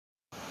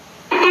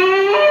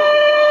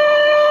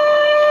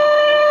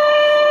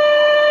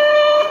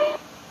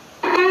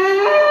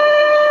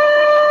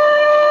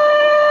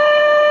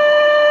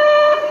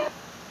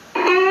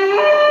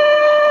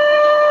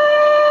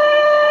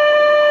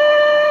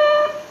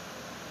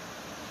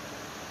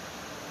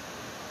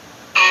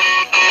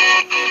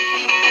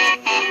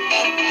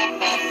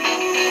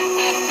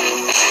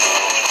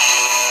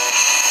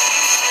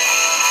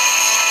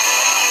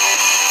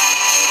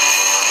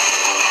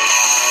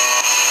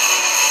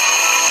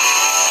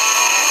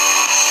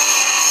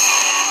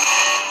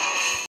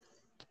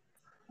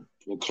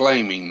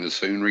proclaiming the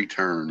soon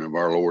return of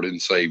our Lord and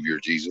Savior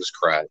Jesus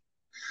Christ,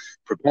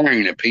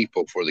 preparing a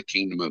people for the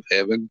kingdom of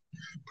heaven,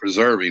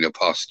 preserving a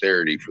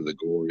posterity for the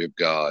glory of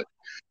God.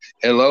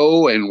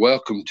 Hello, and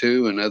welcome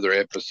to another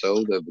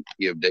episode of the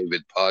Key of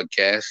David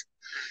podcast.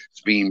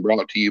 It's being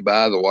brought to you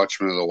by the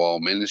Watchman of the Wall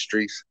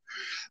Ministries.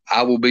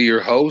 I will be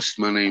your host.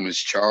 My name is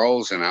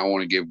Charles, and I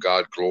want to give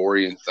God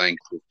glory and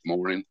thanks this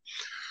morning.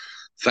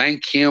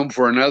 Thank Him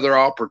for another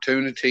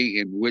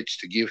opportunity in which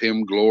to give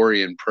Him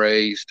glory and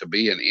praise, to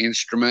be an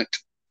instrument,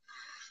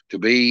 to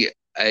be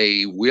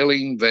a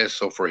willing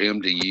vessel for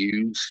Him to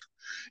use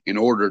in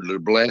order to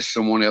bless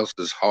someone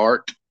else's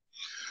heart.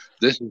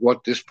 This is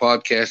what this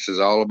podcast is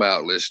all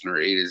about, listener.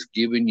 It is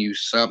giving you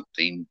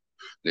something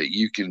that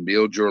you can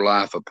build your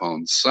life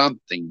upon,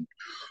 something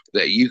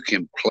that you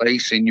can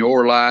place in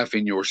your life,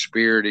 in your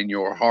spirit, in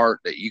your heart,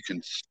 that you can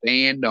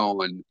stand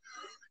on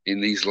in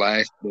these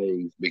last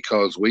days,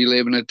 because we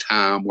live in a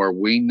time where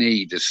we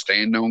need to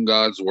stand on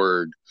God's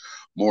word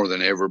more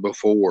than ever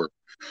before.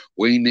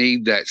 We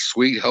need that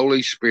sweet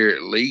Holy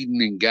Spirit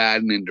leading and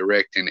guiding and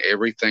directing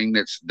everything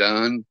that's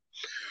done.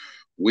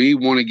 We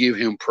want to give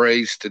Him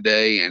praise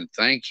today and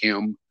thank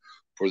Him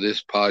for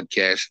this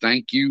podcast.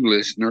 Thank you,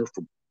 listener,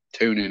 for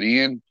tuning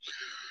in,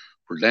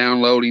 for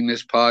downloading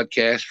this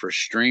podcast, for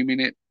streaming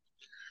it,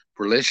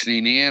 for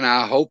listening in.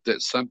 I hope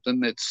that something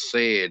that's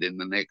said in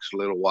the next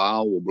little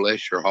while will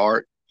bless your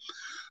heart.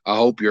 I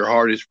hope your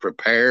heart is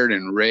prepared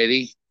and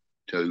ready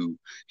to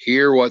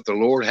hear what the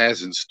Lord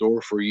has in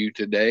store for you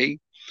today.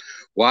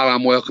 While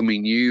I'm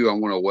welcoming you, I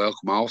want to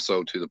welcome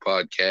also to the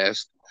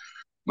podcast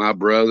my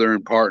brother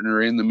and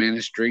partner in the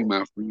ministry,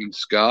 my friend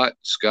Scott.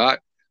 Scott,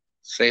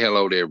 say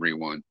hello to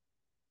everyone.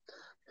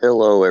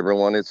 Hello,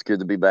 everyone. It's good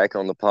to be back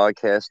on the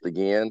podcast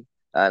again.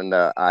 And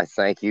I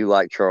thank you,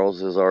 like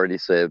Charles has already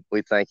said,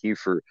 we thank you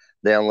for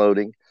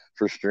downloading,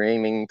 for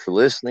streaming, for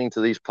listening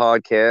to these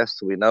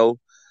podcasts. We know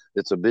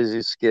it's a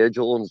busy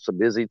schedule and it's a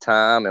busy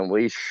time, and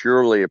we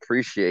surely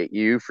appreciate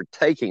you for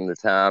taking the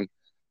time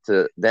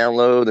to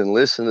download and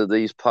listen to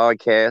these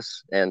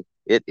podcasts. And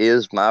it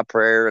is my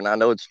prayer, and I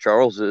know it's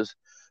Charles's,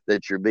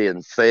 that you're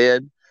being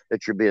fed,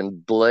 that you're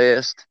being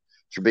blessed,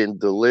 that you're being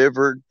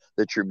delivered,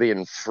 that you're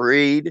being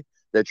freed,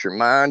 that your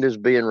mind is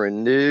being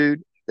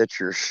renewed, that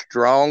you're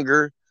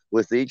stronger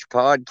with each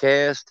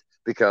podcast,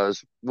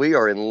 because we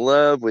are in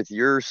love with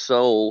your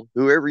soul.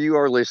 Whoever you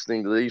are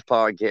listening to these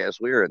podcasts,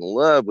 we are in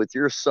love with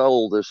your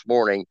soul this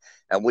morning,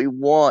 and we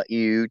want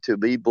you to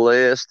be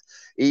blessed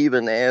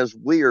even as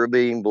we are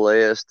being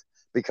blessed,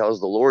 because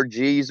the Lord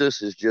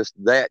Jesus is just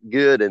that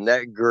good and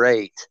that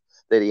great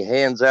that He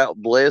hands out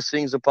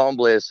blessings upon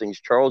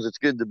blessings. Charles, it's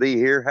good to be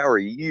here. How are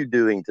you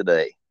doing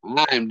today?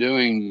 I am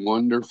doing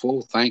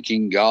wonderful,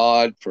 thanking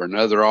God for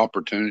another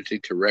opportunity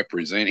to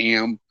represent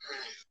Him,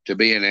 to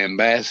be an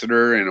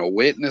ambassador and a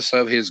witness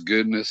of His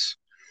goodness,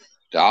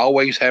 to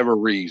always have a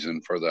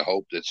reason for the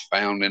hope that's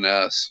found in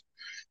us.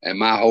 And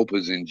my hope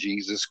is in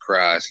Jesus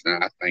Christ,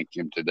 and I thank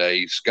Him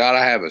today. Scott,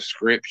 I have a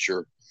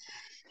scripture.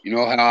 You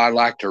know how I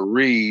like to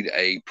read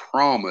a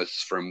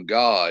promise from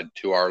God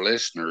to our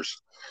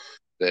listeners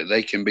that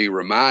they can be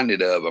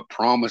reminded of, a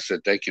promise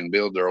that they can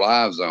build their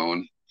lives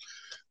on.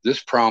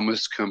 This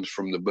promise comes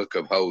from the book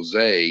of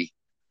Hosea.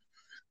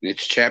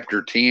 It's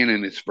chapter 10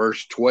 and it's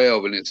verse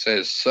 12, and it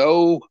says,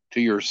 "Sow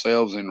to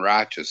yourselves in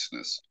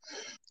righteousness,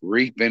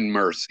 reap in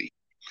mercy.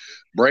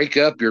 Break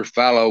up your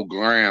fallow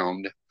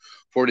ground,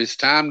 for it is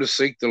time to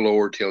seek the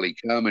Lord till He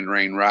come and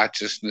rain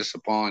righteousness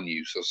upon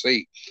you." So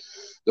see,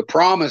 the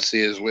promise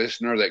is,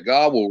 listener, that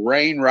God will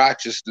rain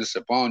righteousness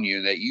upon you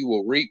and that you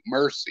will reap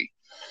mercy.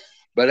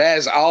 But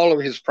as all of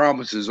His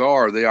promises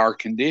are, they are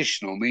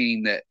conditional,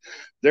 meaning that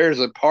there's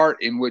a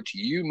part in which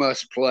you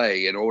must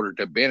play in order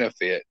to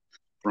benefit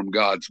from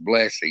God's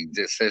blessings.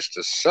 It says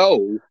to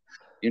sow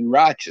in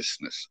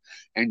righteousness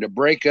and to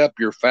break up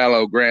your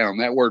fallow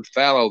ground. That word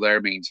fallow there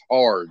means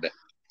hard.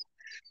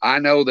 I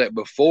know that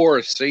before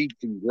a seed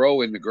can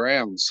grow in the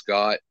ground,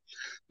 Scott,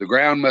 the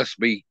ground must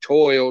be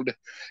toiled,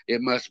 it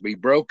must be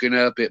broken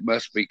up, it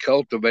must be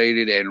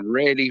cultivated and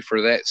ready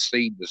for that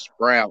seed to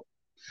sprout.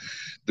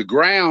 The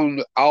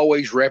ground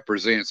always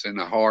represents in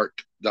the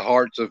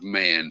hearts of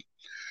man.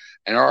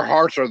 And our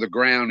hearts are the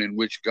ground in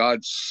which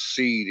God's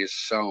seed is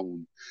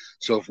sown.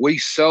 So if we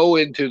sow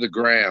into the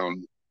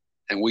ground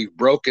and we've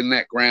broken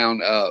that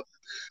ground up,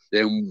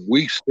 then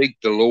we seek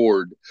the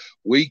Lord.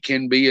 We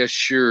can be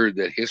assured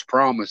that His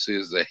promise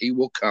is that He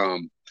will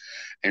come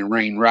and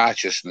rain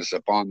righteousness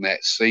upon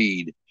that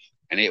seed,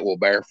 and it will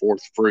bear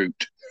forth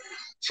fruit.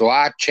 So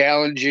I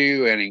challenge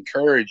you and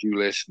encourage you,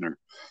 listener,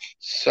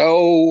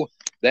 sow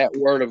that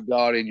word of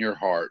God in your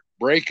heart.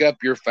 Break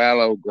up your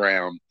fallow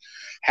ground.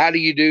 How do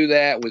you do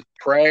that? With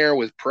prayer,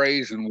 with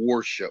praise and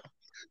worship.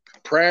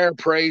 Prayer,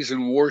 praise,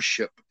 and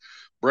worship.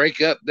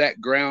 Break up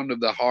that ground of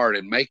the heart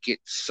and make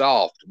it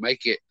soft.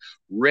 Make it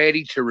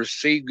ready to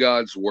receive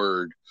God's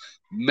word.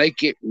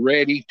 Make it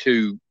ready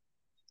to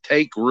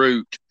take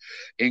root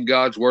in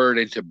God's word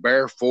and to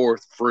bear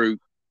forth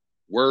fruit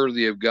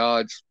worthy of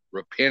God's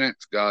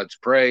repentance, God's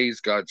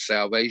praise, God's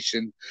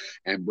salvation,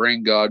 and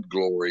bring God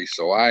glory.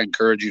 So I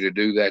encourage you to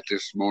do that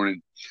this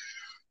morning.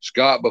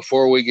 Scott,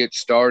 before we get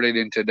started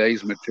in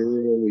today's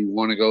material, we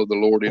want to go to the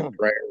Lord in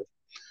prayer.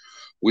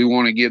 We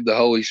want to give the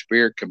Holy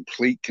Spirit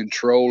complete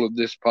control of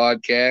this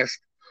podcast.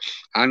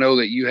 I know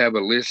that you have a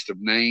list of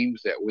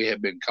names that we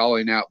have been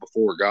calling out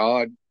before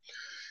God.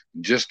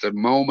 In just a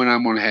moment,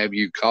 I'm going to have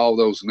you call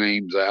those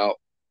names out.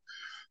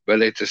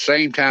 But at the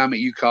same time that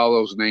you call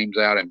those names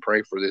out and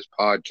pray for this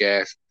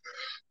podcast,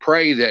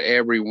 pray that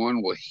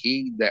everyone will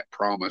heed that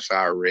promise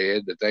I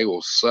read, that they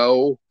will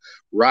sow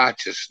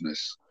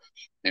righteousness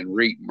and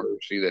reap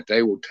mercy, that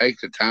they will take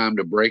the time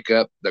to break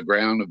up the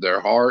ground of their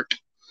heart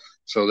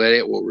so that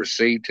it will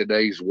receive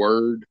today's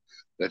word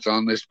that's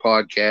on this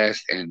podcast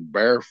and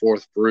bear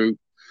forth fruit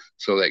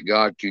so that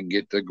God can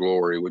get the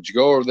glory. Would you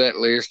go over that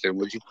list and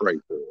would you pray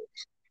for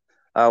us?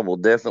 I will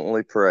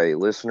definitely pray.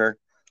 Listener,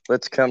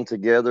 let's come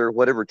together,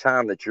 whatever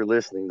time that you're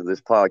listening to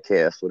this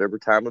podcast, whatever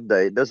time of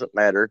day, it doesn't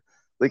matter.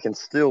 We can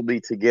still be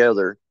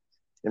together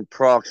in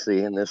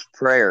proxy in this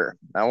prayer.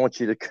 I want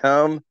you to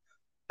come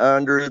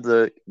under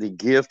the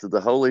gift of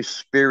the Holy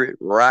Spirit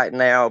right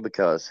now,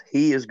 because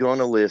he is going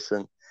to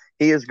listen.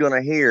 He is going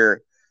to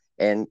hear,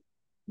 and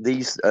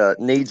these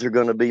needs are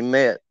going to be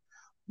met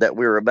that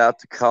we're about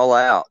to call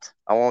out.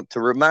 I want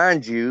to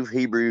remind you of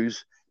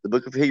Hebrews, the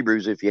book of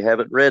Hebrews, if you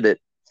haven't read it.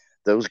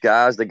 Those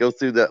guys, they go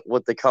through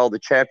what they call the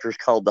chapters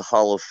called the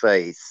Hall of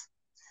Faith.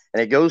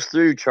 And it goes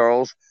through,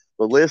 Charles,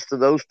 the list of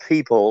those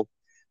people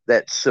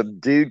that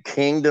subdued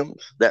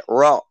kingdoms, that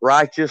wrought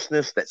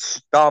righteousness, that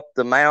stopped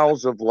the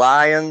mouths of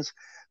lions,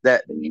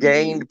 that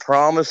gained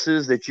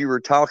promises that you were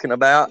talking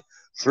about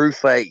through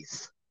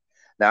faith.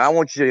 Now, I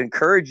want you to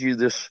encourage you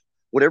this,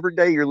 whatever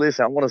day you're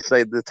listening, I want to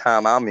say the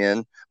time I'm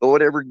in, but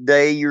whatever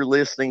day you're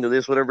listening to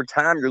this, whatever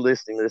time you're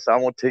listening to this, I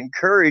want to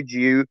encourage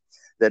you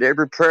that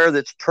every prayer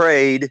that's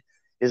prayed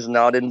is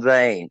not in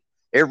vain.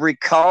 Every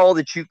call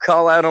that you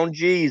call out on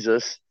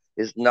Jesus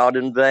is not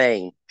in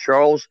vain.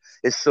 Charles,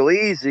 it's so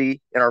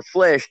easy in our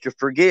flesh to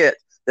forget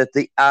that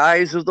the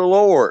eyes of the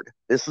Lord,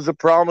 this is a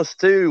promise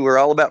too. We're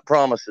all about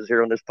promises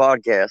here on this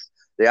podcast.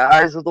 The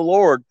eyes of the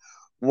Lord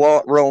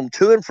roam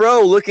to and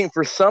fro looking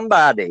for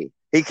somebody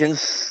he can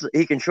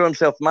show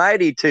himself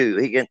mighty to.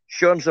 He can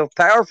show himself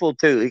powerful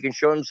to. He can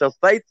show himself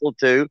faithful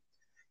to.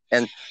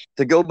 And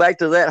to go back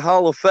to that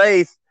hall of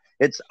faith,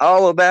 it's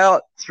all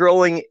about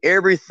throwing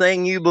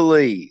everything you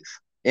believe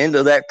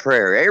into that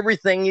prayer,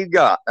 everything you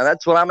got. And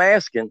that's what I'm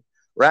asking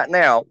right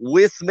now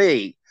with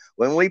me.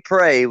 When we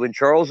pray, when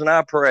Charles and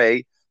I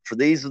pray for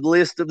these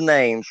list of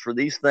names, for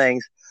these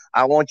things,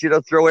 I want you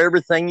to throw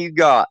everything you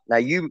got. Now,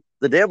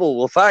 the devil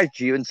will fight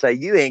you and say,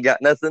 you ain't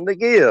got nothing to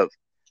give.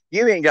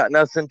 You ain't got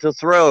nothing to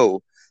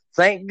throw.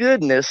 Thank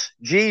goodness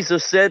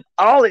Jesus said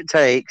all it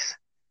takes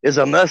is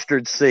a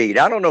mustard seed.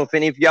 I don't know if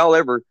any of y'all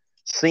ever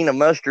seen a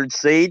mustard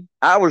seed.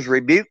 I was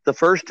rebuked the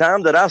first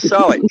time that I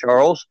saw it,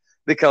 Charles,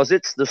 because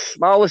it's the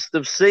smallest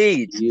of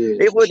seeds. Yes.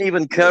 It wouldn't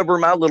even cover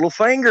my little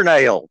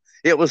fingernail.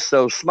 It was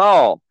so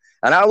small.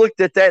 And I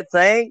looked at that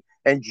thing,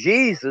 and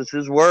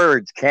Jesus'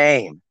 words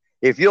came.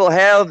 If you'll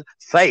have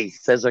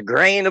faith as a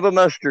grain of a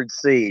mustard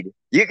seed,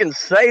 you can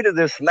say to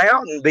this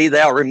mountain, be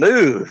thou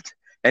removed,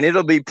 and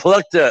it'll be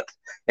plucked up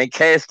and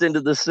cast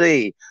into the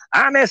sea.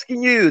 I'm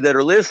asking you that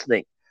are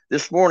listening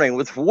this morning,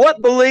 with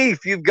what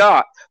belief you've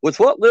got, with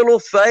what little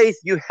faith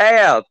you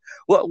have,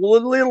 what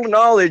little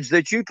knowledge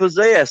that you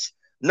possess,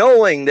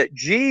 knowing that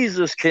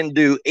Jesus can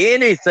do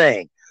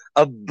anything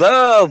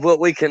above what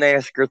we can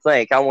ask or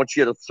think. I want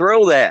you to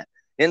throw that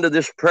into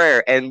this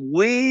prayer, and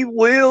we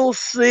will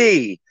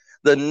see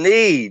the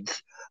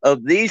needs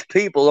of these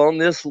people on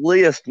this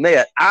list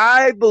met.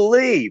 I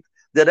believe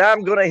that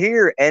I'm going to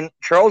hear, and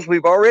Charles,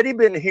 we've already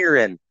been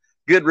hearing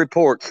good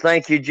reports.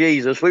 Thank you,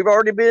 Jesus. We've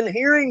already been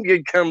hearing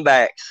good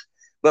comebacks,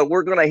 but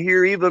we're going to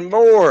hear even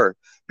more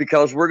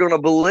because we're going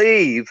to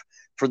believe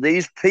for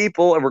these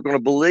people, and we're going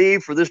to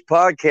believe for this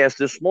podcast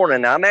this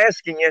morning. Now, I'm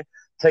asking you,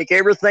 take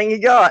everything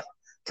you got,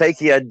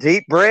 take you a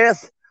deep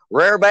breath,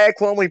 rear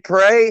back when we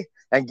pray,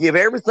 and give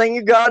everything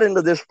you got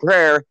into this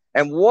prayer,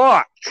 and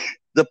watch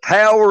the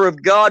power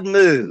of God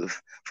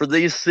move for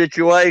these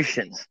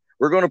situations.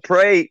 We're going to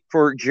pray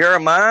for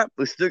Jeremiah.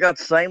 We still got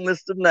the same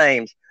list of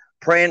names.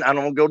 Praying, I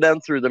don't go down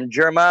through them.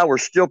 Jeremiah, we're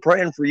still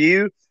praying for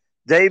you.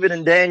 David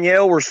and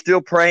Danielle, we're still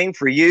praying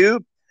for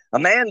you.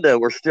 Amanda,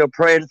 we're still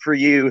praying for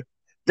you.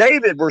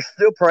 David, we're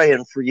still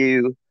praying for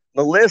you.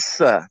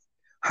 Melissa,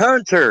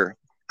 Hunter,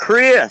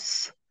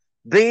 Chris,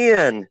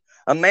 Ben,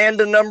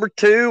 Amanda number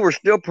 2, we're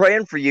still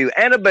praying for you.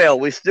 Annabelle,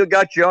 we still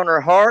got you on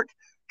our heart.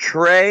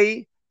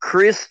 Trey,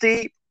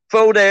 Christy,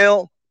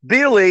 Fodell,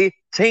 Billy,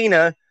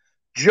 Tina,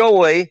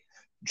 Joy,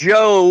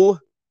 Joe,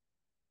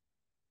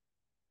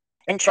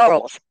 and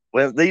Charles.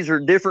 Well, these are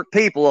different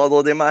people,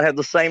 although they might have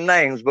the same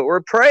names, but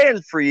we're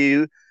praying for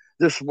you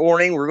this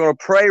morning. We're going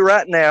to pray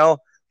right now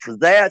for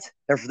that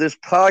and for this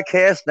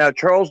podcast. Now,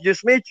 Charles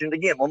just mentioned,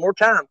 again, one more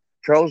time,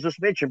 Charles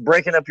just mentioned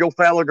breaking up your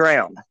fallow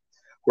ground.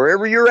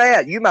 Wherever you're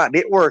at, you might be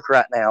at work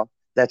right now.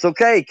 That's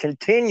okay.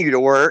 Continue to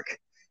work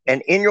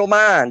and in your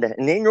mind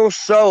and in your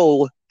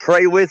soul,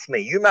 pray with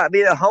me. You might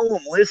be at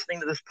home listening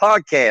to this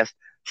podcast.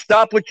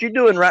 Stop what you're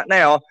doing right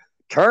now.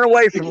 Turn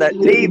away from that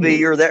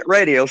TV or that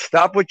radio.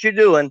 Stop what you're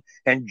doing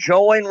and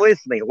join with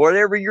me.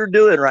 Whatever you're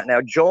doing right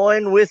now,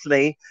 join with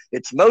me.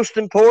 It's most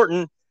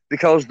important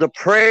because the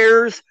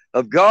prayers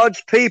of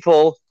God's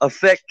people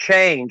affect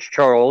change,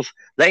 Charles.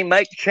 They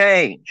make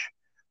change.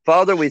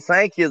 Father, we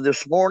thank you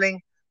this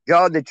morning,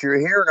 God, that you're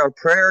hearing our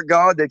prayer,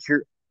 God, that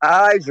your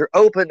eyes are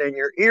open and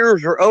your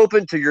ears are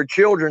open to your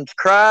children's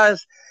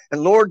cries.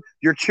 And Lord,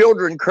 your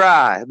children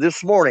cry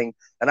this morning.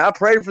 And I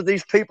pray for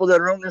these people that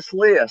are on this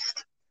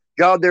list.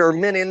 God, there are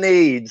many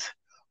needs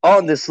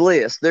on this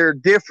list. They're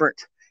different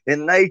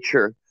in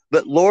nature.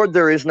 But Lord,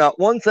 there is not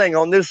one thing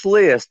on this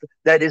list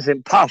that is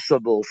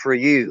impossible for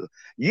you.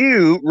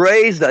 You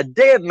raised a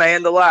dead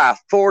man to life,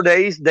 4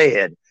 days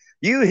dead.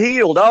 You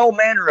healed all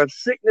manner of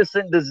sickness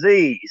and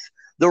disease.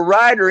 The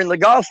writer in the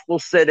gospel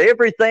said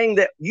everything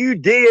that you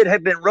did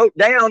had been wrote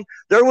down.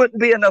 There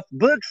wouldn't be enough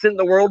books in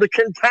the world to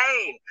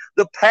contain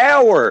the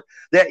power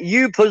that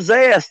you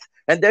possessed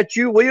and that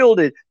you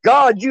wielded.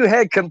 God, you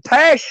had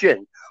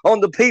compassion on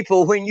the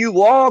people when you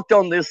walked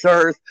on this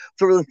earth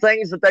through the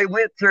things that they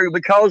went through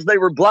because they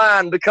were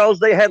blind, because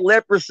they had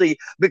leprosy,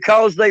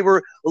 because they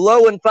were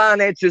low in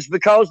finances,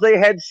 because they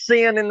had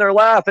sin in their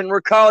life and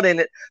were caught in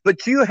it.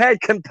 But you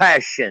had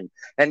compassion.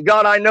 And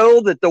God, I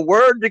know that the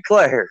word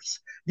declares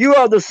you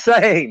are the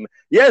same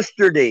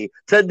yesterday,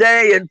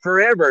 today, and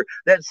forever.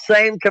 That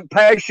same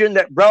compassion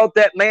that brought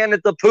that man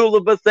at the pool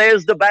of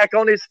Bethesda back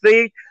on his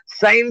feet,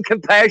 same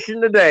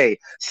compassion today.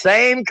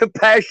 Same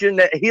compassion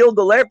that healed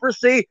the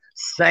leprosy,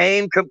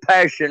 same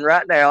compassion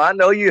right now. I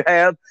know you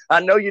have. I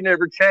know you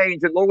never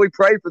change. And Lord, we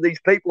pray for these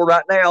people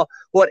right now,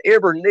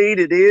 whatever need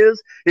it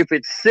is, if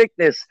it's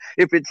sickness,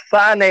 if it's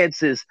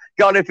finances,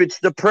 God, if it's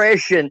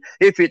depression,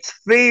 if it's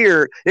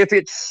fear, if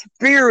it's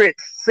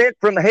spirits sent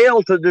from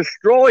hell to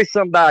destroy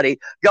somebody.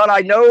 God,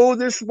 I know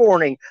this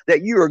morning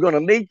that you are going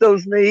to meet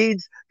those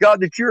needs.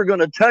 God, that you are going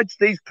to touch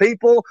these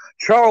people.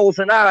 Charles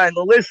and I and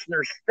the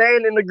listeners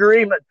stand in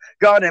agreement,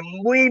 God,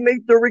 and we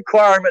meet the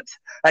requirements.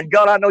 And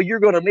God, I know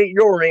you're going to meet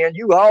your end.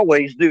 You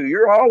always do.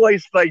 You're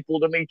always faithful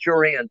to meet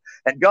your end.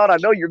 And God, I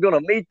know you're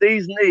going to meet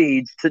these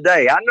needs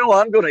today. I know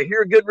I'm going to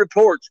hear good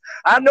reports.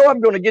 I know I'm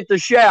going to get the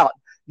shout.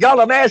 God,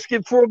 I'm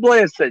asking for a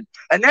blessing.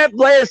 And that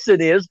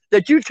blessing is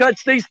that you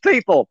touch these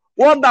people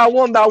one by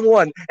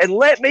one, and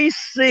let me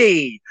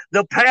see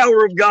the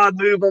power of God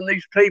move on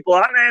these people.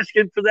 I'm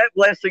asking for that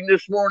blessing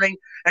this morning.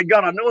 And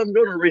God, I know I'm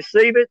going to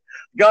receive it.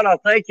 God, I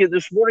thank you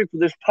this morning for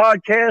this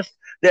podcast,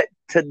 that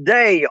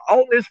today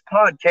on this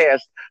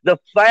podcast, the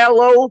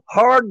fallow,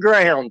 hard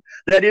ground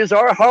that is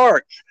our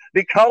hearts,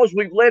 because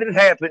we've let it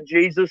happen,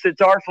 Jesus,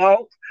 it's our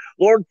fault.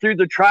 Lord, through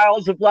the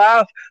trials of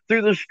life,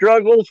 through the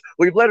struggles,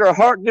 we've let our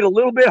heart get a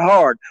little bit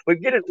hard. We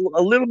get it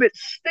a little bit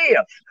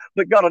stiff.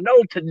 But God, I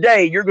know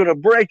today you're going to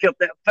break up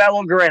that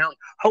fallow ground.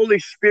 Holy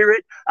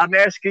Spirit, I'm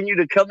asking you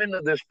to come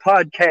into this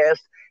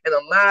podcast in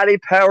a mighty,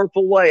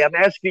 powerful way. I'm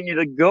asking you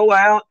to go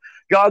out,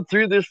 God,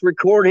 through this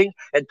recording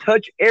and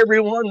touch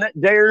everyone that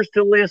dares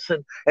to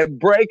listen and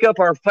break up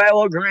our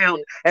fallow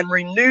ground and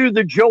renew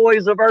the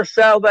joys of our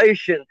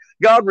salvation.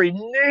 God,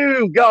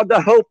 renew, God,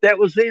 the hope that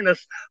was in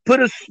us.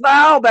 Put a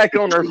smile back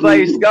on our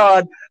face,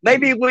 God.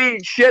 Maybe we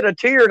shed a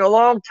tear in a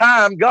long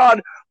time.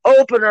 God,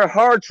 open our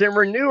hearts and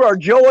renew our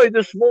joy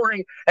this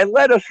morning and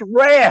let us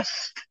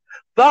rest.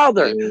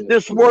 Father,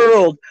 this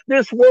world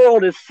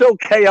is so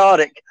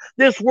chaotic.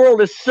 This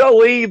world is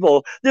so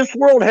evil. This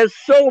world has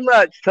so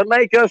much to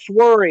make us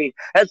worry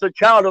as a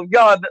child of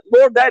God. But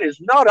Lord, that is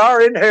not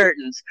our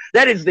inheritance.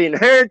 That is the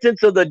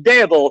inheritance of the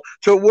devil,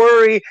 to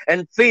worry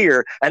and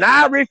fear. And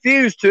I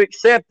refuse to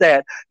accept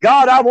that.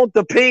 God, I want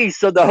the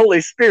peace of the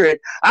Holy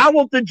Spirit. I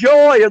want the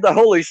joy of the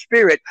Holy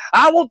Spirit.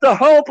 I want the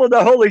hope of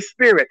the Holy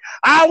Spirit.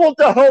 I want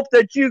the hope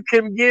that you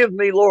can give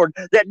me, Lord,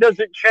 that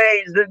doesn't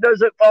change, that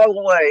doesn't fall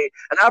away.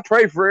 And I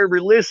pray for every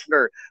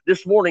listener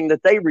this morning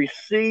that they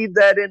receive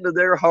that into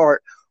their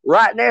heart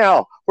right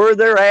now, where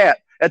they're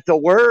at the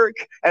work,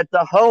 at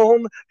the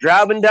home,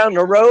 driving down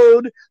the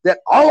road, that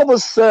all of a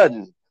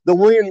sudden the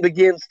wind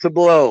begins to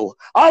blow.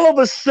 All of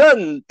a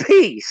sudden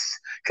peace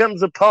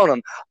comes upon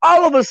them.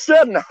 All of a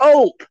sudden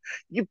hope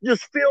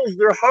just fills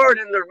their heart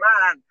and their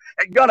mind.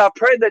 And God, I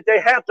pray that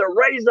they have to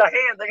raise a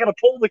hand. They got to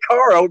pull the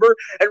car over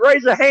and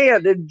raise a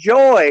hand in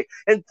joy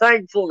and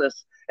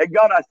thankfulness. And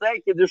God, I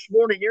thank you this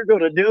morning you're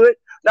going to do it.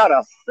 Not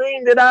a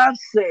thing that I've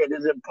said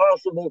is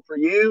impossible for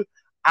you.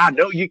 I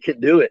know you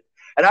can do it.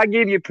 And I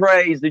give you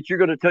praise that you're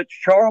going to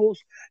touch Charles.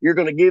 You're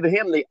going to give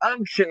him the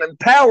unction and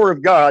power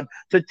of God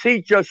to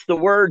teach us the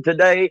word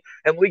today.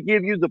 And we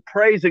give you the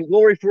praise and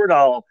glory for it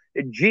all.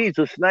 In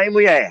Jesus' name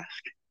we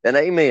ask. And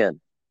amen.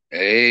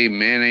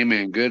 Amen,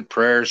 amen. Good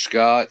prayer,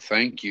 Scott.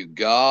 Thank you,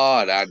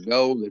 God. I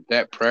know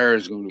that prayer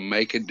is going to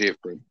make a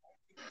difference.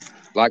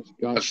 Like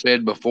God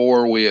said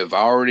before, we have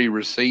already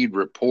received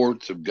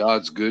reports of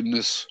God's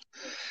goodness,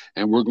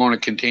 and we're going to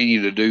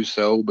continue to do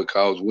so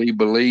because we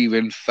believe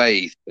in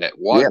faith that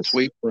once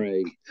we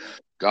pray,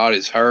 God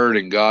is heard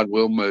and God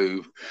will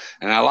move.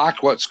 And I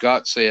like what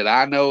Scott said.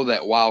 I know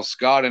that while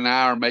Scott and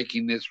I are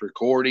making this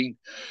recording,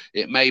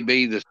 it may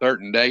be the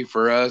certain day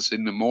for us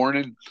in the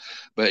morning,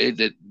 but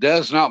it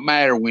does not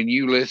matter when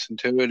you listen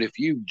to it. If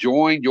you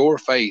joined your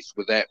faith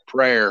with that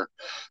prayer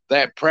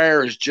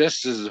is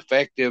just as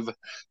effective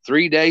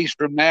 3 days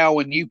from now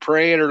when you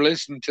pray it or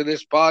listen to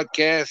this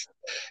podcast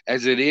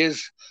as it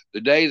is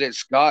the day that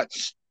Scott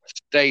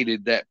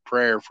stated that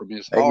prayer from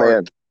his heart,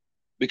 Amen.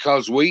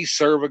 because we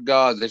serve a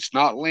God that's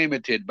not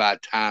limited by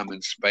time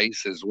and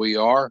space as we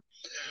are.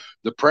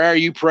 The prayer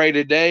you pray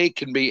today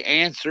can be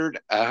answered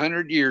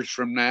 100 years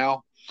from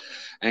now,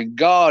 and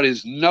God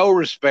is no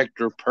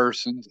respecter of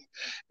persons,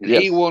 and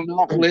Yes. He will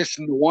not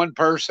listen to one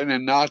person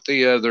and not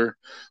the other,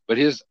 but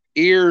His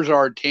ears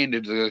are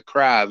attended to the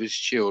cry of His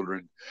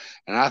children.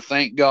 And I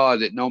thank God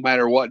that no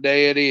matter what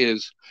day it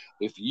is,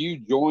 if you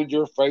joined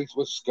your faith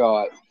with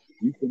Scott,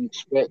 you can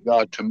expect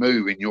God to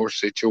move in your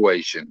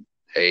situation.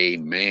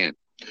 Amen.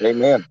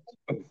 Amen.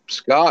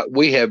 Scott,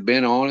 we have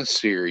been on a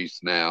series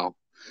now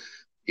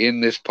in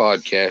this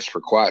podcast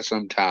for quite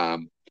some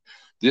time.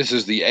 This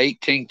is the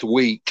 18th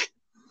week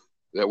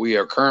that we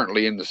are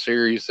currently in the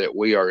series that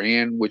we are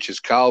in, which is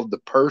called The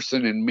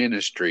Person and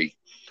Ministry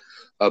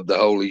of the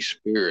Holy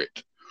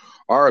Spirit.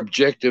 Our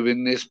objective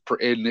in this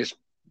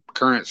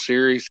current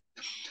series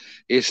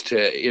is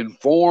to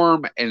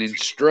inform and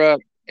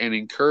instruct and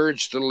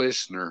encourage the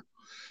listener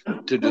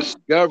to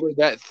discover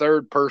that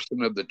third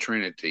person of the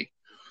Trinity,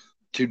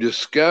 to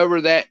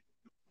discover that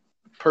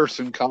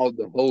person called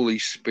the Holy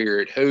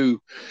Spirit, who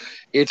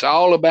it's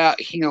all about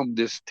Him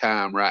this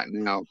time right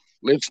now.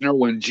 Listener,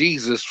 when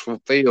Jesus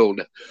fulfilled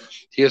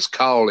His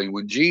calling,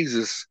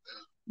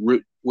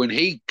 when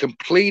He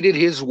completed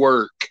His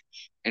work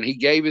and He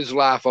gave His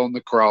life on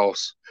the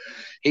cross,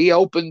 He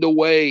opened the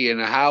way in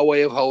a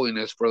highway of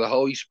holiness for the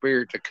Holy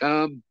Spirit to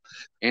come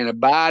and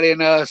abide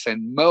in us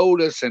and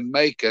mold us and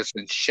make us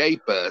and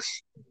shape us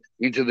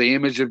into the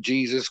image of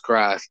Jesus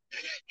Christ.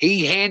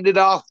 He handed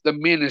off the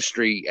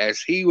ministry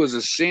as He was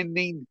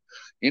ascending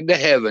into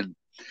heaven.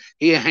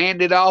 He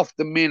handed off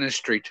the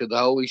ministry to the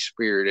Holy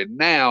Spirit. And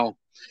now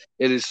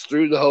it is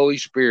through the Holy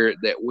Spirit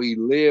that we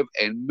live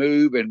and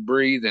move and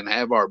breathe and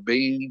have our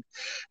being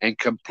and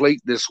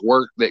complete this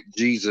work that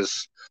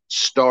Jesus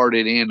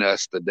started in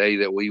us the day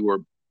that we were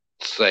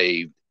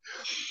saved.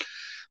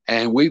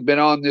 And we've been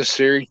on this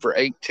series for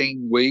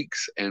 18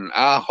 weeks, and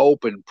I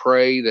hope and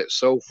pray that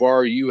so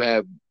far you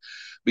have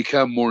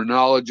become more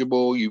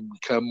knowledgeable, you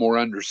become more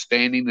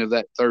understanding of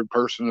that third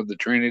person of the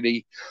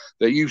Trinity,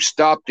 that you've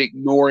stopped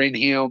ignoring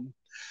Him,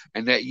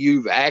 and that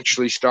you've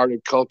actually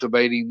started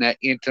cultivating that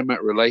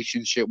intimate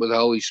relationship with the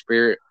Holy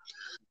Spirit,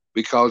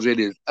 because it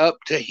is up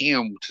to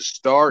Him to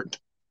start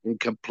and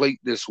complete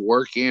this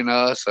work in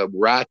us of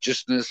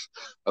righteousness,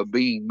 of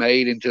being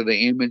made into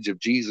the image of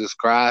Jesus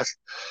Christ,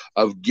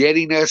 of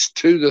getting us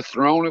to the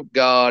throne of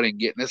God and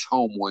getting us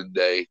home one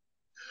day.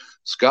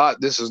 Scott,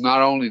 this is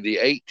not only the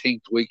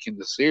 18th week in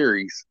the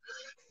series,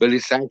 but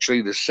it's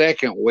actually the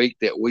second week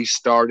that we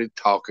started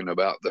talking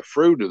about the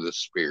fruit of the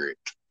Spirit.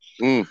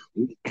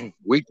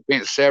 We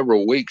spent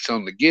several weeks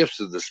on the gifts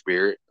of the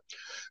Spirit.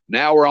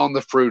 Now we're on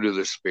the fruit of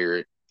the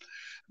Spirit.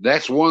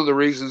 That's one of the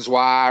reasons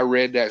why I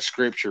read that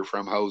scripture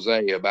from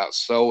Hosea about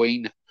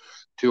sowing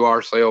to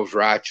ourselves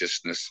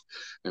righteousness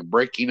and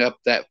breaking up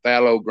that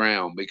fallow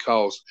ground,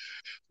 because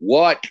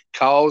what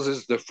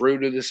causes the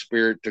fruit of the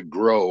Spirit to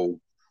grow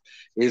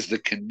is the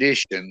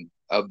condition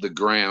of the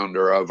ground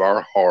or of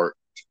our heart.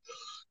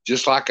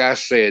 Just like I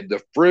said,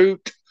 the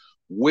fruit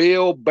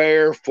will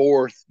bear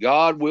forth.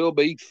 God will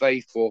be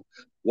faithful.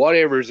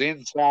 Whatever's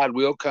inside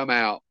will come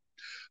out,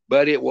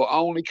 but it will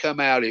only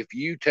come out if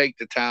you take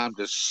the time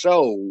to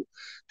sow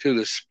to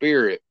the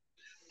Spirit,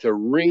 to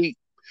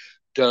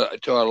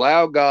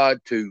allow God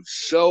to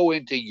sow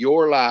into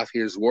your life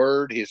His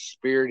Word, His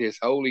Spirit, His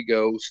Holy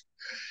Ghost,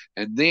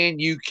 and then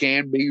you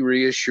can be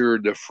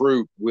reassured the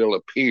fruit will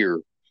appear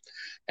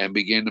and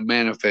begin to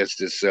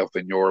manifest itself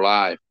in your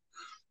life.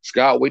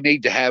 Scott, we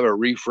need to have a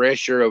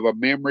refresher of a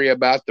memory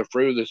about the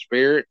fruit of the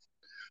Spirit.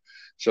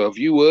 So if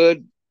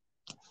you'll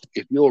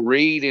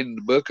read in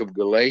the book of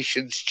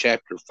Galatians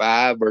chapter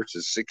 5,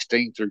 verses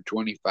 16 through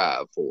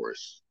 25 for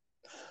us.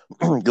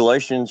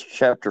 Galatians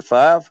chapter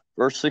 5,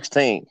 verse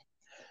 16.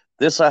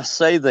 This I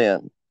say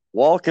then,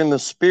 walk in the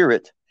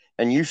Spirit,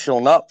 and you shall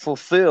not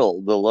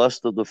fulfill the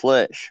lust of the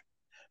flesh.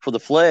 For the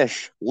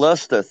flesh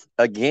lusteth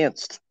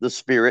against the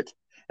Spirit,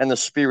 and the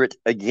Spirit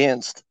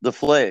against the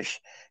flesh.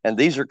 And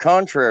these are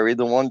contrary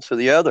the one to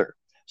the other,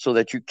 so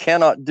that you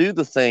cannot do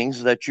the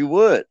things that you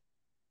would.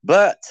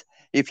 But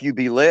if you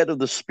be led of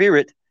the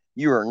Spirit,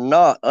 you are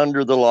not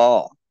under the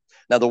law.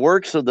 Now the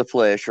works of the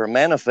flesh are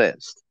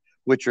manifest,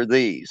 which are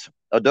these: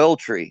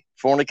 adultery,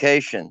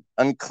 fornication,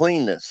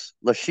 uncleanness,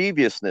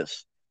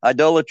 lasciviousness,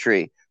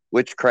 idolatry,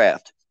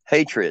 witchcraft,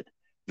 hatred,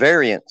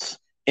 variance,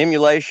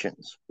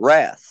 emulations,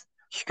 wrath,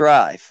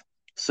 strife,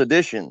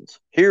 seditions,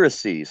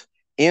 heresies,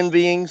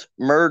 envyings,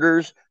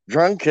 murders,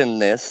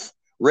 drunkenness,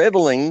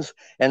 revelings,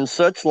 and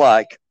such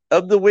like,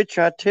 of the which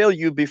I tell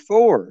you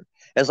before,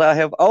 as I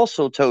have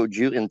also told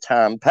you in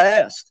time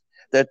past,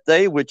 that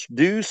they which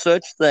do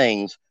such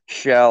things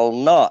shall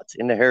not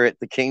inherit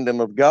the kingdom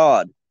of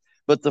God.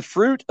 But the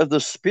fruit of the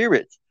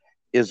Spirit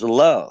is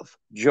love,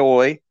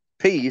 joy,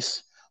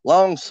 peace,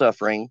 long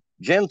suffering,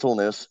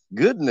 gentleness,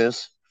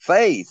 goodness,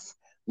 faith,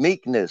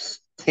 meekness,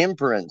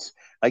 temperance.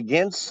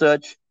 Against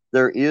such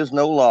there is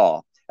no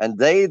law. And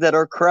they that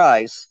are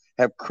Christ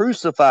have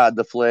crucified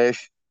the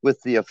flesh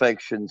with the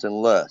affections and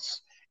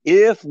lusts.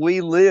 If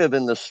we live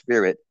in the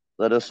Spirit,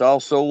 let us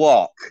also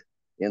walk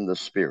in the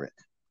Spirit.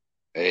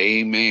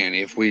 Amen.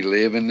 If we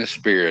live in the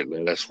Spirit,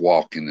 let us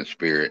walk in the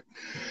Spirit.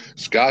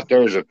 Scott,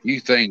 there's a few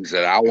things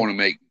that I want to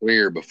make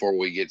clear before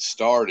we get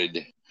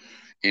started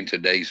in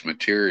today's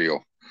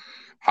material.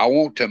 I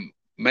want to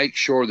make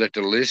sure that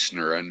the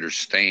listener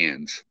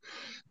understands.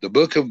 The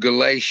book of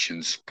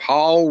Galatians,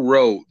 Paul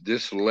wrote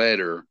this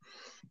letter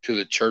to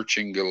the church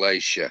in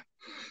Galatia.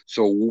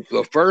 So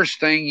the first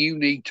thing you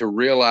need to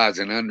realize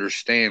and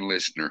understand,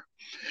 listener,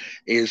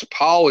 is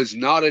Paul is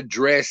not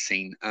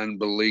addressing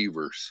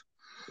unbelievers.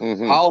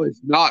 Paul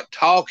is not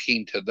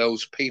talking to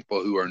those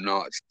people who are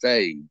not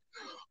saved.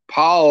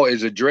 Paul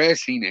is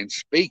addressing and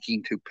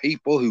speaking to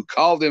people who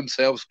call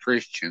themselves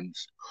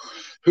Christians,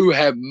 who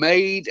have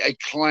made a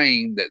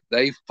claim that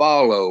they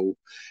follow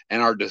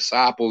and are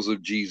disciples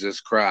of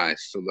Jesus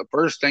Christ. So the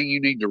first thing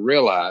you need to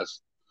realize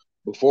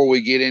before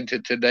we get into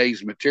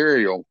today's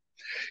material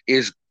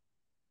is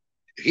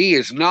he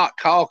is not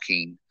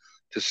talking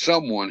to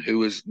someone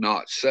who is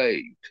not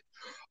saved.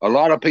 A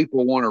lot of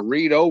people want to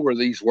read over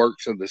these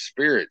works of the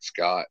Spirit,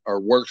 Scott, or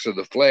works of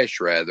the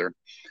flesh, rather,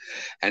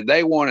 and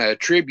they want to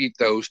attribute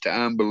those to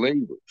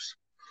unbelievers.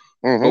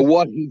 But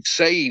what he's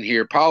saying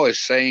here, Paul is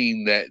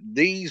saying that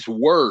these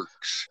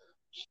works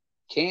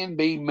can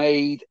be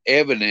made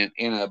evident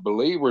in a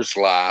believer's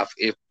life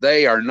if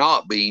they are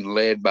not being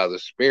led by the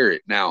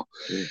Spirit. Now,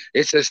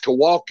 it says to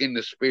walk in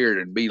the Spirit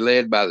and be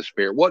led by the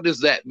Spirit. What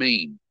does that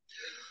mean?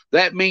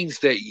 That means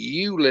that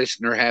you,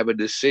 listener, have a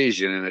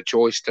decision and a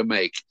choice to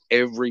make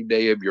every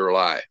day of your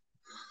life.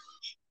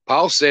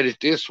 Paul said it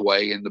this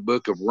way in the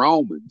book of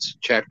Romans,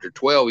 chapter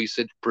 12. He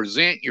said,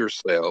 present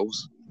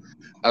yourselves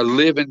a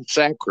living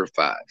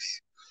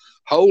sacrifice,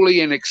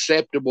 holy and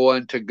acceptable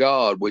unto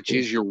God, which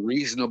is your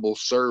reasonable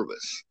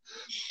service.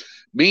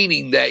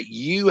 Meaning that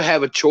you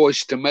have a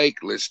choice to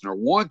make, listener.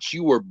 Once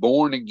you were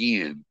born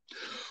again,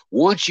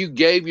 once you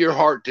gave your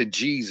heart to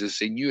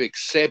Jesus and you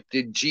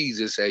accepted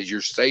Jesus as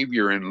your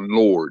Savior and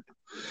Lord,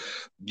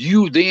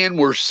 you then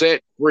were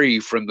set free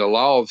from the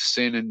law of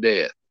sin and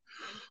death.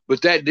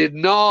 But that did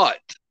not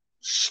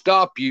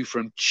stop you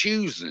from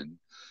choosing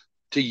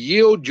to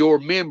yield your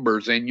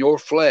members and your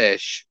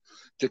flesh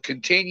to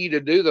continue to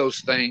do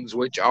those things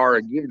which are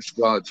against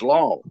God's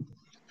law.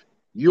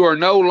 You are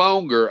no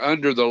longer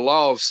under the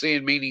law of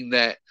sin, meaning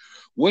that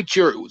once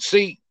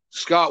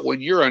Scott,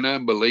 when you're an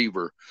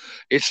unbeliever,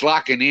 it's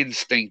like an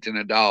instinct in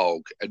a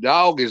dog. A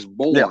dog is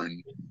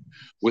born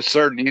with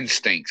certain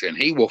instincts, and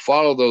he will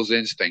follow those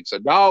instincts. A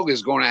dog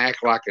is going to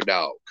act like a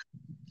dog,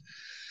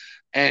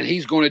 and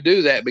he's going to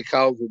do that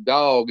because the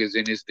dog is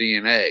in his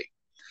DNA.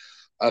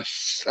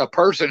 A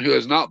person who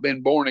has not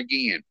been born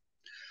again,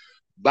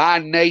 by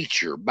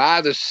nature, by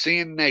the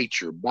sin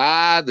nature,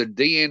 by the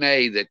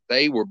DNA that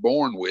they were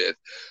born with,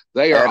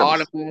 they are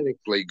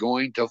automatically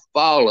going to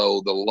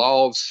follow the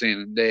law of sin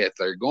and death.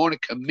 They're going to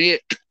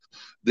commit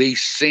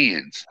these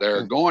sins.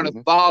 They're going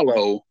to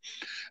follow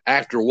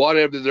after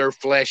whatever their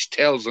flesh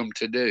tells them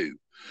to do.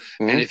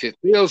 And if it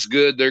feels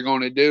good, they're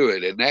going to do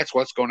it. And that's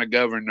what's going to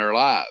govern their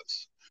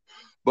lives.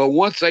 But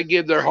once they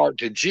give their heart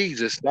to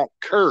Jesus, that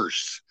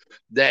curse,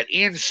 that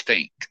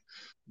instinct,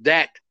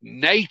 that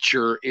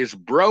nature is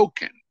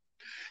broken.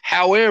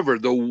 However,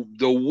 the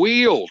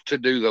will to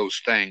do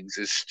those things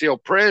is still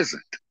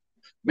present,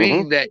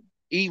 meaning that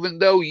even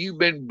though you've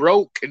been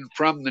broken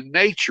from the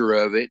nature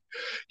of it,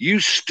 you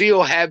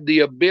still have the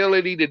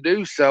ability to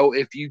do so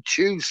if you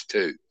choose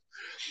to.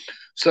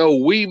 So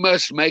we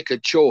must make a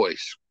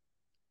choice.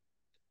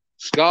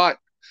 Scott,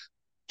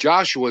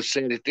 Joshua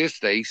said it this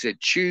day. He said,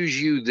 choose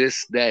you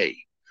this day.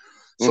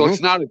 So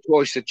it's not a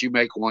choice that you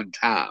make one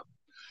time.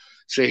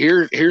 So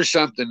here's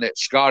something that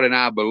Scott and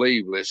I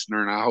believe,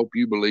 listener, and I hope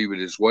you believe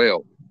it as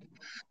well.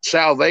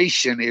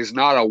 Salvation is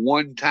not a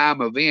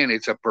one-time event.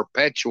 It's a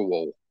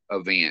perpetual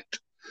event,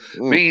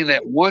 meaning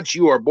that once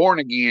you are born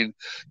again,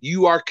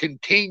 you are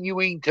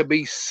continuing to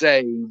be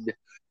saved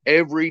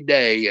every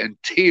day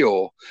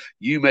until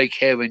you make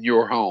heaven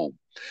your home.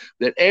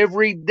 That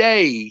every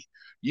day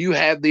you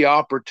have the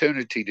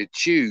opportunity to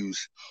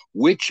choose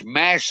which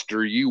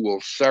master you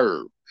will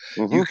serve.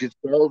 You could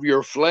serve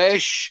your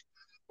flesh,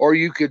 or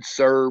you could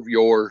serve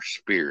your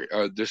spirit,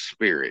 or the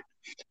Spirit.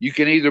 You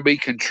can either be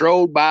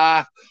controlled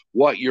by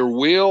what your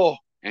will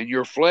and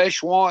your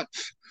flesh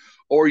wants,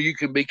 or you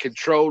can be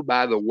controlled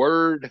by the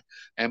Word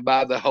and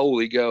by the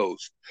Holy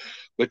Ghost.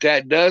 But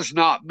that does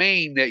not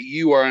mean that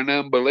you are an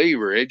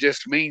unbeliever. It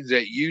just means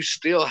that you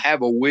still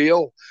have a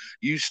will.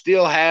 You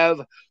still have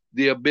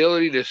the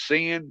ability to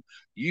sin.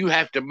 You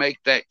have to make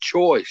that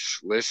choice,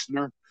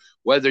 listener.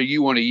 whether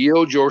you want to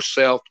yield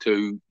yourself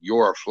to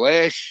your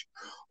flesh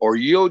or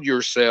yield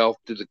yourself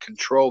to the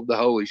control of the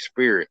Holy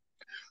Spirit.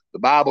 The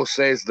Bible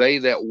says they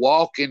that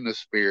walk in the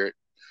Spirit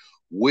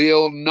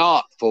will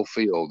not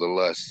fulfill the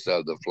lusts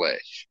of the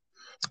flesh.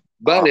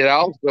 But it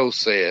also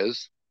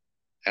says,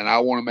 and I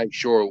want to make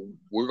sure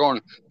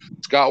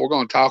Scott, we're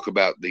going to talk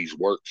about these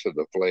works of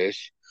the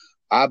flesh.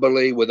 I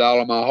believe with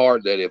all of my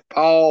heart that if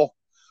Paul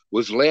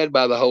was led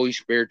by the Holy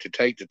Spirit to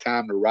take the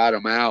time to write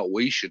them out,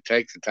 we should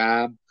take the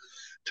time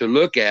to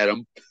look at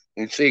them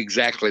and see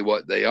exactly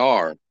what they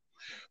are.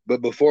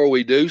 But before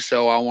we do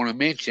so, I want to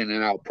mention,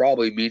 and I'll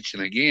probably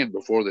mention again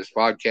before this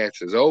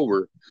podcast is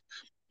over,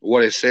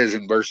 what it says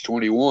in verse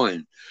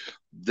 21.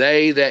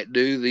 They that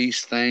do these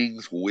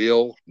things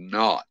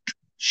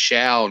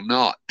shall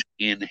not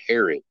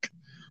inherit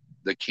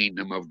the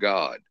kingdom of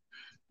God.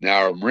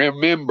 Now,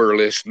 remember,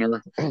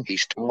 listener,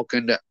 he's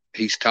talking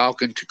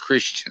to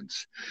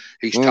Christians.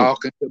 He's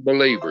talking to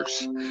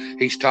believers.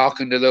 He's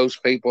talking to those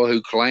people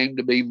who claim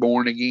to be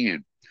born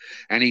again.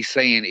 And he's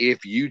saying,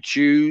 if you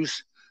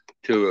choose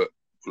to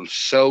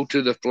sow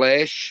to the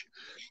flesh,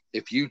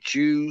 if you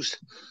choose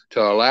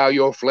to allow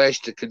your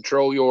flesh to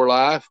control your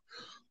life,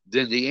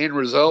 then the end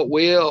result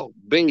will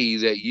be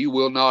that you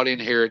will not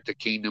inherit the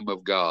kingdom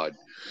of God.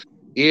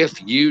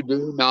 If you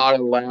do not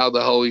allow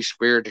the Holy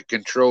Spirit to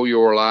control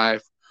your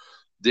life,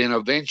 then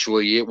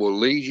eventually it will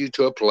lead you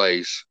to a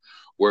place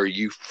where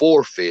you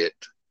forfeit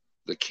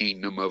the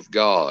kingdom of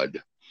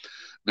God.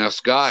 Now,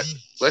 Scott,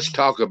 let's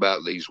talk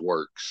about these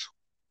works.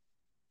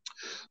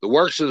 The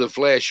works of the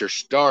flesh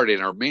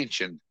are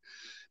mentioned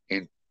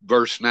in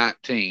verse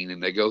 19,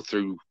 and they go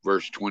through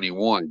verse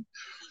 21.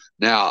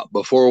 Now,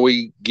 before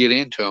we get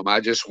into them, I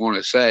just want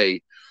to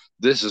say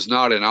this is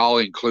not an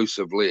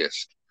all-inclusive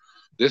list.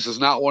 This is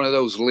not one of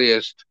those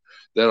lists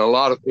that a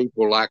lot of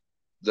people like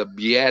the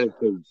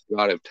Beatitudes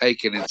God have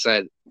taken and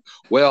said,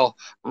 well,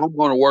 I'm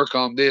going to work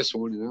on this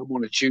one, and I'm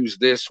going to choose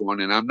this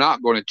one, and I'm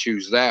not going to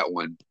choose that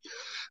one.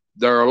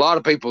 There are a lot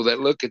of people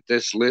that look at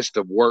this list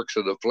of works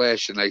of the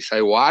flesh and they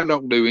say, well, I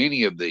don't do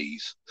any of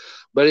these.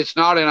 But it's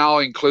not an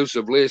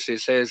all-inclusive list.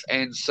 It says,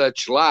 and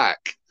such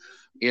like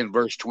in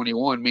verse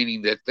 21,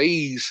 meaning that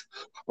these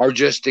are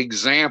just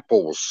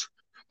examples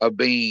of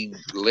being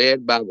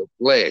led by the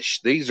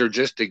flesh. These are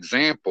just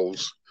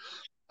examples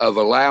of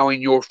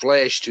allowing your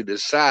flesh to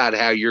decide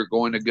how you're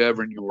going to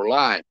govern your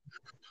life.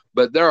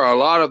 But there are a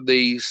lot of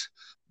these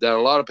that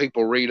a lot of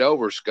people read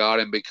over,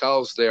 Scott, and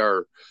because they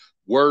are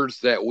words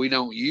that we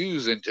don't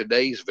use in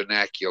today's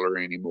vernacular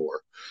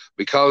anymore,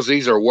 because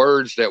these are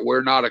words that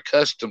we're not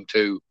accustomed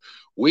to,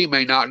 we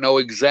may not know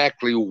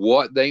exactly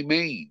what they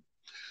mean.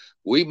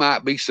 We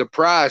might be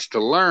surprised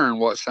to learn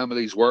what some of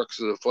these works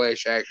of the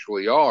flesh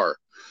actually are.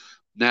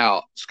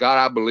 Now, Scott,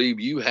 I believe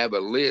you have a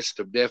list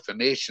of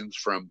definitions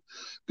from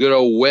good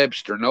old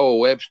Webster. Noah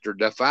Webster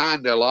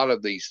defined a lot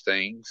of these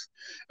things,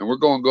 and we're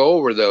going to go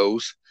over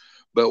those.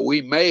 But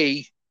we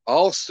may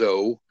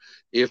also,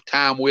 if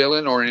time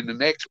willing, or in the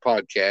next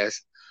podcast,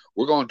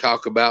 we're going to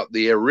talk about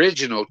the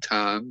original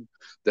tongue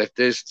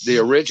the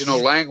original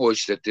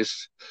language that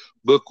this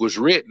book was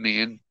written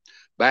in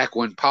back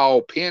when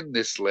Paul penned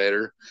this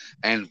letter,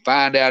 and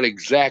find out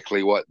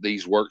exactly what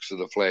these works of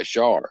the flesh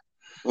are.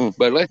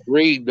 But let's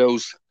read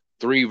those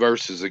 3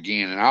 verses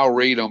again, and I'll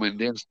read them, and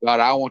then,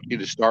 Scott, I want you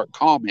to start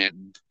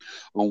commenting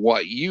on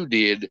what you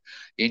did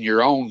in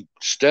your own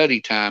study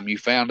time. You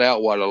found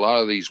out what a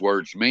lot of these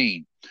words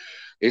mean.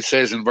 It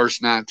says in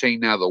verse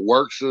 19, now the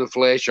works of the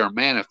flesh are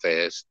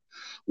manifest,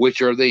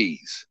 which are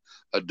these: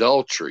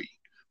 adultery,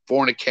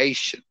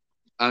 fornication,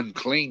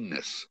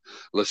 uncleanness,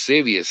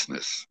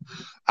 lasciviousness,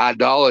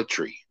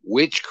 idolatry,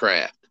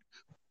 witchcraft,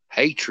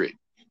 hatred,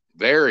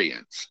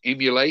 variance,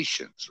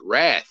 emulations,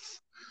 wrath,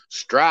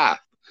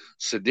 strife,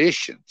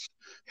 seditions,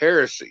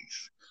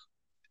 heresies,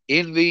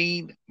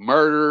 envying,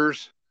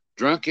 murders,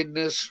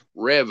 drunkenness,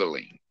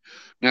 reveling.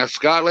 Now,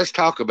 Scott, let's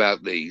talk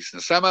about these. Now,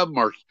 some of them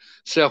are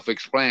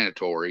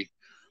self-explanatory,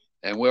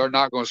 and we're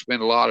not going to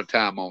spend a lot of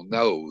time on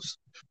those.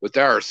 But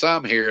there are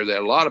some here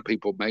that a lot of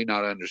people may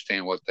not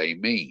understand what they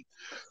mean.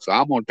 So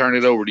I'm going to turn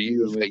it over to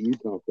you and let you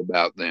talk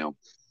about them.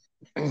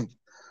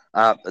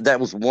 That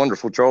was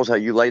wonderful, Charles, how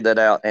you laid that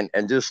out.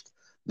 And just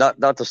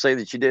not to say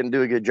that you didn't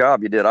do a good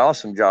job. You did an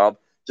awesome job.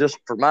 Just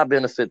for my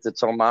benefit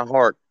that's on my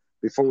heart,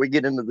 before we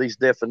get into these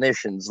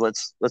definitions,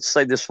 let's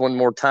say this one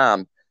more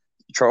time.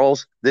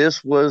 Charles,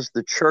 this was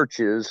the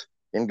churches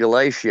in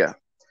Galatia.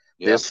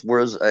 Yep. This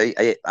was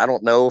I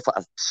don't know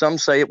if some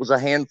say it was a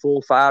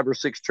handful, 5 or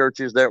 6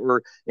 churches that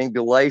were in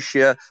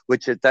Galatia,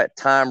 which at that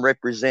time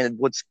represented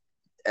what's,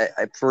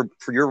 for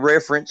your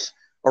reference,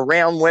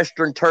 around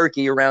Western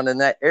Turkey, around in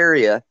that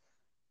area.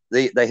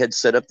 They had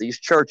set up these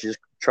churches.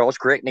 Charles,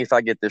 correct me if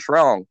I get this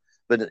wrong,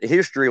 but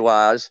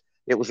history-wise,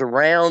 it was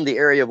around the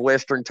area of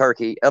Western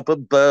Turkey, up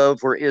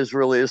above where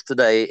Israel is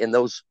today, and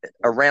those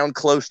around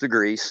close to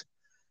Greece.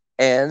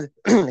 And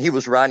he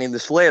was writing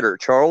this letter.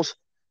 Charles,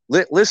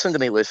 listen to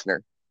me,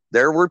 listener.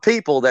 There were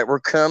people that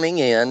were coming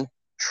in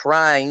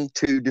trying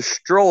to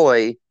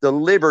destroy the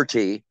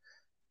liberty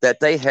that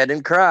they had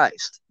in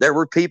Christ. There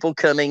were people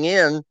coming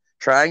in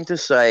trying to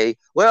say,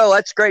 well,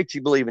 that's great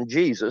you believe in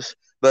Jesus,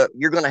 but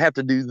you're going to have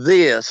to do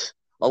this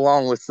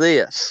along with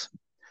this.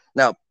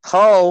 Now,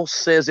 Paul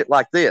says it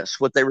like this,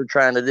 what they were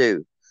trying to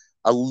do.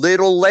 A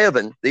little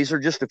leaven, these are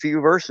just a few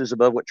verses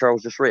above what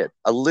Charles just read.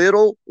 A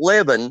little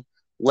leaven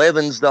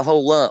leavens the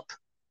whole lump.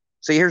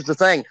 See, here's the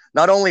thing.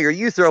 Not only are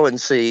you throwing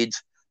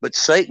seeds, but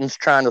Satan's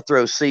trying to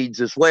throw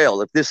seeds as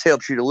well, if this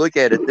helps you to look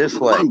at it this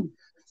way.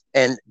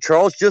 And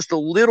Charles, just a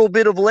little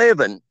bit of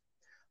leaven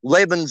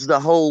leavens the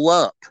whole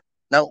lump.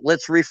 Now,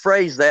 let's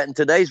rephrase that in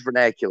today's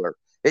vernacular.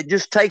 It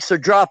just takes a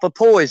drop of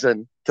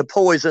poison to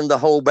poison the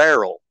whole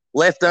barrel,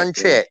 left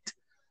unchecked,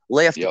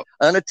 left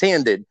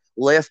unattended,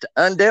 left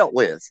undealt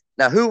with.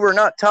 Now, who we're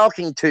not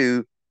talking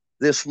to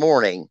this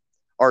morning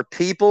are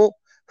people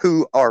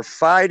who are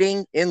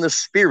fighting in the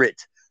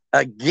spirit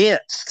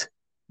against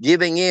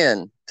giving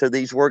in to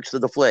these works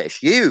of the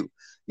flesh. You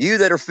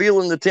that are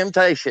feeling the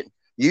temptation,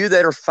 you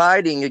that are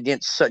fighting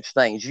against such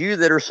things, you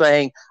that are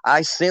saying,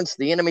 I sense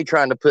the enemy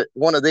trying to put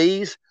one of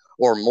these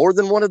or more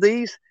than one of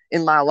these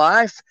in my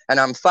life, and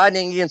I'm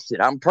fighting against it.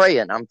 I'm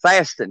praying, I'm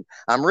fasting,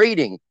 I'm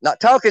reading, not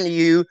talking to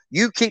you.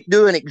 You keep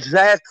doing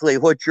exactly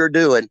what you're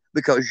doing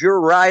because you're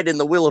right in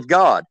the will of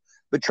God.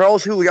 But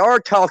Charles, who we are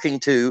talking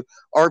to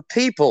are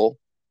people,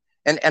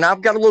 and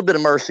I've got a little bit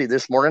of mercy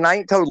this morning. I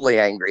ain't totally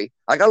angry.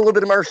 I got a little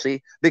bit of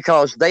mercy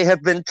because they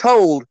have been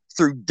told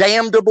through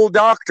damnable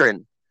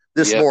doctrine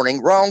this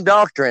morning, wrong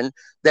doctrine,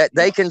 that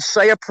they can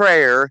say a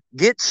prayer,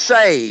 get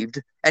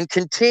saved, and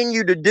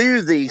continue to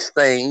do these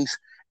things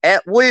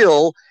at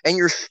will, and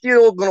you're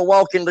still going to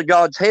walk into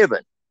God's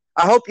heaven.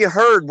 I hope you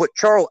heard what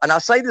Charles, and I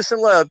say this in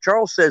love,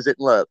 Charles says it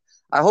in love.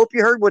 I hope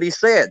you heard what he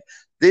said.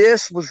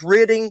 This was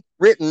written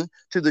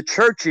to the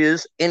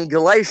churches in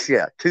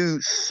Galatia,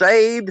 to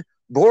saved,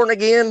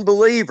 born-again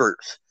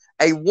believers,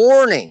 a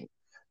warning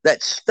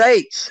that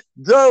states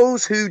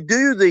those who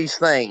do these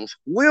things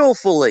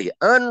willfully,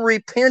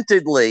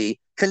 unrepentantly,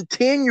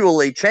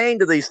 continually chained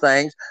to these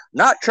things,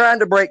 not trying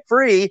to break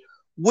free,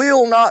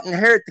 will not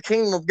inherit the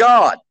kingdom of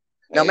God.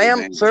 Now,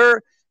 ma'am,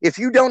 sir, if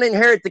you don't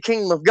inherit the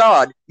kingdom of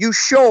God, you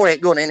sure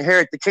ain't going to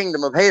inherit the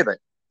kingdom of heaven.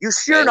 You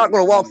sure not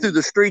going to walk through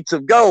the streets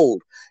of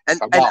gold.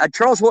 And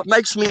Charles, what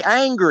makes me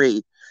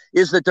angry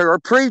is that there are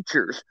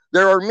preachers,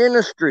 there are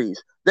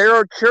ministries, there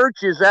are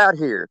churches out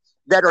here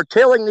that are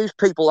telling these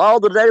people all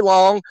the day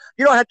long,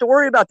 you don't have to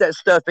worry about that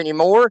stuff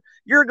anymore.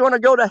 You're going to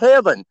go to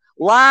heaven.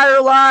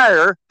 Liar,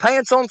 liar,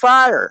 pants on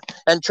fire.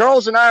 And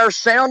Charles and I are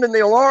sounding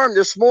the alarm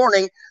this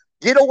morning.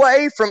 Get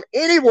away from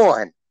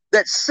anyone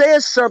that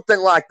says something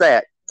like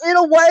that. Get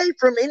away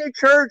from any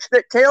church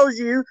that tells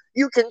you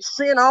you can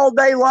sin all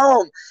day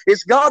long.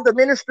 Is God the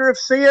minister of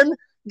sin?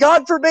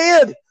 God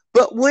forbid.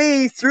 But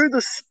we, through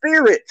the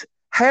Spirit,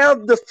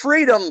 have the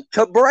freedom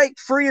to break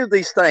free of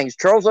these things.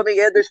 Charles, let me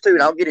add this too,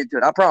 and I'll get into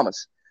it, I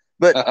promise.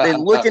 But in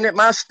looking at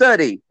my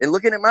study,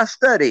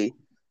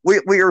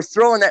 we are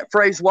throwing that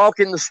phrase, walk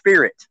in the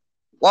Spirit.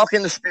 Walk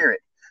in the Spirit.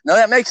 Now,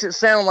 that makes it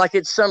sound like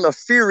it's some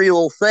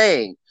ethereal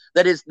thing,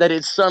 that is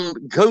some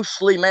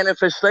ghostly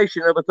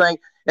manifestation of a thing.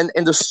 And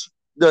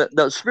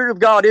the Spirit of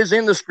God is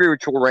in the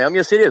spiritual realm.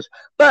 Yes, it is.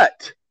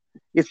 But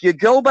if you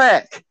go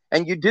back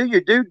and you do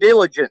your due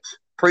diligence,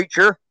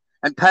 preacher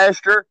and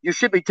pastor, you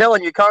should be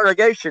telling your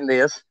congregation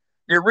this.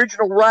 The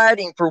original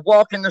writing for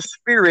walk in the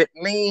Spirit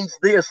means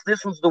this.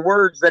 This was the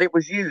words that it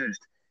was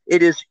used.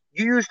 It is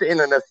used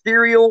in an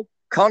ethereal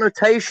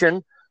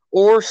connotation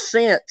or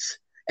sense.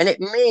 And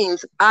it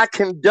means I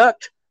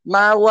conduct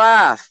my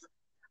life.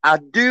 I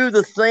do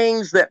the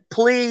things that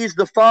please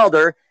the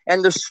Father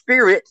and the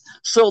Spirit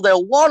so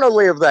they'll want to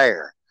live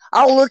there.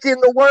 I'll look in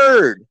the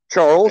Word,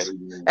 Charles,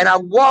 and I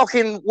walk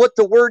in what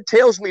the Word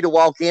tells me to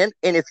walk in.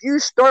 And if you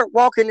start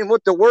walking in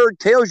what the Word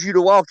tells you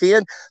to walk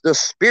in, the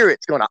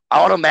Spirit's going to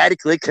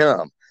automatically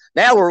come.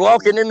 Now we're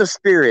walking in the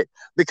Spirit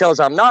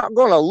because I'm not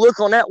going to look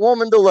on that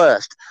woman to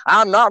lust.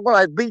 I'm not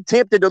going to be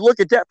tempted to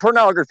look at that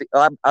pornography.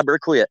 I better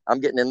quit.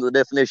 I'm getting into the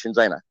definitions,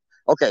 ain't I?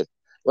 Okay,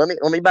 let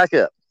me back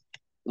up.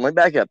 Let me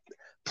back up.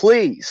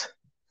 Please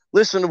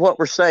listen to what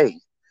we're saying.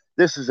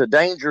 This is a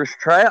dangerous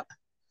trap.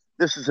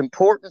 This is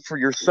important for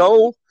your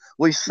soul.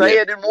 We say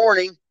it in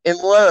morning in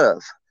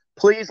love.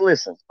 Please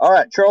listen. All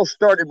right, Charles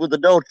started with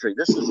adultery.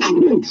 This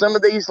is some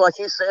of these, like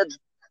he said,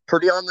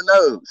 pretty on the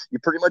nose. You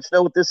pretty much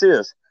know what this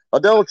is.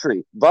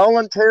 Adultery,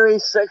 voluntary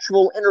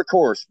sexual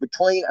intercourse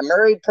between a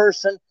married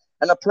person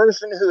and a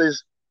person who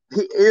is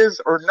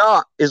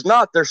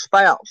not their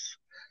spouse.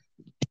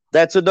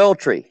 That's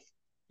adultery.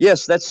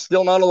 Yes, that's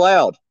still not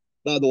allowed,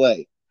 by the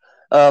way.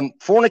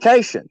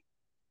 Fornication,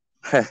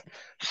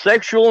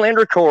 sexual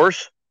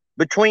intercourse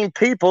between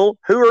people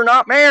who are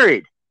not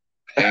married.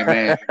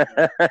 Amen.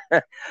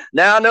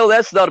 Now, I know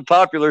that's not a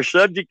popular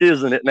subject,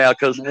 isn't it, now?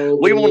 Because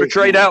we want to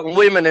trade out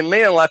women and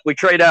men like we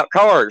trade out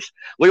cars.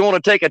 We want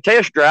to take a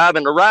test drive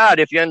and a ride,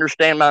 if you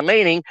understand my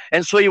meaning,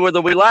 and see whether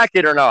we like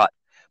it or not.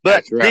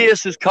 But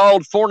this is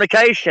called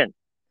fornication.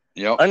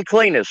 Yep.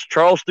 Uncleanness.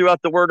 Charles threw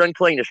out the word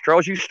uncleanness.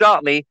 Charles, you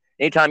stop me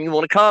anytime you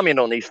want to comment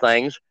on these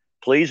things.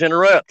 Please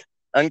interrupt.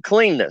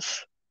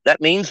 Uncleanness. That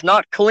means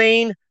not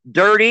clean,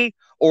 dirty,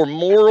 or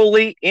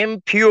morally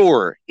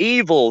impure,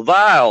 evil,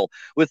 vile,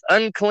 with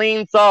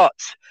unclean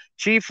thoughts,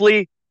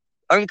 chiefly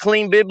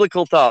unclean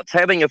biblical thoughts,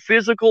 having a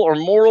physical or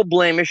moral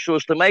blemish so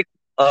as to make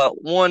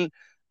one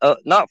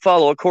not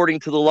follow according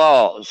to the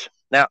laws.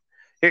 Now,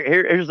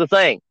 here's the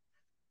thing.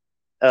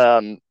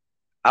 I'm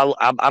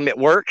at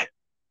work.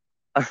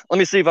 Let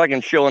me see if I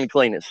can show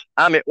uncleanness.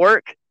 I'm at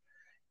work,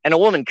 and a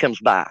woman comes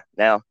by.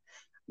 Now,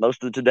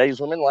 most of today's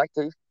women like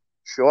to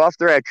show off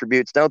their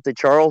attributes, don't they,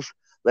 Charles?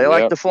 They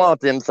like to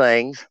flaunt them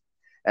things.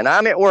 And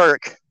I'm at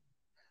work.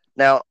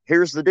 Now,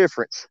 here's the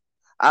difference.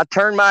 I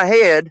turn my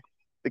head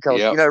because,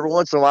 every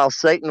once in a while,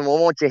 Satan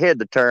will want your head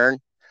to turn,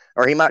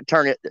 or he might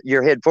turn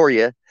your head for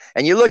you.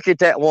 And you look at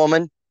that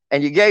woman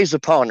and you gaze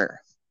upon her.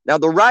 Now,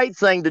 the right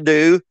thing to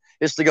do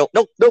is to go,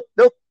 nope, nope,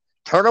 nope,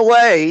 turn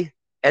away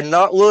and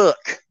not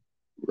look.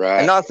 Right.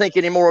 And not think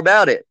any more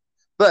about it.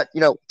 But,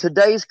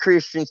 today's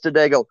Christians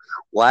today go,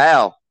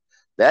 wow,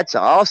 that's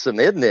awesome,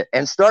 isn't it?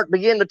 And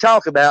begin to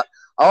talk about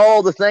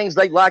all the things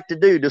they'd like to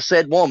do to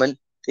said woman,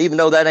 even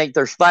though that ain't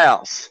their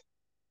spouse.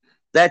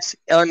 That's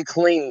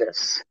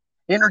uncleanness.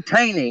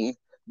 Entertaining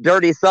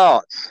dirty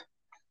thoughts.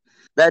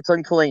 That's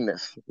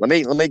uncleanness. Let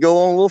me go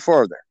on a little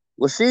further.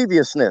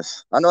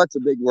 Lasciviousness. I know that's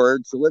a big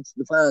word, so let's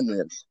define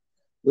this.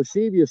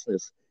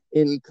 Lasciviousness.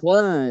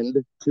 Inclined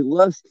to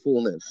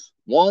lustfulness.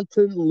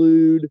 Wanton,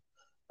 lewd,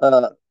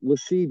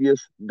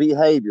 lascivious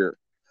behavior.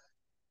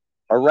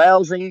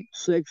 Arousing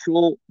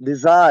sexual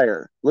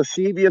desire.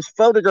 Lascivious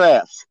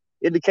photographs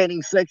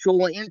indicating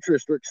sexual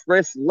interest or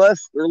express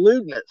lust or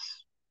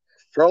lewdness.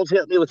 Charles,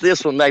 help me with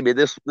this one. Maybe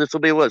this will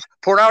be what.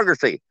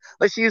 Pornography.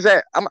 Let's use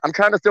that. I'm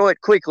trying to throw it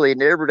quickly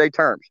into everyday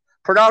terms.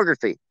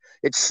 Pornography.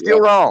 It's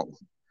still wrong.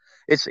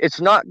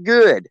 It's not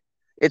good.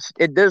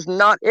 It does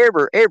not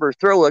ever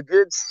throw a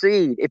good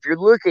seed. If you're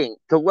looking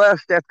to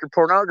lust after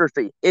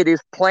pornography, it is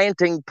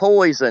planting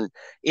poison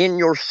in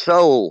your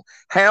soul.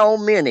 How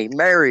many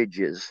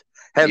marriages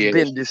have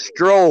been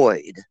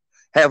destroyed,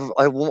 have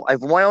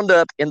wound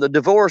up in the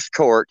divorce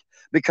court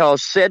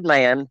because said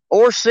man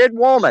or said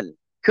woman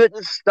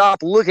couldn't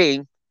stop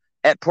looking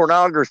at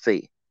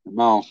pornography? Come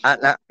on.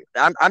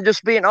 I'm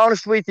just being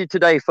honest with you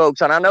today,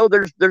 folks. And I know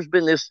there's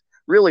been this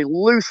really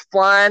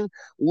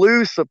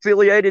loose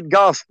affiliated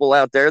gospel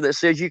out there that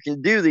says you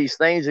can do these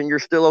things and you're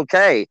still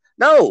okay.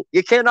 No,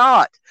 you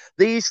cannot.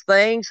 These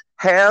things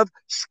have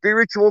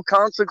spiritual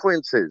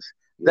consequences.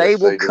 They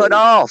will cut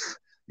off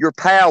your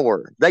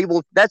power.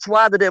 That's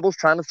why the devil's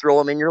trying to throw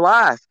them in your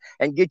life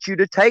and get you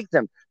to take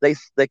them.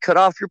 They cut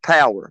off your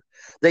power.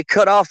 They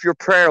cut off your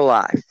prayer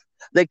life.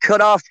 They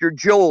cut off your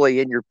joy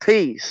and your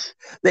peace.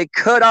 They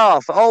cut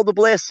off all the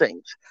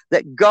blessings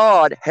that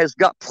God has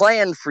got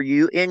planned for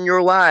you in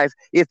your life.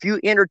 If you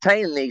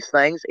entertain these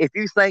things, if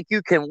you think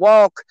you can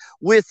walk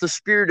with the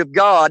Spirit of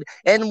God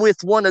and with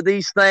one of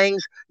these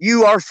things,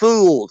 you are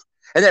fooled.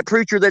 And that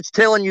preacher that's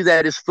telling you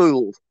that is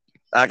fooled.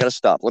 I got to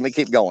stop. Let me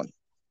keep going.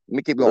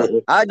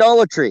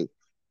 Idolatry.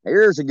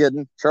 Here's a good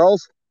one.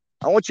 Charles,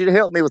 I want you to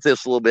help me with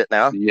this a little bit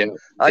now.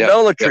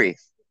 Idolatry.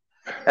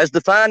 As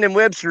defined in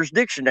Webster's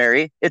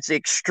dictionary, it's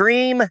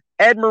extreme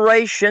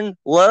admiration,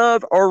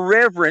 love, or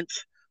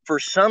reverence for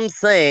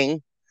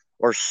something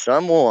or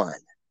someone.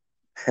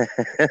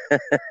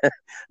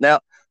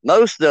 Now,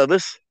 most of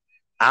us,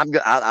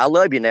 I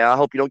love you now. I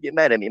hope you don't get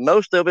mad at me.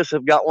 Most of us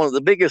have got one of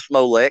the biggest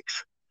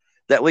Moleks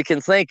that we can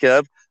think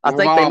of. I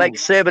think they make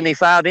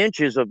 75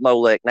 inches of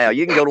Molek now.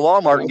 You can go to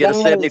Walmart and get a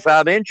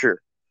 75-incher.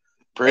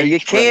 And you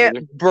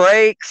can't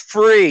break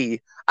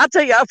free. I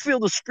tell you, I feel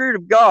the Spirit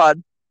of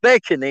God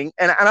beckoning,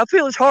 and I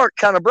feel his heart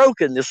kind of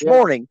broken this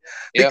morning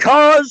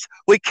because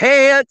we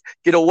can't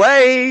get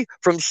away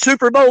from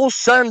Super Bowl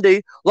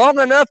Sunday long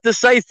enough to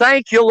say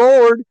thank you,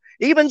 Lord.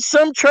 Even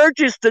some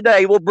churches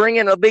today will bring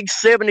in a big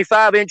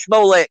 75-inch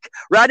Molech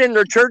right in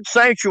their church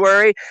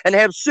sanctuary and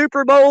have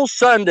Super Bowl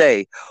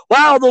Sunday.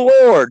 While the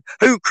Lord,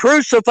 who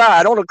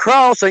crucified on a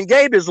cross and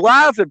gave his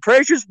life and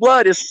precious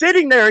blood, is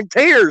sitting there in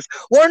tears,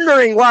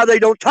 wondering why they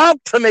don't talk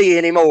to me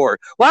anymore,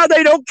 why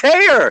they don't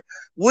care.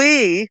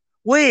 We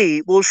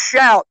will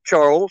shout,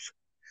 Charles,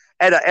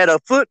 at a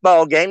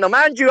football game. Now,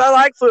 mind you, I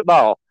like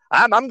football.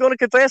 I'm going to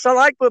confess I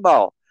like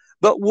football.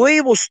 But we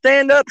will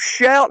stand up,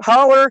 shout,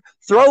 holler,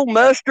 throw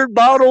mustard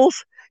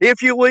bottles,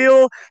 if you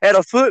will, at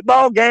a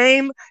football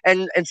game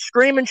and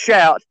scream and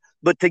shout.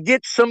 But to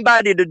get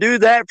somebody to do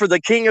that for the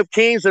King of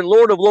Kings and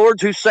Lord of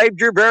Lords who saved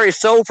your very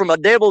soul from a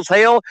devil's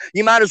hell,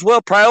 you might as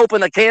well pry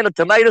open a can of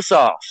tomato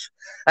sauce.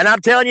 And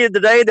I'm telling you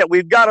today that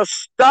we've got to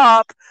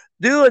stop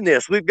doing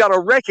this. We've got to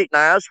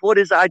recognize what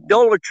is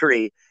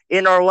idolatry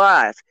in our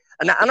life.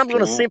 And I'm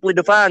going to simply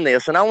define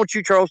this, and I want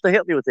you, Charles, to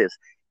help me with this.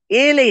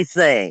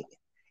 Anything,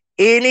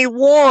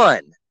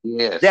 anyone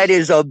that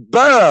is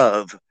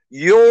above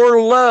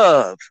your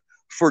love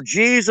for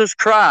Jesus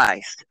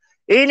Christ,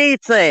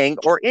 anything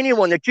or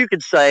anyone that you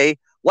could say,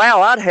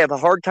 wow, I'd have a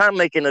hard time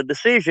making a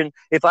decision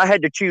if I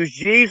had to choose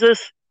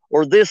Jesus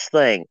or this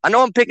thing. I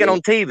know I'm picking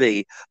on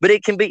TV, but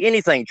it can be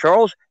anything.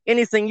 Charles,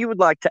 anything you would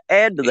like to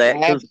add to that?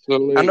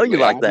 Absolutely. I know you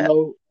like that.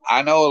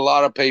 I know a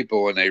lot of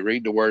people, when they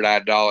read the word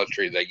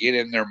idolatry, they get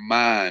in their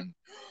mind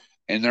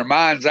In their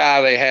mind's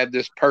eye, they have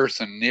this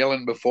person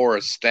kneeling before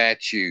a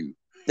statue,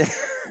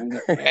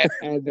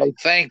 and they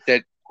think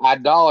that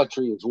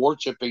idolatry is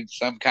worshiping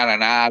some kind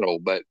of idol.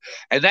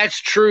 And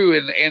that's true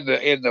in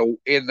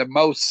the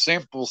most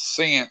simple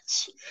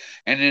sense.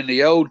 And in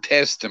the Old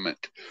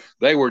Testament,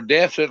 they were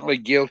definitely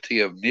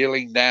guilty of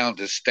kneeling down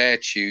to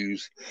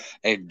statues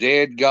and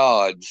dead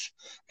gods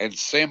and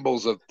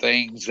symbols of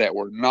things that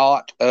were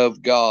not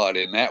of God,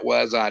 and that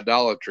was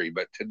idolatry.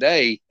 But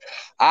today,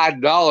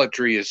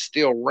 idolatry is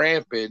still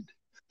rampant,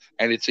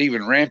 and it's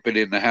even rampant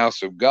in the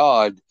house of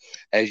God,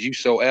 as you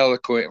so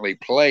eloquently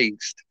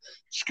placed,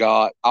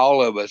 Scott,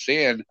 all of us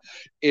in.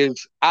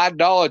 Is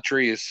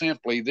idolatry is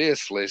simply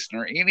this,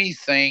 listener: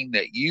 anything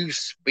that you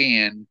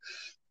spend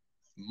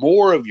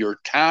more of your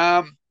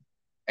time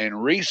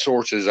and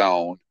resources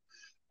on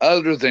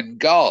other than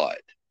God.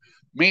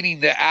 Meaning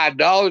that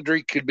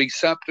idolatry could be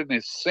something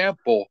as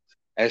simple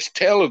as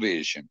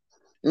television.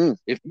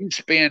 If you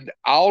spend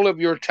all of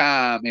your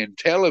time in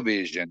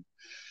television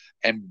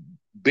and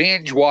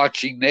binge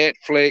watching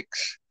Netflix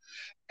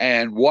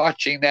and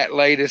watching that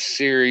latest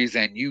series,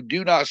 and you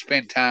do not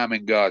spend time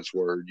in God's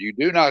word, you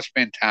do not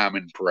spend time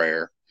in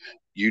prayer,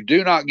 you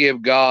do not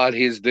give God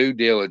his due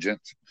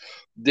diligence,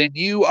 then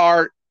you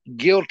are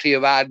guilty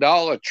of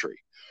idolatry.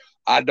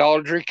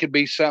 Idolatry could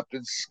be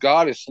something,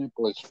 Scott, as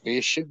simple as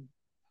fishing,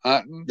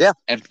 hunting,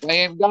 and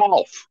playing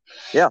golf.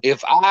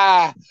 If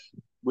I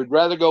would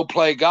rather go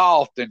play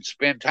golf than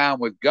spend time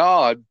with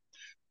God,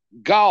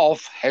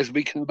 golf has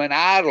become an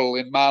idol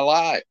in my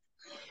life.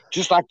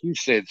 Just like you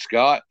said,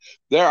 Scott,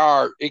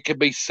 it could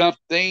be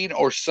something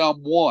or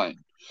someone.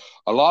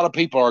 A lot of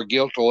people are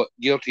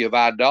guilty of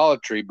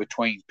idolatry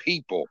between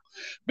people,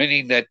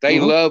 meaning that they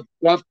love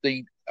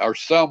something or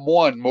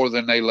someone more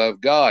than they love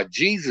God.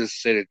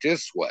 Jesus said it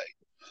this way.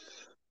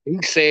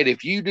 He said,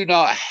 if you do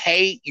not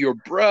hate your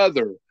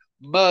brother,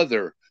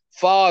 mother,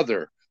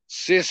 father,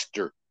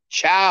 sister,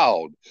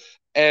 child,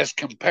 as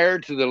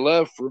compared to the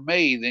love for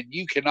me, then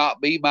you cannot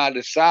be my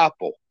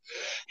disciple.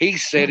 He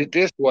said it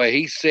this way.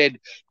 He said,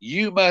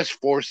 you must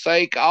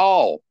forsake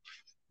all.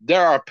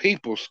 There are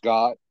people,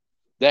 Scott,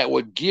 that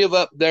would give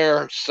up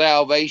their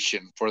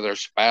salvation for their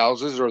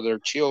spouses or their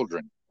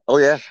children. Oh,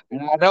 yeah.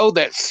 And I know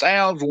that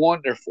sounds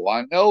wonderful.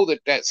 I know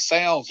that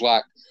sounds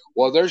like,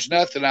 well, there's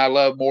nothing I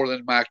love more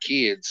than my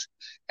kids.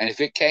 And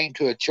if it came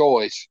to a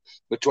choice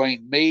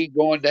between me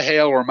going to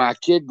hell or my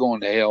kid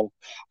going to hell,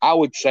 I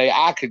would say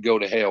I could go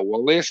to hell.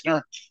 Well,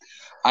 listener,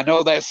 I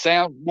know that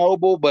sounds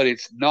noble, but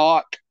it's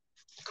not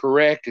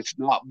correct. It's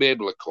not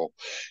biblical.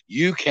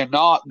 You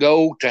cannot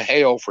go to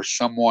hell for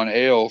someone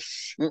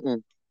else.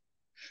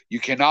 You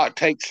cannot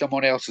take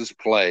someone else's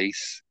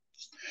place.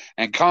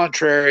 And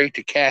contrary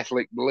to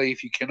Catholic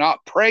belief, you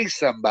cannot pray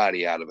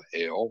somebody out of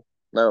hell.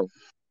 No.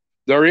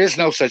 There is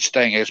no such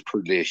thing as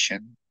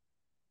perdition.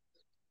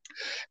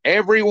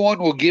 Everyone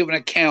will give an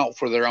account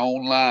for their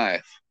own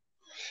life.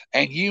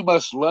 And you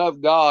must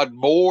love God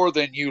more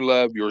than you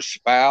love your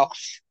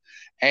spouse.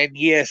 And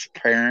yes,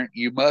 parent,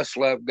 you must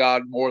love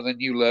God more than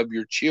you love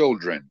your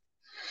children.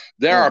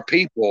 There are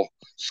people,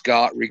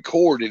 Scott,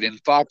 recorded in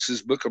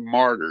Fox's Book of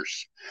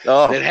Martyrs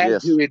that had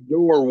to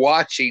endure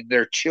watching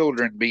their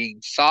children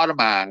being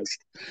sodomized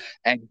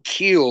and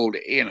killed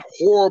in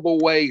horrible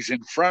ways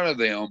in front of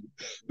them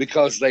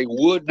because they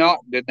would not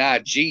deny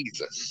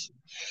Jesus.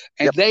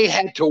 And they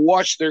had to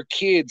watch their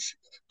kids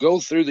go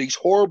through these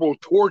horrible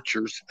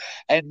tortures,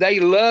 and they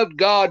loved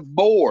God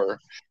more,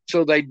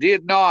 so they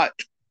did not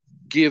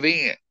give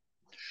in.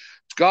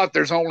 Scott,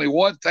 there's only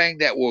one thing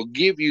that will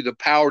give you the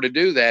power to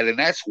do that, and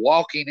that's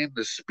walking in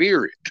the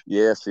Spirit.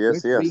 Yes.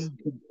 Being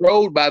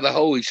controlled by the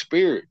Holy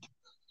Spirit.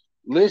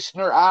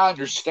 Listener, I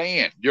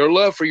understand. Your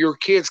love for your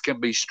kids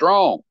can be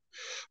strong.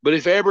 But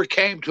if it ever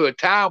came to a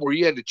time where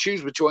you had to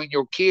choose between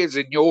your kids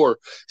and your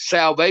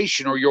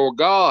salvation or your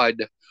God,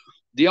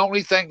 the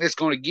only thing that's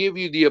going to give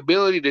you the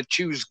ability to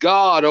choose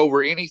God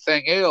over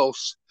anything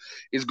else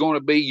is going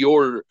to be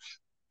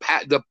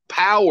the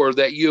power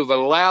that you have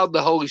allowed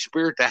the Holy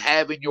Spirit to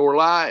have in your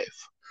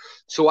life.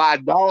 So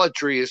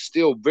idolatry is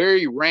still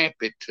very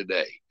rampant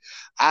today.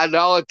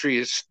 Idolatry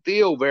is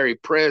still very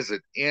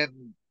present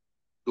in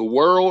the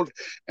world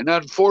and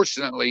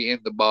unfortunately in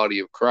the body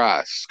of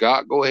Christ.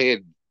 Scott, go ahead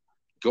and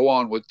go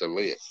on with the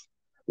list.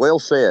 Well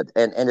said.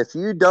 And if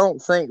you don't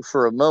think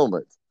for a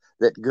moment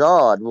that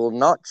God will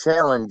not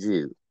challenge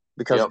you,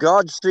 because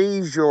God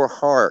sees your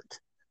heart,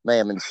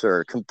 ma'am and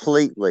sir,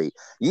 completely.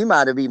 You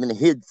might have even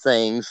hid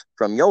things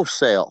from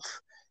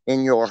yourself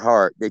in your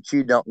heart that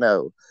you don't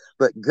know.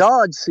 But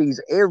God sees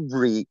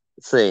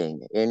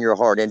everything in your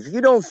heart. And if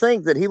you don't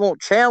think that he won't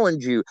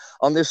challenge you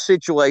on this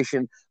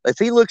situation, if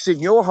he looks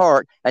in your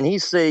heart and he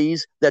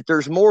sees that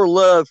there's more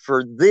love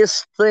for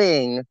this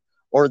thing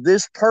or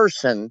this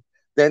person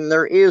than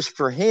there is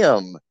for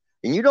him,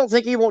 and you don't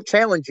think he won't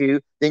challenge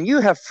you, then you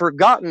have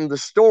forgotten the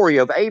story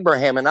of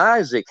Abraham and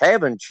Isaac,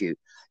 haven't you?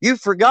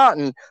 You've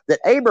forgotten that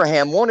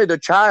Abraham wanted a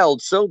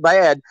child so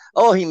bad.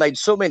 Oh, he made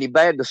so many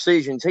bad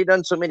decisions. He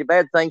done so many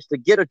bad things to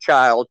get a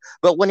child.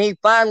 But when he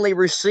finally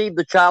received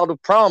the child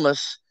of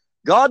promise,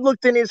 God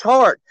looked in his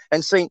heart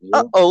and saying,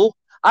 Yep. uh-oh,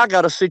 I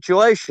got a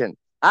situation.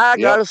 I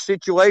got a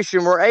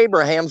situation where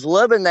Abraham's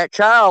loving that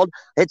child.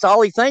 It's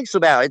all he thinks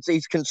about.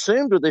 He's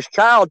consumed with this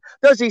child.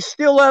 Does he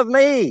still love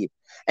me?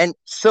 And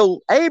so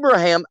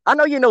Abraham, I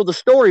know you know the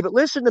story, but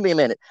listen to me a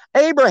minute.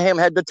 Abraham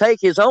had to take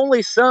his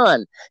only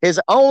son, his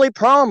only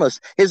promise,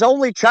 his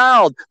only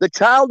child, the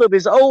child of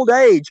his old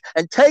age,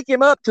 and take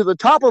him up to the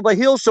top of a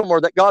hill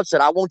somewhere that God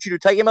said, I want you to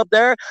take him up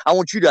there. I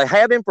want you to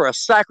have him for a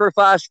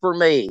sacrifice for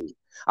me.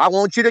 I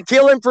want you to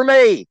kill him for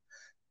me.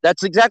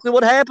 That's exactly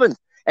what happened.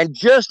 And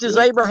just as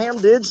Abraham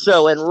did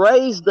so and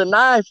raised the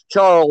knife,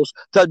 Charles,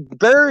 to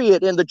bury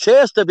it in the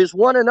chest of his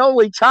one and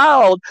only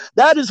child,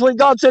 that is when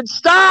God said,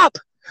 stop!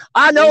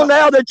 I know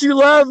now that you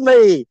love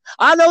me.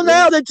 I know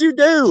now that you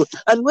do.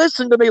 And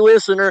listen to me,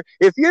 listener.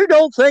 If you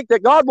don't think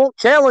that God won't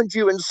challenge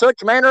you in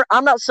such manner,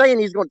 I'm not saying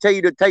he's going to tell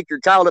you to take your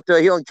child up to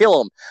a hill and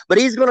kill him, but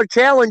he's going to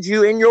challenge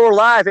you in your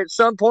life at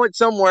some point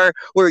somewhere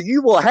where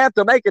you will have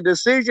to make a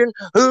decision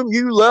whom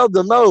you love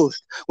the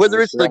most, whether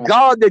it's the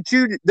God that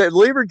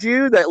delivered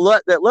you,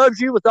 that loves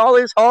you with all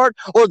his heart,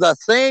 or the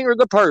thing or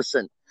the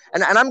person.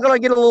 And I'm going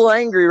to get a little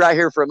angry right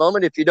here for a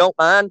moment, if you don't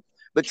mind.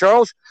 But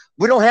Charles,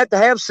 we don't have to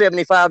have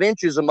 75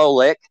 inches of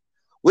Molech.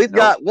 We've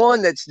got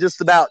one that's just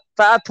about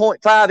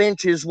 5.5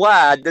 inches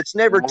wide that's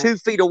never 2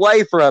 feet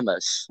away from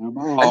us.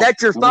 And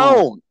that's your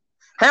phone.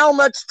 How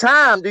much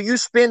time do you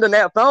spend on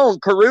that phone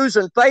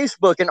perusing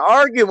Facebook and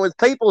arguing with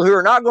people who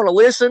are not going to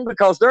listen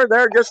because they're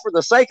there just for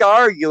the sake of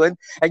arguing,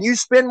 and you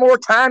spend more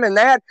time in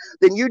that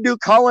than you do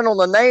calling on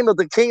the name of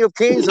the King of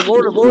Kings and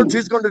Lord of Lords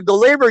who's going to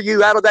deliver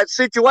you out of that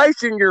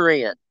situation you're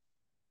in?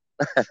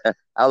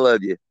 I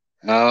love you.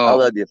 I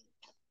love you.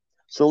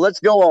 So let's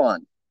go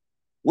on.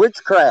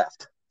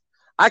 Witchcraft.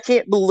 I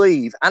can't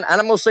believe, and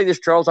I'm going to say this,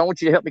 Charles, I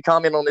want you to help me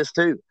comment on this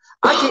too.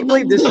 I can't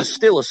believe this is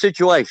still a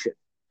situation.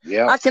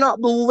 I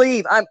cannot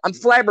believe, I'm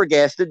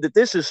flabbergasted that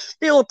this is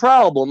still a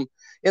problem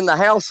in the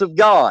house of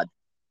God.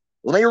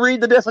 Let me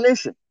read the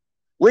definition.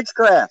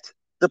 Witchcraft,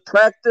 the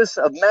practice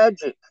of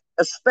magic,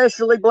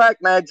 especially black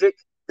magic,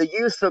 the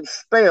use of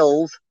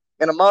spells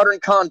in a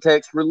modern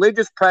context,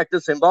 religious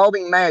practice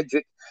involving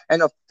magic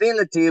and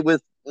affinity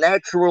with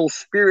natural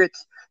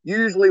spirits,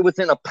 usually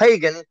within a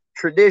pagan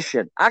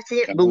tradition. I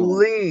can't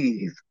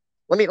believe,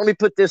 let me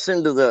put this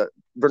into the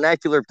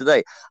vernacular of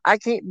today. I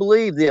can't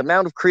believe the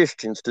amount of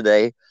Christians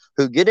today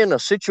who get in a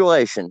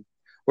situation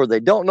where they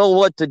don't know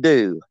what to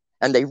do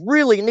and they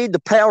really need the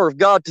power of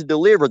God to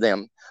deliver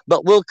them,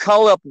 but we'll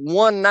call up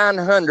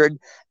 1-900,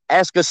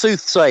 ask a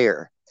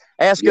soothsayer,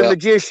 ask a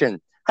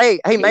magician. Hey,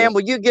 man,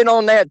 will you get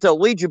on that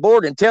Ouija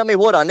board and tell me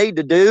what I need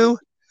to do?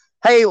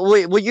 Hey,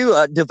 will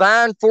you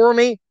divine for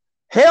me?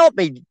 Help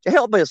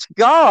us,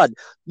 God.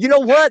 You know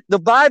what? The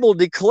Bible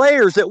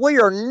declares that we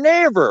are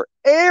never,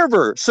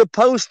 ever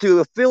supposed to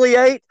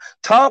affiliate,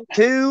 talk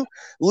to,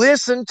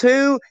 listen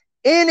to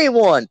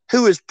anyone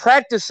who is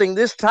practicing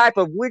this type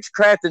of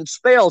witchcraft and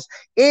spells.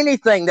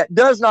 Anything that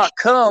does not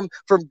come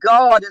from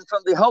God and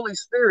from the Holy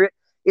Spirit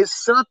is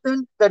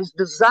something that is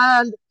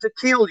designed to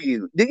kill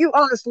you. Do you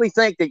honestly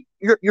think that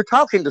you're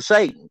talking to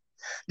Satan?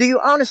 Do you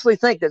honestly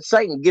think that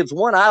Satan gives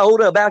one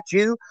iota about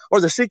you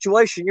or the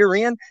situation you're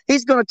in?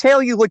 He's going to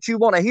tell you what you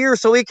want to hear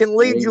so he can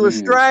lead you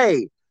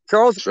astray.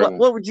 Charles,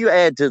 what would you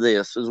add to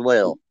this as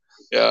well?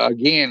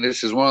 Again,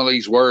 this is one of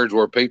these words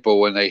where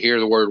people, when they hear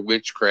the word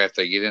witchcraft,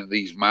 they get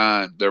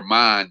into their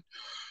mind,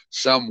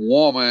 some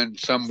woman,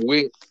 some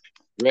witch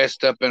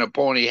dressed up in a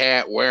pointy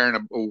hat,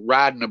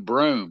 riding a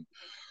broom.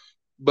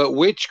 But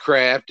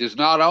witchcraft is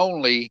not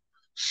only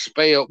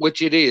spell,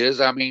 which it is.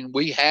 I mean,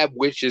 we have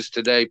witches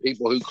today,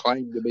 people who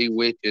claim to be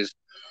witches,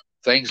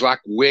 things like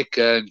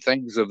Wicca and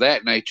things of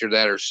that nature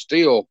that are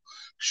still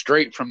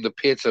straight from the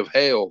pits of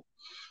hell.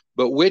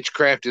 But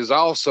witchcraft is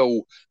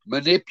also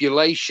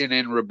manipulation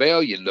and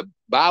rebellion. The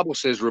Bible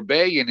says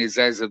rebellion is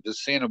as of the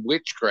sin of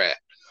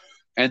witchcraft.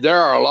 And there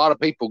are a lot of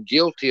people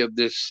guilty of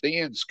this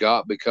sin,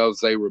 Scott, because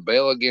they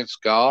rebel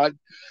against God.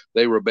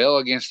 They rebel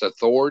against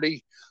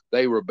authority.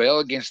 They rebel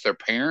against their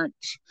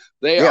parents.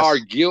 They are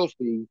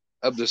guilty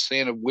of the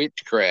sin of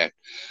witchcraft,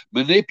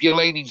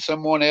 manipulating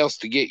someone else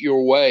to get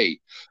your way.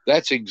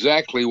 That's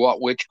exactly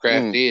what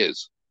witchcraft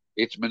is.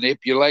 It's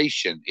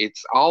manipulation.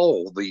 It's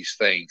all these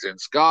things. And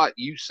Scott,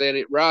 you said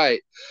it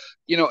right.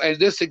 You know, and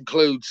this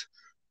includes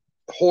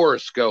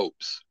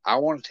horoscopes. I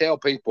want to tell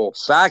people.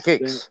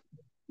 Psychics.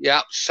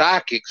 Yeah,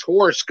 psychics,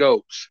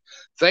 horoscopes,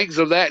 things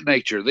of that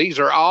nature. These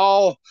are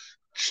all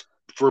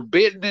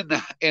forbidden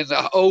in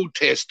the Old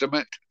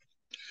Testament.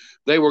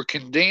 They were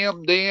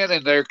condemned then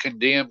and they're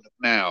condemned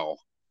now.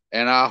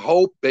 And I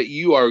hope that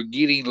you are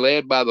getting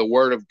led by the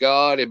word of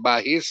God and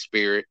by his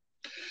spirit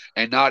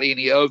and not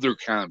any other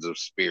kinds of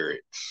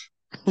spirits.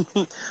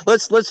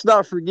 Let's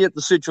not forget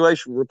the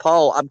situation where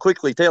Paul, I'm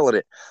quickly telling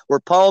it,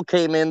 where Paul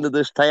came into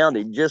this town.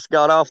 He just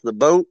got off the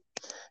boat.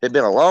 It'd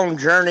been a long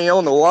journey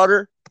on the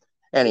water,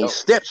 and he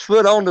steps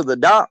foot onto the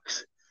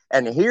docks,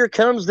 and here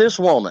comes this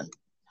woman.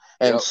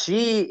 And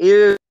she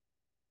is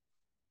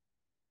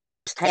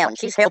this town.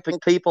 She's helping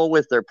people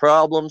with their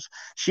problems.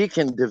 She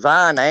can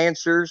divine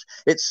answers.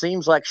 It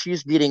seems like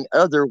she's getting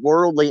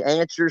otherworldly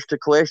answers to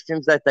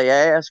questions that they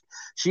ask.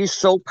 She's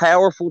so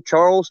powerful,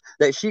 Charles,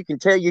 that she can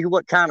tell you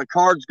what kind of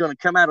card's going to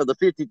come out of the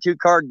 52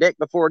 card deck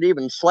before it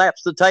even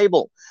slaps the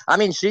table. I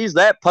mean, she's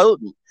that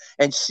potent.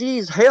 And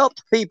she's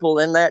helped people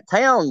in that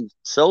town,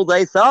 so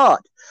they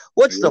thought.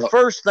 What's the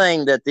first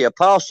thing that the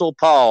Apostle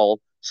Paul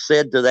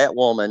said to that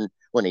woman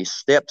when he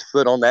stepped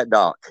foot on that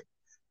dock?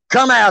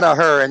 Come out of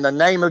her in the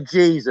name of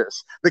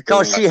Jesus,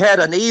 because she had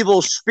an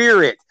evil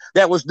spirit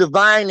that was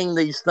divining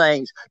these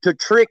things to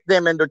trick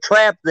them and to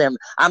trap them.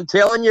 I'm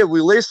telling you, if we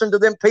listen to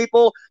them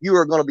people, you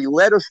are going to be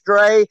led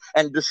astray,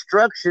 and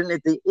destruction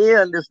at the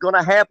end is going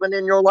to happen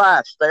in your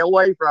life. Stay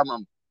away from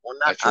them. Well,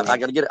 I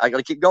got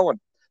to keep going.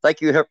 Thank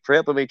you for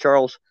helping me,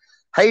 Charles.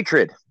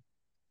 Hatred.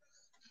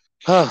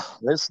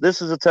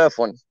 This is a tough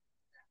one.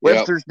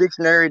 Webster's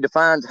Dictionary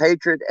defines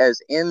hatred as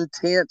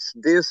intense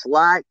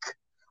dislike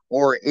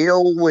or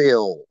ill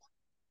will.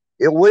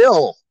 Ill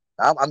will.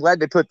 I'm glad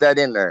they put that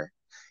in there.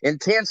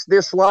 Intense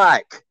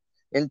dislike.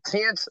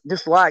 Intense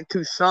dislike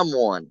to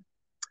someone.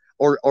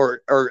 Or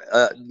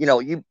you know,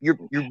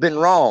 you've been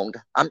wronged.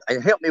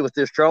 Help me with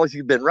this, Charles.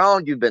 You've been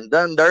wronged. You've been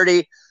done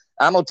dirty.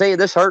 I'm going to tell you,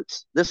 this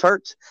hurts. This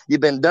hurts.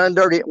 You've been done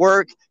dirty at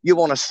work. You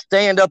want to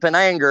stand up in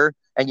anger,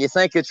 and you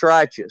think it's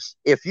righteous.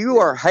 If you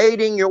are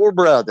hating your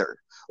brother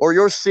or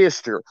your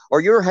sister,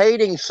 or you're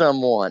hating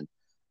someone,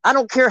 I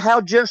don't care how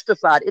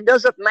justified. It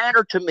doesn't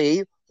matter to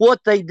me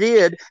what they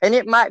did, and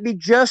it might be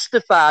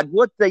justified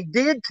what they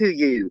did to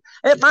you.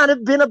 It might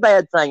have been a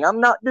bad thing. I'm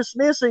not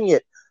dismissing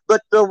it.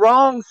 But the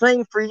wrong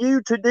thing for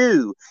you to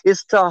do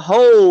is to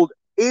hold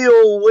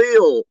ill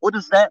will. What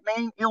does that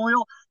mean, ill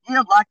will?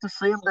 You'd like to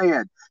see them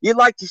dead. You'd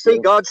like to see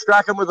God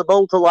strike them with a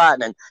bolt of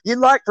lightning. You'd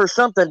like for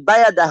something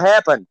bad to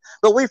happen.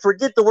 But we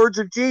forget the words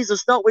of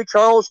Jesus, don't we,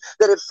 Charles?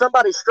 That if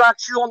somebody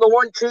strikes you on the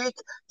one cheek,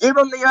 give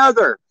them the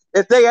other.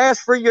 If they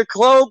ask for your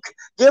cloak,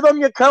 give them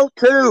your coat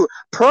too.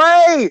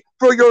 Pray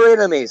for your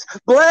enemies.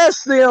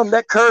 Bless them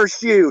that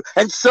curse you.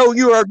 And so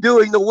you are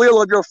doing the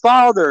will of your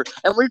Father.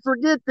 And we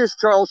forget this,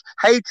 Charles.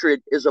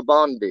 Hatred is a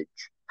bondage.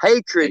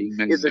 Hatred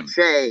is a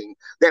chain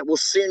that will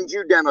send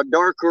you down a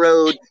dark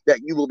road that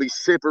you will be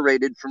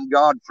separated from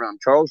God from.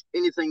 Charles,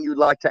 anything you'd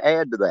like to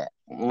add to that?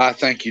 I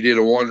think you did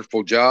a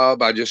wonderful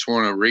job. I just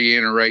want to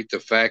reiterate the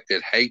fact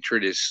that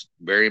hatred is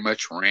very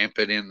much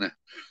rampant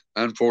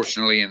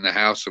unfortunately, in the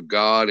house of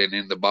God and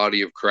in the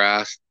body of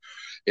Christ.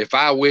 If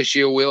I wish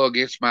ill will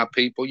against my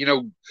people, you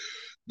know,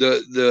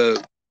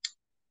 the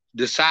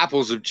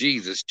disciples of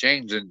Jesus,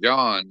 James and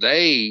John,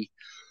 they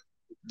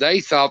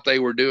thought they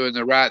were doing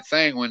the right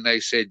thing when they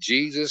said,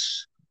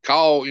 Jesus,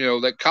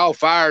 they call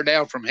fire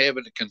down from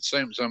heaven to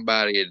consume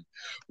somebody. And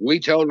we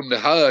told them to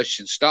hush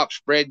and stop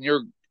spreading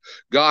your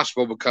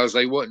gospel because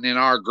they wasn't in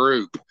our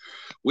group.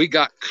 We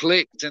got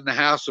cliques in the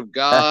house of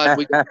God.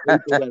 We got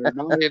people that are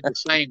not in the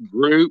same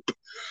group,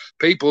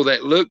 people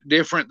that look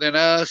different than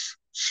us,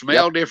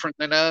 smell different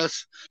than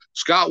us.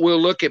 Scott will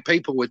look at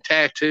people with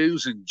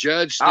tattoos and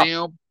judge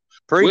them.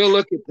 Preach. We'll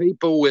look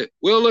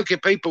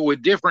at people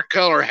with different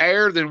color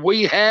hair than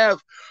we have,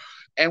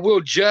 and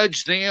we'll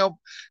judge them.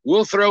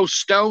 We'll throw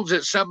stones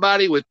at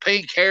somebody with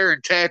pink hair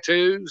and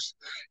tattoos,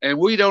 and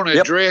we don't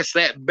address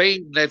that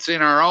beam that's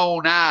in our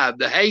own eye,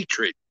 the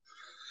hatred,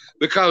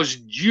 because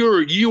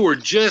you are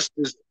just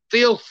as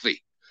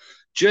filthy,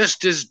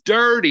 just as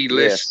dirty,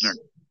 listener,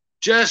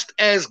 just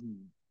as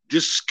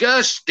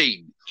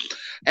disgusting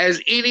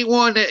as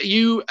anyone that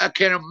you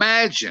can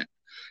imagine.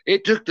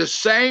 It took the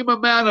same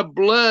amount of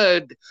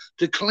blood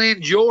to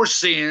cleanse your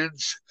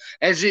sins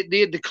as it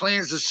did to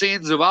cleanse the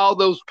sins of all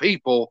those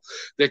people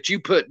that you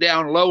put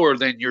down lower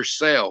than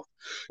yourself.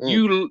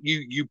 You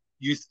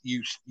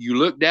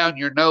look down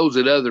your nose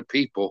at other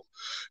people.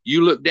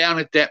 You look down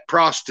at that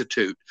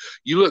prostitute.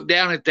 You look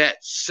down at that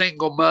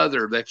single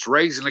mother that's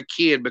raising a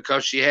kid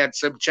because she had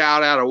some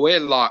child out of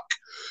wedlock.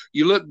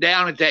 You look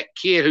down at that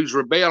kid who's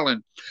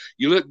rebelling.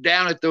 You look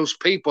down at those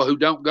people who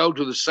don't go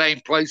to the same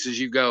places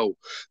you go.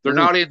 They're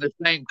not in the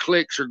same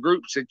cliques or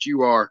groups that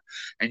you are.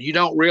 And you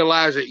don't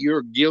realize that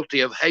you're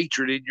guilty of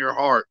hatred in your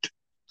heart.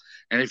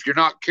 And if you're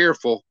not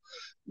careful,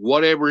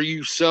 whatever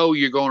you sow,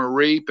 you're going to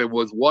reap. And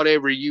with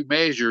whatever you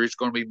measure, it's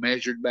going to be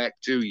measured back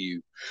to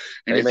you.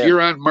 And if you're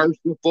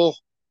unmerciful,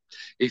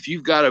 if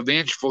you've got a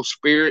vengeful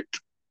spirit,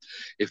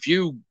 if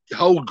you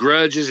hold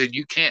grudges and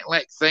you can't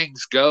let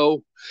things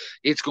go,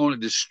 it's going to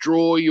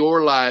destroy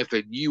your life,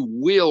 and you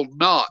will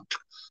not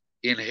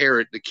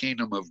inherit the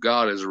kingdom of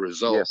God as a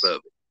result of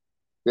it.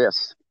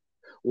 Yes.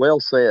 Well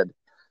said.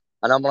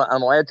 And I'm going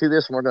to add to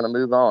this, and we're going to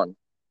move on.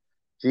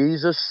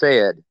 Jesus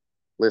said,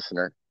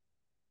 listener,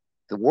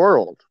 the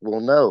world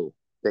will know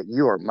that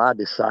you are my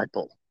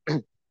disciple.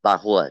 By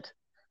what?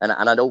 And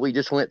I know we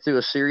just went through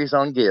a series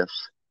on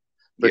gifts,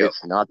 but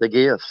it's not the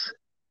gifts.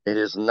 It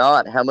is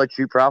not how much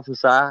you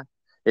prophesy.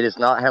 It is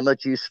not how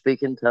much you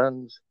speak in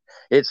tongues.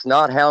 It's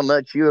not how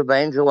much you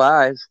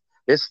evangelize.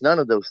 It's none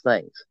of those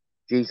things.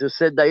 Jesus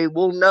said they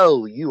will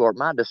know you are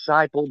my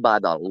disciple by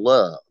the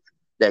love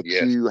that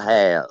you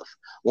have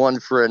one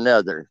for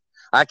another.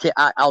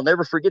 I'll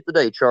never forget the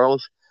day,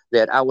 Charles,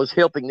 that I was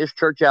helping this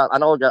church out. I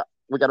know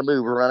we got to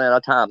move. We're running out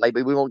of time.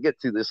 Maybe we won't get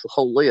to this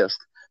whole list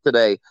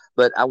today,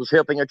 but I was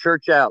helping a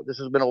church out. This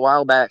has been a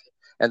while back,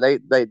 and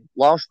they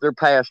lost their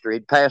pastor.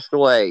 He'd passed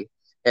away,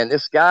 and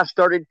this guy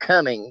started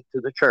coming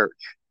to the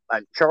church.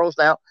 Charles,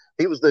 now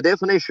he was the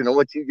definition of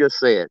what you just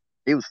said.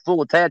 He was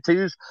full of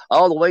tattoos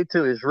all the way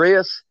to his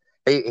wrists.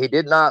 He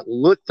did not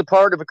look the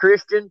part of a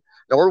Christian,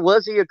 nor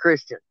was he a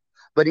Christian,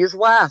 but his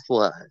wife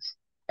was.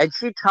 And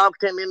she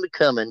talked him into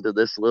coming to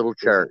this little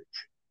church.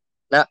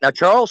 Now,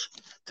 Charles,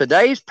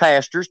 today's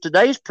pastors,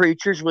 today's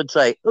preachers would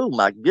say, oh,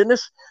 my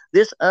goodness,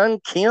 this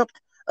unkempt,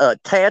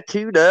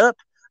 tattooed up,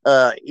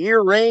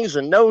 earrings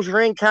and nose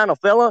ring kind of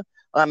fella,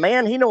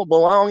 man, he don't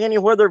belong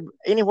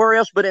anywhere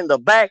else but in the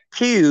back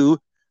pew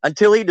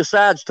until he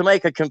decides to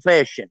make a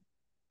confession.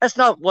 That's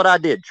not what I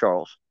did,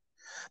 Charles.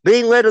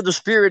 Being led of the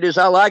Spirit as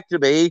I like to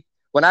be,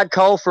 when I'd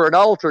call for an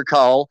altar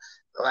call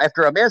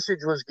after a message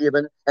was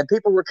given and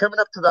people were coming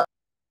up to the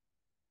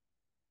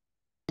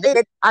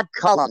needed, I'd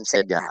call on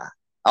said guy.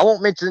 I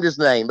won't mention his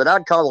name, but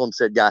I'd call on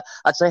said guy.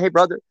 I'd say, hey,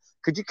 brother,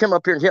 could you come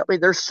up here and help me?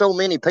 There's so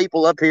many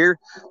people up here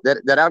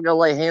that I'm going to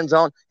lay hands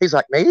on. He's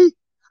like, me?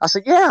 I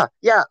said, yeah.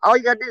 All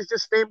you got to do is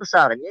just stand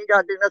beside him. You ain't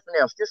got to do nothing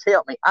else. Just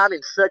help me. I'm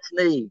in such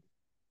need.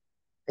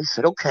 He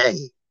said, okay,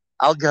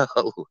 I'll go.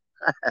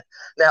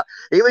 Now,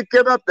 he would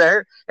come up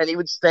there and he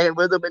would stand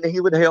with them and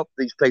he would help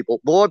these people.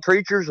 Boy,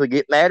 preachers would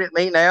get mad at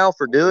me now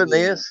for doing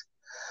this.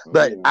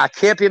 But I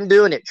kept him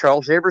doing it,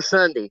 Charles. Every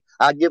Sunday,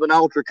 I'd give an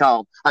altar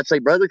call. I'd say,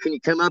 brother, can you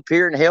come up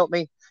here and help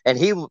me? And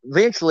he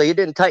eventually, it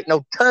didn't take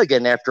no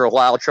tugging after a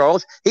while,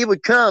 Charles. He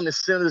would come as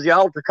soon as the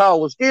altar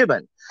call was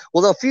given.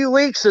 Well, a few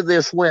weeks of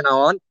this went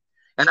on,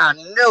 and I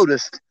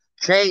noticed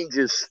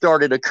changes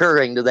started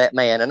occurring to that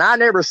man. And I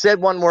never said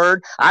one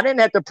word. I didn't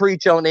have to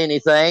preach on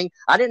anything.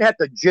 I didn't have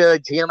to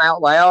judge him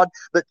out loud,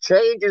 but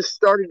changes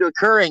started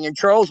occurring. And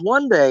Charles,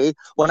 one day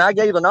when I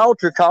gave an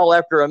altar call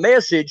after a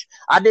message,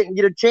 I didn't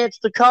get a chance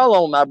to call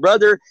on my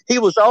brother. He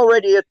was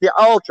already at the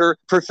altar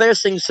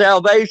professing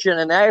salvation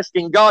and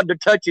asking God to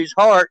touch his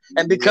heart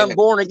and become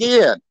born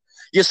again.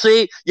 You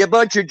see, you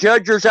bunch of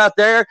judgers out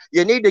there,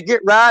 you need to get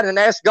right and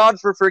ask God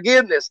for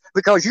forgiveness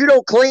because you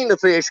don't clean the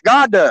fish.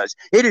 God does.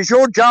 It is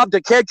your job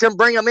to catch them,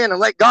 bring them in, and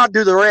let God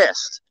do the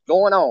rest.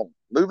 Going on,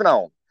 moving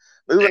on.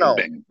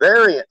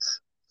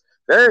 Variance.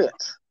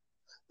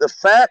 The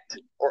fact,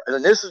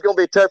 and this is going to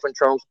be a tough one,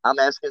 Charles. I'm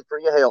asking for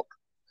your help.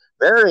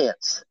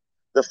 Variance.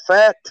 The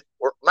fact,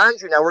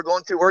 mind you, now we're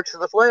going through works of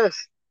the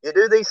flesh. You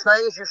do these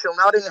things, you shall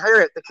not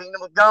inherit the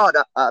kingdom of God.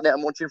 I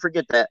want you to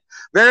forget that.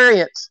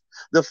 Variance,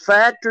 the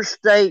fact or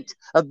state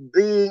of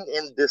being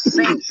in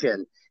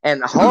dissension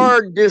and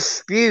hard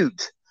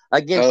dispute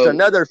against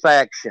another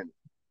faction.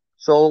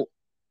 So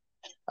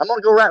I'm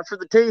going to go right for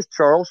the teeth,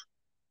 Charles.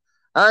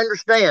 I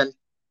understand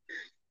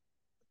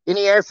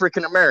any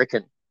African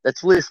American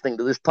that's listening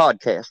to this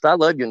podcast. I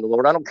love you in the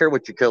Lord. I don't care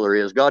what your color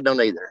is. God don't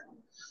either.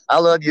 I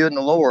love you in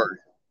the Lord.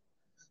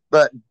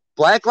 But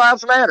Black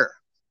Lives Matter.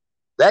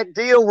 That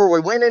deal where we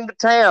went into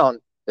town,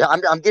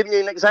 I'm giving you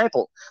an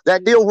example.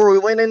 That deal where we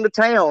went into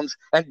towns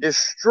and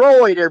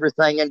destroyed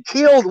everything and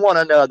killed one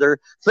another,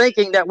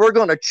 thinking that we're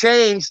going to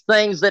change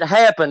things that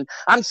happened.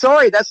 I'm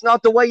sorry, that's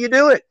not the way you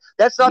do it.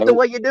 That's not the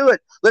way you do it.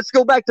 Let's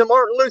go back to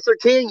Martin Luther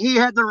King. He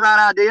had the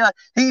right idea.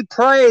 He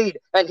prayed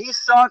and he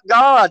sought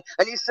God.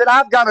 And he said,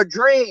 I've got a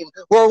dream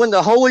where when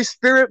the Holy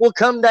Spirit will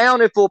come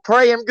down, if we'll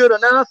pray him good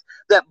enough,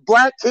 that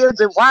black kids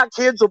and white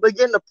kids will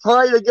begin to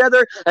play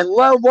together and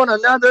love one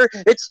another.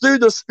 It's through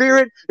the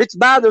Spirit. It's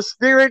by the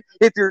Spirit.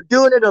 If you're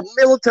doing it a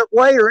militant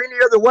way or any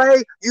other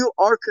way, you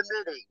are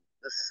committing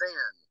the sin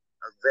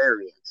of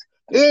variance.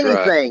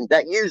 Anything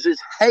that uses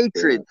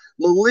hatred,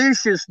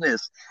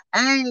 maliciousness,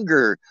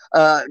 anger,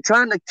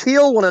 trying to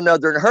kill one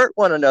another and hurt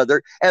one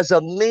another as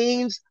a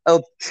means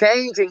of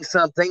changing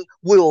something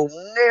will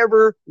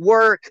never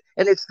work.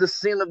 And it's the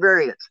sin of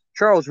variance.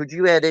 Charles, would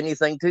you add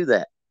anything to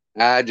that?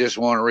 I just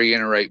want to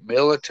reiterate,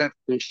 militant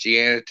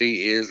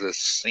Christianity is a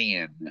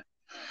sin.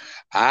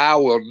 I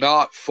will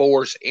not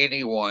force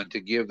anyone to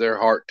give their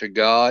heart to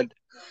God.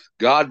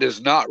 God does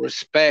not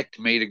respect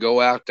me to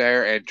go out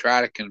there and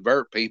try to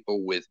convert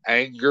people with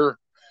anger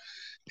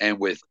and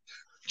with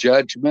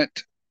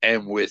judgment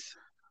and with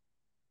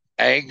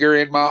anger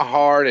in my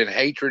heart and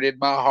hatred in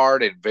my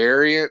heart and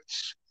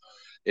variance.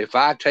 If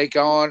I take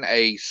on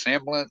a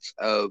semblance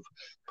of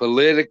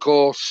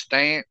political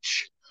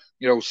stance,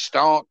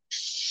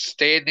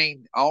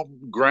 standing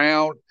on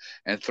ground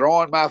and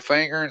throwing my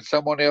finger in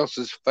someone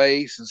else's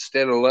face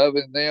instead of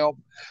loving them,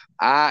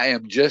 I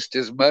am just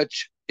as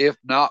much, if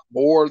not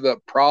more, the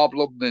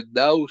problem than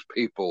those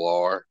people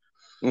are.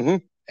 Mm-hmm.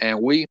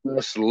 And we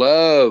must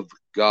love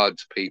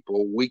God's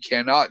people. We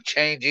cannot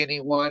change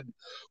anyone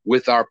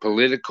with our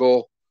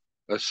political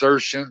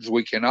assertions.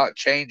 We cannot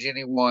change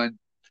anyone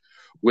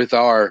with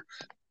our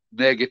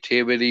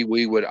negativity.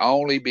 We would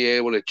only be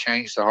able to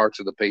change the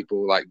hearts of the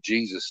people like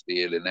Jesus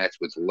did, and that's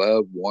with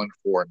love one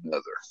for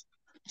another.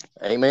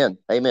 Amen.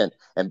 Amen.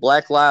 And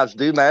black lives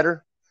do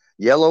matter.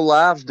 Yellow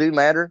lives do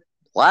matter.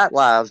 White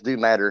lives do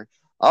matter.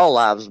 All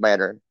lives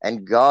matter,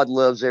 and God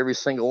loves every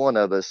single one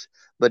of us.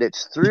 But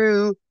it's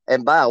through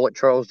and by what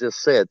Charles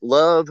just said,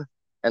 love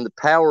and the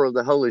power of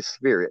the Holy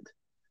Spirit,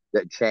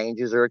 that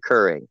changes are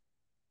occurring.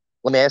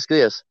 Let me ask you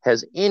this: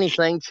 has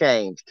anything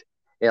changed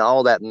in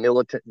all that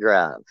militant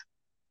drive?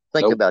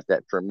 Think Nope. about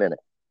that for a minute.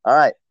 All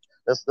right,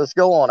 let's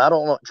go on. I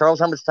don't know, Charles,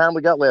 how much time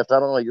we got left. I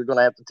don't know. You're going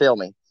to have to tell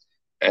me.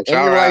 That's all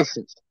right.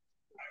 Emulations.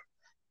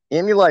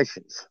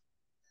 Emulations,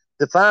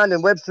 defined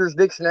in Webster's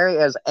dictionary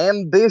as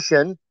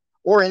ambition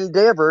or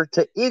endeavor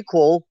to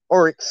equal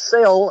or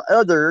excel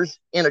others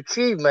in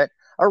achievement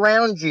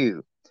around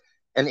you.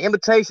 An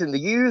imitation, the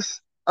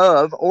use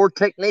of or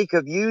technique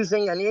of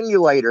using an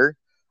emulator,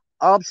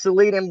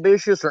 obsolete,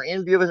 ambitious, or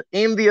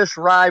envious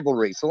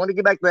rivalry. So let me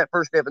get back to that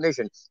first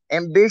definition: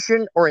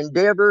 ambition or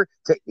endeavor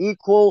to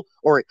equal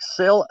or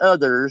excel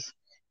others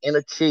in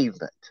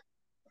achievement.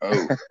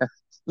 Oh,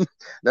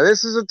 Now,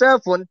 this is a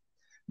tough one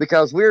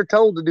because we're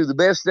told to do the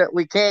best that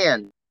we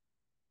can.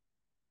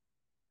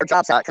 Our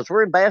job site, because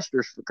we're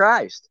ambassadors for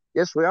Christ.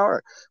 Yes, we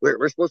are.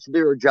 We're supposed to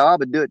do our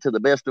job and do it to the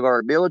best of our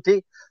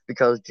ability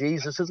because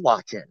Jesus is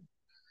watching.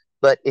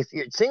 But if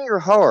it's in your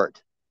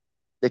heart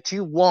that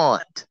you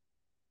want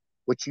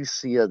what you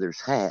see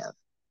others have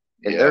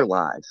in yeah. their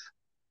lives,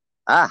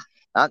 I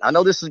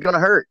know this is going to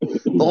hurt.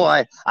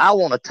 Boy, I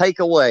want to take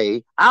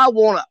away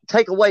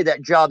that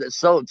job that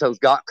so-and-so's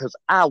got because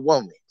I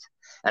want it.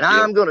 And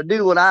Yeah. I'm going to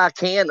do what I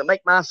can to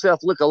make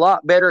myself look a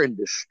lot better and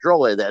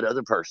destroy that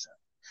other person.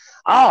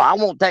 Oh, I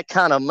want that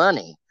kind of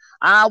money.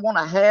 I want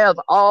to have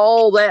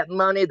all that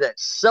money that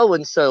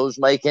so-and-so's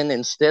making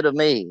instead of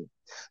me.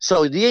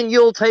 So then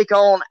you'll take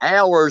on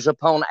hours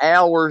upon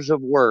hours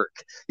of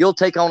work. You'll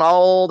take on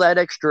all that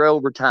extra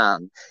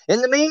overtime.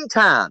 In the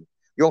meantime,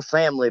 your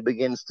family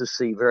begins to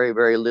see very,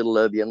 very little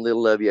of you and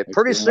little of you.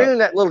 Pretty soon,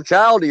 that little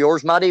child of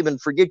yours might even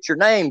forget your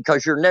name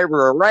because you're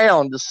never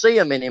around to see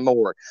them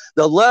anymore.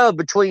 The love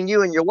between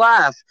you and your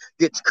wife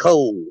gets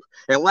cold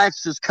and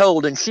waxes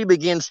cold, and she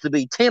begins to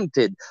be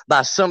tempted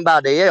by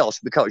somebody else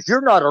because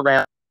you're not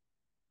around.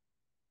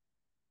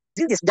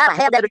 You just got to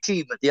have that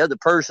achievement the other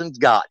person's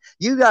got.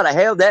 You got to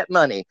have that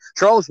money.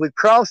 Charles, we've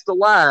crossed the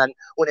line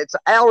when it's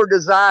our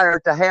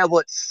desire to have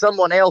what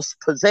someone else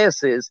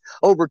possesses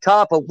over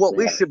top of what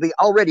we should be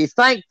already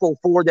thankful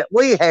for that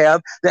we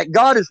have, that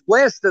God has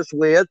blessed us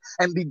with,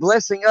 and be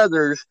blessing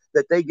others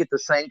that they get the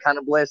same kind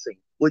of blessing.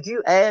 Would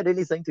you add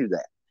anything to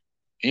that?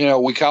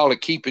 We call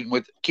it keeping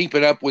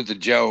up with the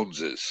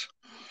Joneses.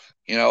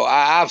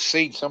 I've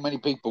seen so many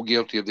people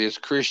guilty of this,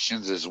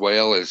 Christians as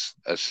well as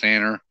a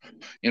sinner.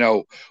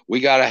 We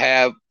got to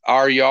have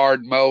our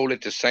yard mowed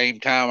at the same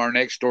time our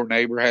next door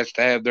neighbor has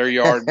to have their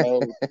yard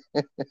mowed.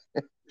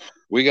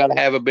 We got to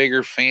have a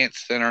bigger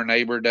fence than our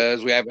neighbor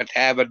does. We have to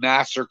have a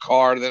nicer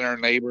car than our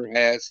neighbor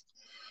has.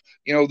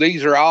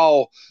 These are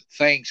all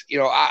things,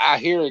 I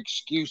hear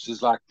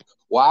excuses like,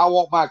 well, I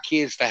want my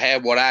kids to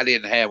have what I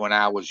didn't have when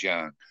I was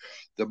young.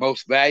 The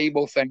most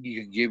valuable thing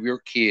you can give your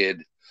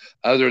kid,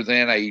 other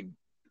than a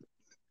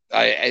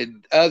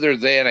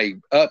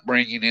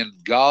upbringing in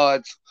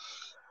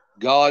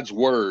God's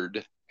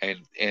word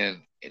and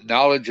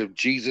knowledge of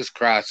Jesus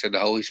Christ and the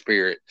Holy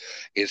Spirit,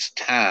 is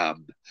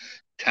time.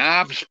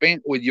 Time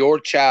spent with your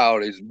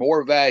child is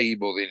more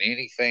valuable than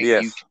anything you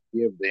can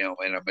give them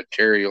in a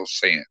material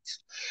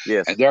sense.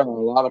 Yes. And there are a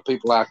lot of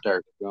people out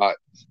there, Scott,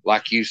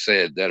 like you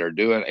said, that are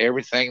doing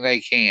everything they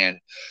can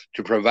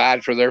to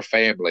provide for their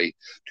family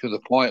to the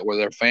point where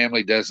their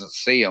family doesn't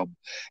see them,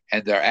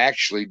 and they're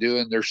actually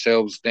doing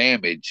themselves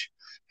damage,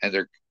 and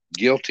they're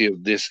guilty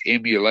of this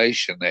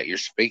emulation that you're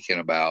speaking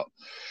about.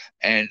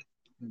 And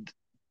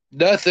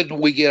nothing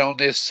we get on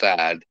this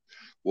side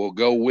will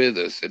go with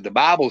us. And the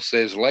Bible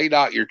says, lay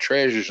not your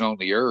treasures on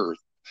the earth,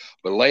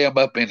 but lay them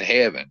up in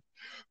heaven.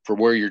 For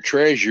where your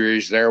treasure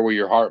is, there will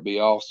your heart be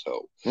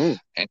also. And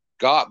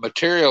God,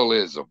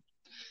 materialism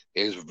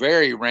is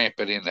very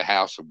rampant in the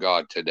house of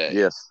God today.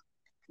 Yes.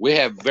 We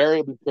have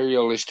very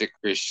materialistic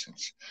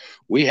Christians.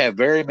 We have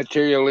very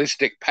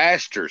materialistic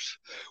pastors.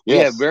 We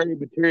have very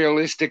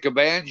materialistic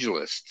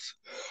evangelists.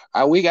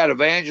 We got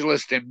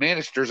evangelists and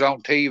ministers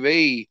on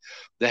TV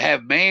that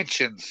have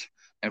mansions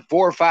and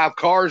 4 or 5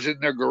 cars in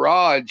their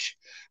garage,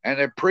 and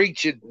they're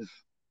preaching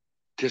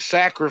to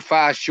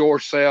sacrifice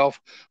yourself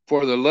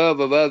for the love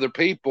of other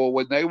people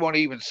when they won't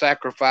even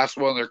sacrifice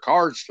one of their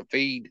cars to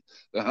feed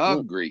the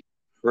hungry.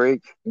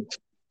 Great.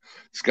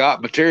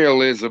 Scott,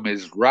 materialism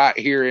is right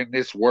here in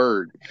this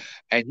word.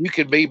 And you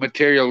can be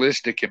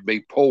materialistic and be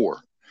poor.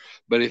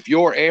 But if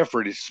your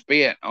effort is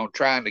spent on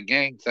trying to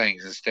gain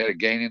things instead of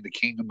gaining the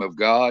kingdom of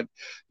God,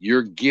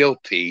 you're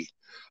guilty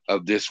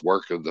of this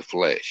work of the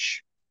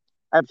flesh.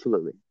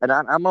 Absolutely. And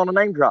I'm on a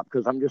name drop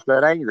because I'm just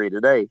that angry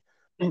today.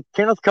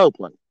 Kenneth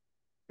Copeland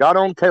got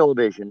on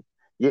television.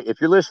 If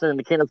you're listening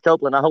to Kenneth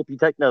Copeland, I hope you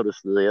take notice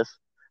of this.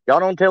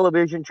 Got on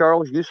television,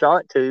 Charles, you saw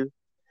it too,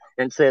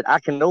 and said, I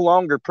can no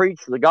longer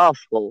preach the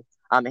gospel.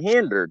 I'm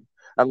hindered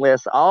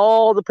unless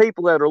all the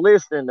people that are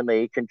listening to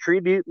me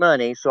contribute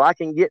money so I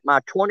can get my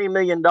 $20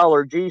 million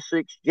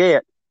G6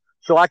 jet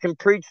so I can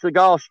preach the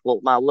gospel.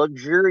 My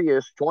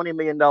luxurious $20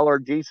 million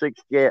G6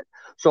 jet,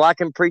 so I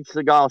can preach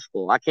the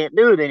gospel. I can't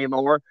do it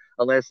anymore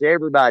unless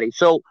everybody.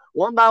 So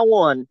one by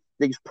one,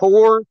 these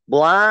poor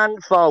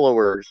blind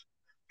followers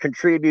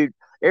contribute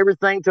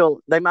everything till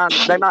they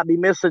might be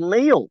missing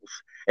meals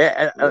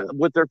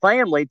with their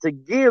family to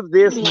give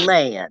this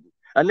man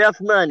enough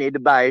money to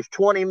buy his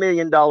 $20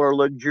 million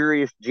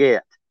luxurious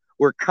jet.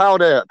 We're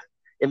caught up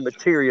in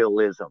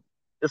materialism.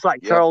 Just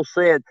like Charles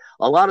said,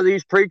 a lot of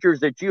these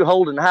preachers that you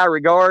hold in high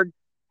regard,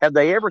 have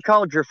they ever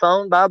called your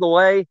phone, by the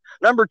way?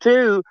 Number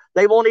two,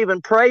 they won't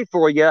even pray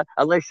for you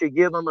unless you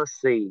give them a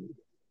seed.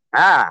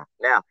 Now,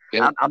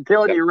 I'm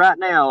telling you right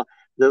now,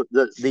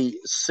 the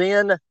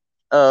sin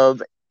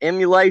of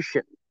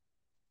emulation,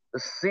 the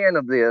sin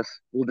of this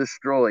will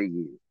destroy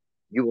you.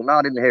 You will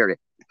not inherit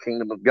the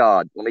kingdom of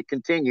God. Let me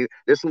continue.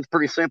 This one's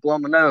pretty simple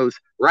on the nose.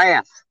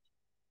 Wrath.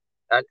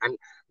 And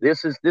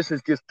this is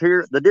just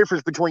pure. The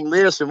difference between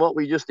this and what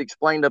we just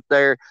explained up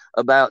there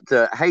about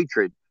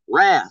hatred.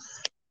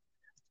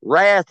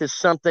 Wrath is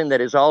something that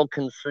is all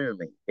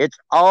consuming. It's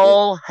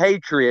all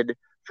hatred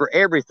for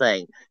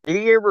everything. Have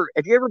you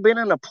ever been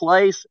in a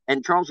place,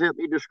 and Charles, help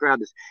me describe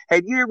this.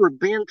 Have you ever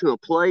been to a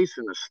place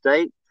in a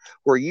state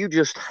where you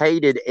just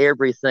hated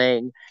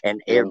everything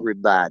and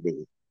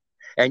everybody?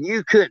 And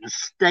you couldn't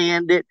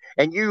stand it,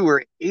 and you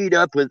were eat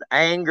up with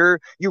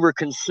anger. You were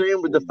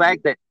consumed with the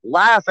fact that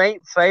life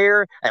ain't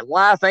fair, and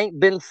life ain't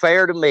been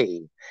fair to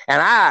me. And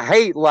I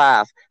hate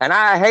life, and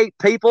I hate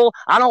people.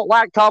 I don't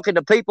like talking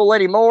to people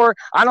anymore.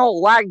 I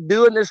don't like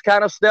doing this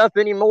kind of stuff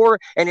anymore.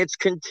 And it's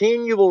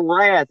continual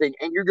wrath, and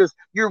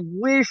you're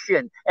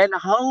wishing and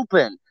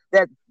hoping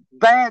that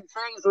bad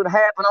things would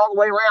happen all the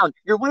way around.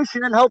 You're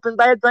wishing and hoping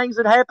bad things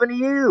would happen to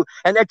you,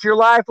 and that your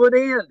life would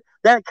end.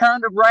 That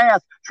kind of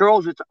wrath,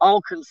 Charles, it's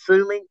all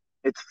consuming.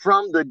 It's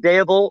from the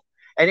devil,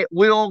 and it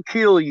will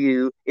kill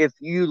you if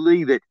you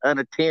leave it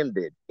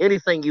unattended.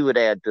 Anything you would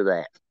add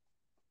to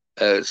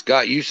that?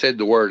 Scott, you said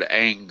the word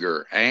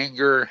anger.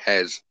 Anger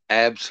has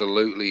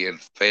absolutely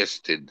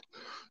infested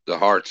the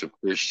hearts of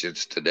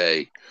Christians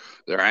today.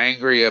 They're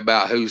angry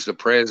about who's the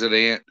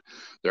president.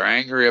 They're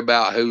angry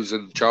about who's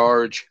in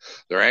charge.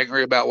 They're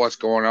angry about what's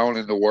going on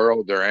in the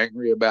world. They're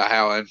angry about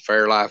how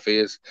unfair life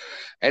is.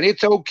 And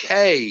it's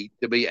okay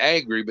to be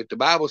angry, but the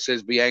Bible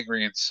says be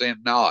angry and sin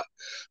not,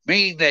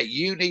 meaning that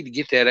you need to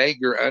get that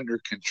anger under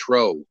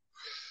control.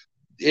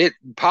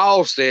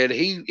 Paul said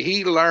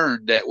he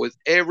learned that with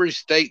every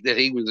state that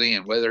he was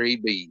in, whether he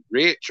be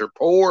rich or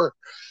poor,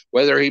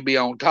 whether he be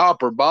on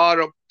top or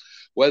bottom,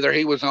 whether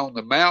he was on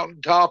the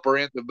mountaintop or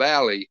in the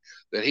valley,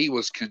 that he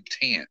was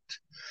content.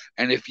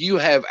 And if you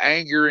have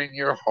anger in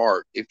your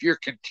heart, if you're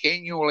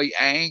continually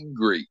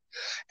angry,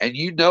 and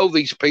you know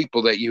these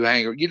people that you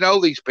anger, you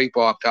know these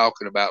people I'm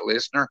talking about,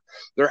 listener,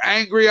 they're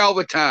angry all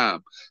the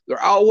time.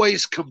 They're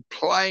always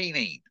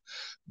complaining.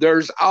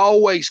 There's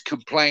always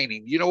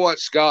complaining. You know what,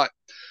 Scott?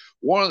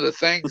 One of the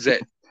things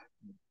that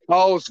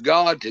caused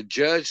God to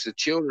judge the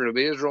children of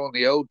Israel in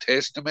the Old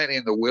Testament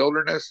in the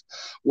wilderness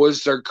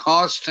was their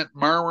constant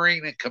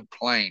murmuring and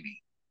complaining.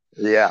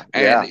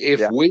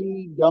 If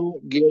we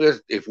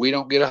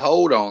don't get a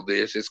hold on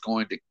this, it's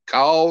going to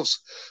cause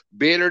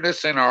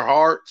bitterness in our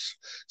hearts.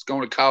 It's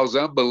going to cause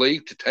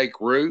unbelief to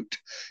take root.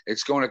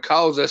 It's going to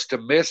cause us to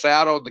miss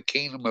out on the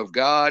kingdom of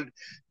God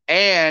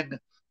and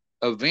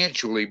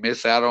eventually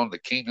miss out on the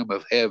kingdom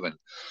of heaven.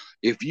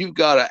 If you've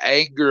got an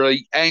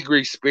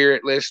angry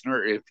spirit,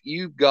 listener, if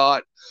you've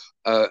got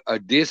a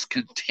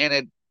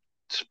discontented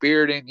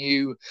spirit in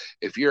you,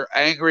 if you're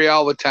angry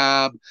all the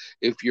time,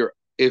 if you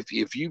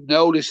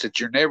notice that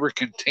you're never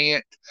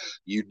content,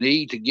 you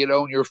need to get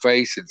on your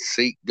face and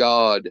seek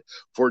God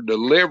for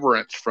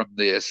deliverance from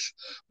this,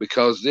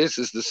 because this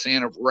is the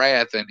sin of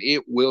wrath and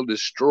it will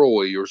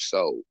destroy your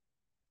soul.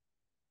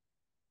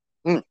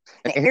 And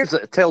here's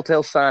a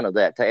telltale sign of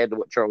that, to add to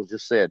what Charles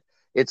just said.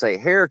 It's a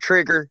hair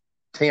trigger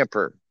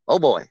temper. Oh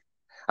boy.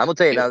 I'm going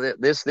to tell you now,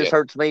 this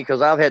hurts me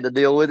because I've had to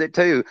deal with it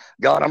too.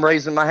 God, I'm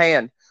raising my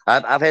hand.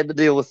 I've had to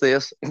deal with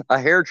this. A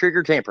hair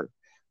trigger temper.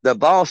 The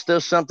boss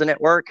does something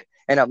at work,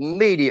 and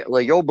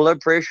immediately your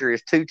blood pressure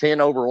is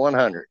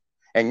 210/100,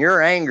 and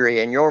you're angry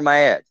and you're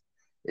mad.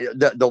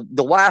 The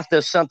wife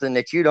does something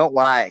that you don't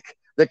like.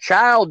 The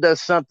child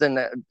does something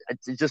that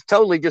just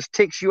totally just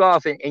ticks you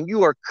off, and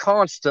you are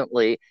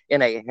constantly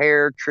in a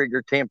hair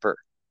trigger temper.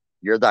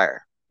 You're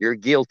there. You're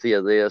guilty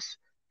of this.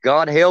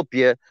 God help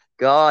you.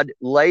 God,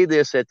 lay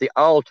this at the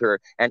altar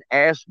and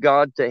ask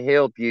God to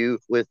help you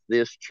with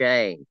this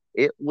change.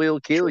 It will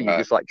kill you,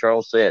 just like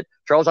Charles said.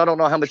 Charles, I don't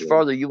know how much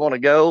farther you want to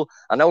go.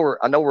 I know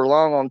we're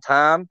long on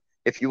time.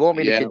 If you want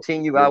me to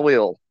continue, I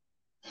will.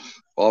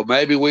 Well,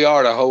 maybe we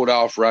are to hold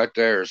off right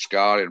there,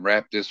 Scott, and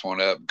wrap this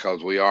one up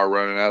because we are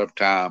running out of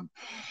time.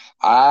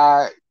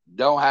 I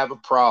don't have a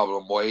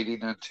problem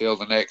waiting until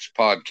the next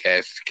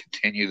podcast to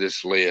continue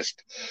this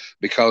list,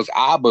 because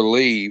I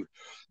believe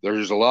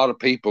there's a lot of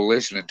people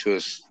listening to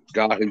us,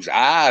 Scott, whose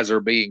eyes are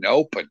being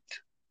opened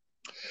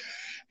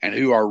and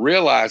who are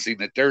realizing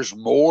that there's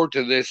more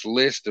to this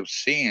list of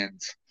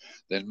sins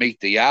than meet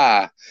the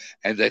eye,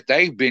 and that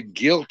they've been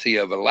guilty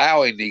of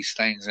allowing these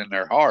things in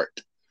their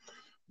heart.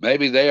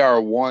 Maybe they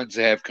are ones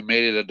that have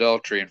committed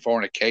adultery and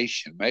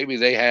fornication. Maybe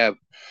they have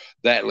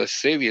that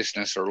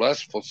lasciviousness or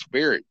lustful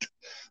spirit.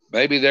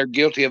 Maybe they're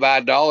guilty of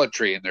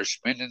idolatry and they're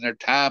spending their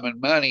time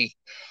and money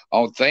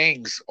on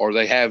things, or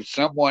they have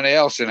someone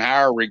else in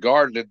higher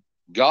regard than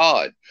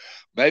God.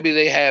 Maybe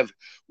they have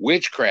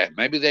witchcraft.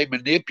 Maybe they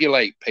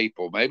manipulate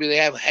people. Maybe they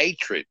have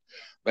hatred.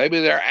 Maybe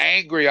they're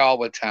angry all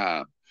the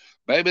time.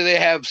 Maybe they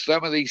have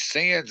some of these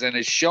sins and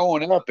it's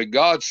showing up and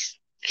God's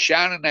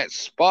shining that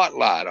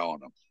spotlight on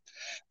them.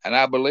 And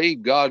I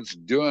believe God's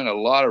doing a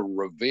lot of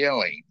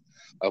revealing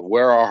of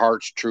where our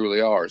hearts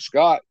truly are.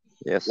 Scott,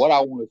 Yes. what I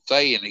want to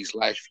say in these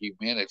last few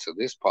minutes of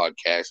this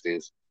podcast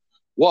is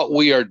what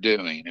we are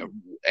doing.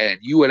 And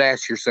you would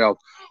ask yourself,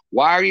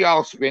 why are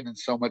y'all spending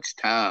so much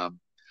time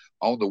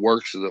on the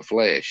works of the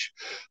flesh?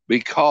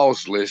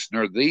 Because,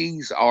 listener,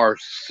 these are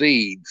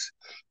seeds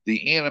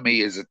the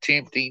enemy is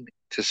attempting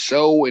to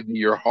sow into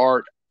your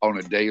heart on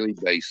a daily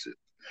basis.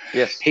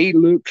 Yes. He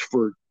looks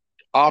for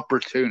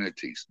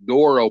opportunities,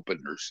 door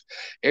openers,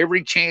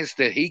 every chance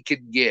that he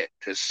can get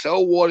to sow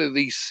one of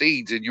these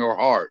seeds in your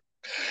heart.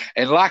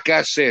 And like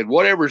I said,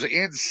 whatever's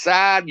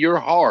inside your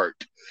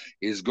heart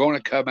is going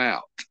to come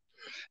out.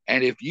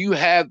 And if you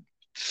have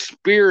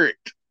spirit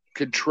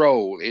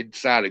control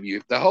inside of you,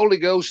 if the Holy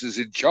Ghost is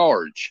in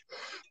charge,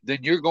 then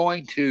you're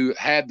going to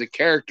have the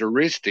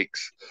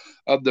characteristics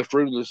of the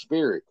fruit of the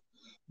Spirit.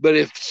 But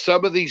if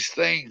some of these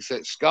things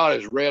that Scott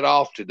has read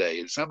off today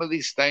and some of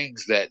these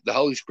things that the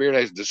Holy Spirit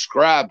has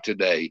described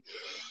today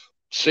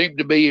seem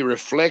to be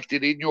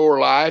reflected in your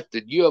life,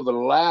 then you have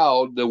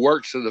allowed the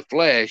works of the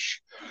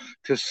flesh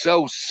to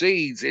sow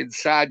seeds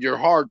inside your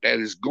heart that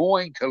is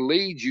going to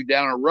lead you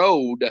down a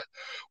road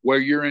where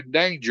you're in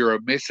danger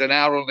of missing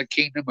out on the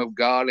kingdom of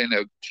God and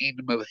the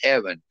kingdom of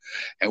heaven.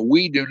 And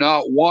we do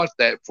not want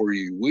that for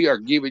you. We are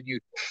giving you,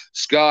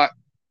 Scott,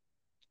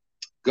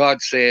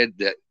 God said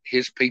that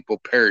his people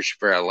perish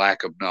for a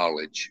lack of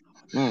knowledge.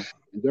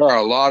 There are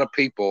a lot of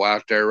people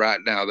out there right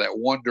now that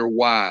wonder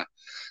why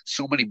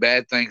so many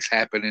bad things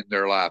happen in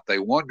their life. They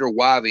wonder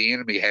why the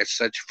enemy has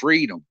such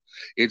freedom,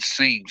 it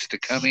seems, to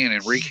come in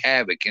and wreak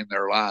havoc in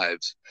their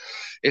lives.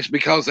 It's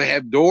because they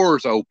have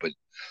doors open.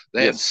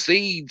 They have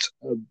seeds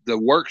of the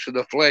works of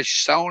the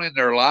flesh sown in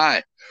their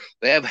life.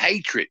 They have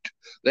hatred.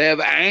 They have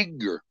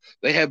anger.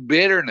 They have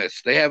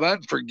bitterness. They have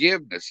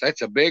unforgiveness.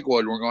 That's a big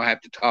one we're going to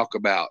have to talk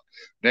about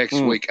next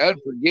week.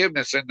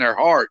 Unforgiveness in their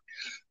heart.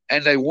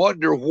 And they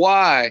wonder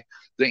why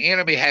the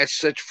enemy has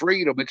such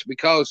freedom. It's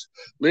because,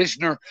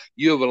 listener,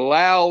 you have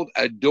allowed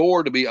a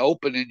door to be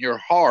open in your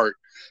heart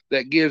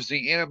that gives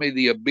the enemy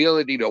the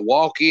ability to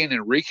walk in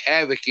and wreak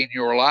havoc in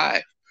your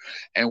life.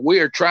 And we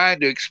are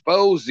trying to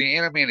expose the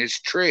enemy and his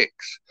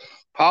tricks.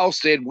 Paul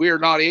said we are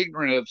not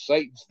ignorant of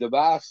Satan's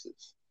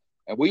devices.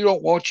 And we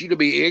don't want you to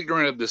be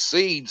ignorant of the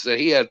seeds that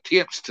he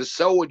attempts to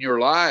sow in your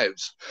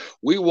lives.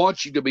 We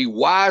want you to be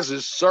wise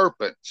as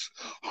serpents,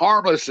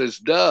 harmless as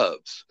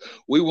doves.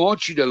 We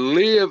want you to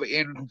live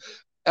in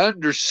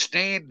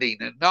understanding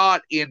and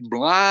not in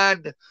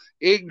blind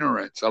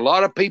ignorance. A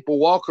lot of people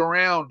walk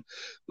around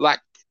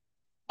like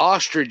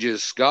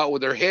ostriches, Scott,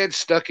 with their heads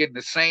stuck in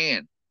the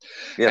sand.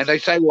 Yes. And they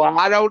say, well,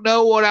 I don't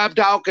know what I'm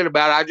talking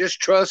about. I just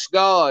trust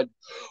God.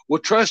 Well,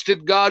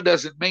 trusting God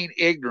doesn't mean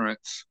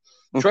ignorance.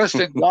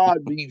 Trusting God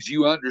means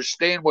you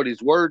understand what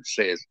his word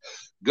says.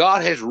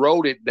 God has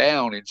wrote it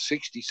down in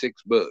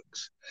 66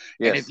 books.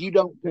 Yes. And if you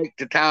don't take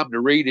the time to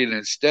read it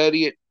and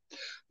study it,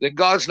 then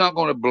God's not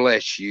going to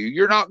bless you.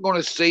 You're not going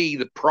to see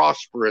the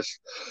prosperous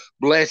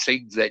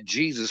blessings that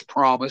Jesus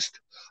promised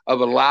of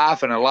a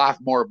life and a life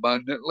more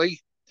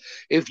abundantly.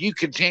 If you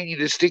continue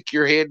to stick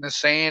your head in the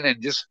sand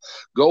and just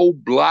go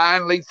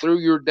blindly through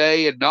your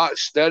day and not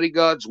study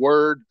God's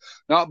word,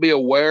 not be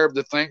aware of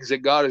the things that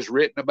God has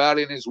written about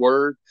in his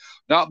word,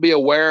 not be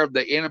aware of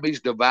the enemy's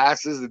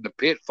devices and the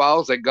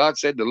pitfalls that God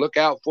said to look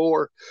out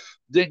for,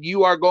 then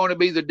you are going to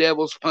be the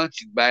devil's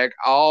punching bag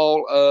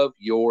all of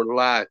your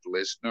life,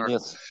 listener.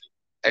 Yes.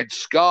 And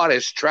Scott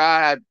has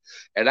tried,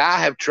 and I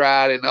have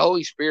tried, and the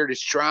Holy Spirit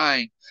is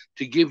trying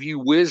to give you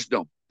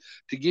wisdom,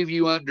 to give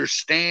you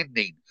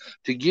understanding,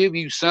 to give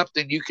you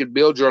something you can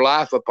build your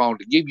life upon,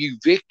 to give you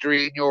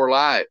victory in your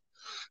life.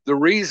 The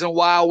reason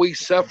why we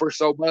suffer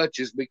so much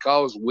is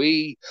because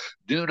we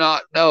do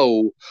not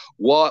know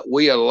what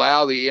we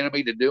allow the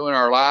enemy to do in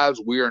our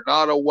lives. We are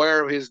not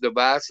aware of his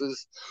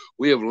devices.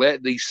 We have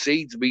let these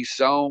seeds be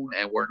sown,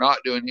 and we're not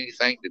doing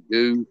anything to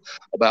do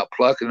about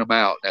plucking them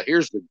out. Now,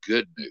 here's the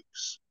good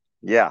news.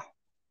 Yeah.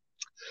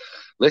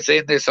 Let's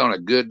end this on a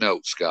good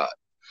note, Scott.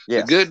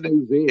 Yes. The good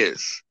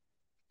news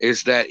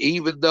is that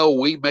even though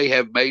we may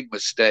have made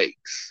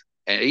mistakes,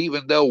 and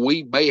even though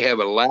we may have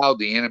allowed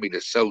the enemy to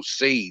sow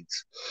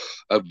seeds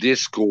of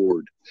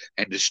discord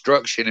and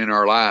destruction in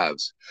our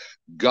lives,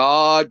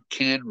 God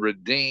can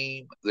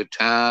redeem the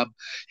time.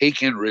 He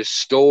can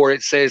restore.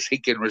 It says he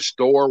can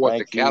restore what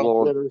the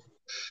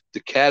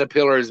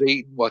caterpillar has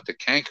eaten, what the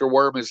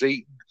cankerworm has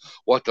eaten,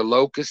 what the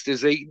locust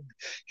has eaten.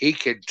 He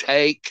can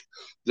take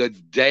the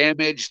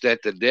damage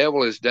that the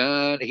devil has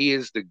done. He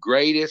is the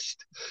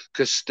greatest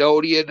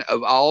custodian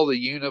of all the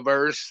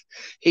universe.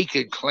 He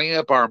can clean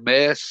up our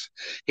mess.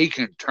 He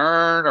can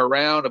turn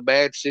around a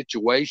bad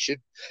situation.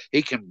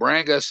 He can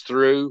bring us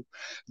through.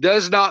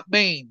 Does not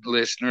mean,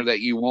 listener,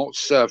 that you won't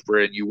suffer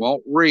and you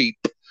won't reap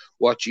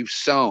what you've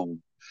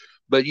sown,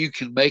 but you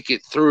can make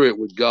it through it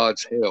with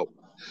God's help.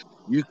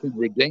 You can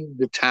redeem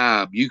the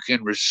time. You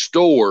can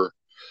restore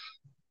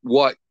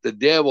what the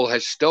devil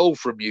has stole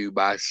from you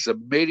by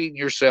submitting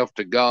yourself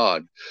to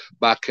God,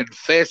 by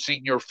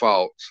confessing your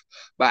faults,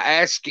 by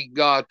asking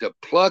God to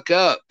pluck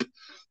up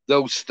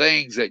those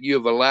things that you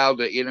have allowed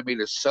the enemy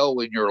to sow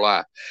in your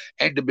life,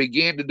 and to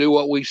begin to do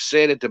what we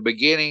said at the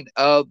beginning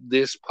of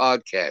this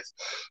podcast.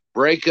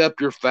 Break up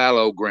your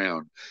fallow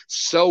ground,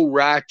 sow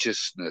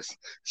righteousness,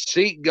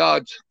 seek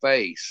God's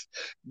face.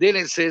 Then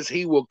it says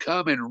he will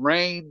come and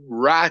rain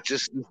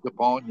righteousness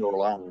upon your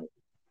life.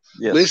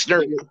 Yes.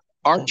 Listener,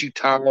 aren't you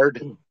tired?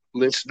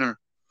 Listener,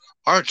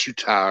 aren't you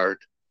tired?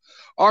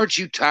 Aren't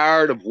you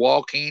tired of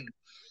walking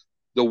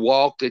the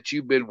walk that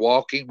you've been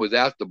walking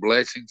without the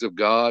blessings of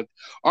God?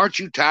 Aren't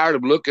you tired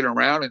of looking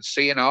around and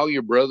seeing all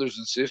your brothers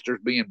and sisters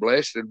being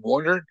blessed and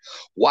wondering,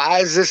 why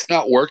is this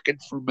not working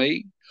for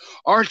me?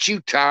 Aren't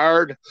you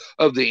tired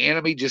of the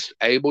enemy just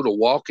able to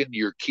walk into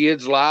your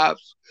kids'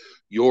 lives,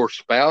 your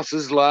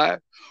spouse's life?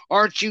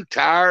 Aren't you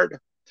tired?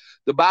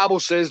 The Bible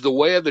says the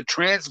way of the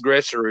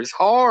transgressor is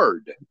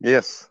hard.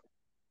 Yes.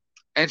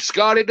 And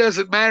Scott, it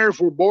doesn't matter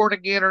if we're born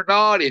again or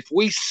not. If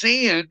we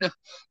sin,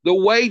 the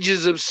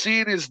wages of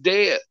sin is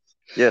death.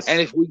 Yes. And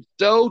if we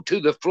sow to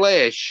the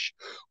flesh,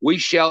 we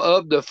shall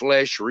of the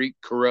flesh reap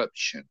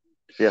corruption.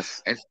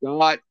 Yes. And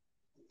Scott,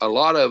 a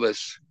lot of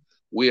us,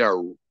 we have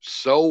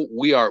sowed,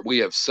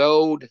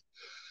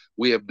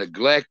 we have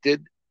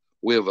neglected,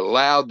 we have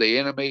allowed the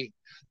enemy,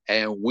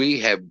 and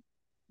we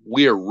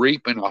are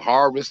reaping a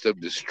harvest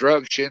of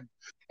destruction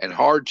and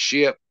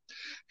hardship.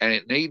 And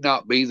it need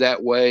not be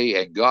that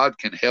way. And God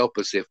can help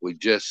us if we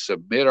just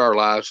submit our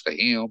lives to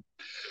him.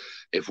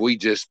 If we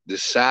just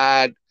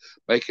decide,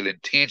 make an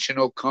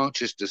intentional,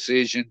 conscious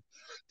decision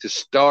to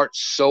start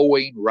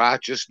sowing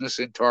righteousness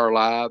into our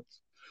lives,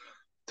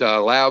 to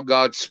allow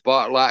God's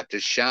spotlight to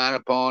shine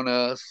upon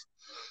us,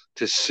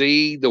 to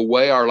see the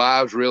way our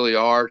lives really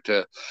are,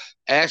 to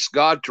ask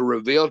God to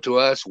reveal to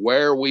us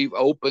where we've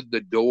opened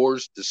the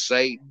doors to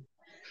Satan,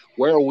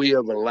 where we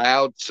have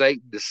allowed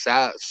Satan to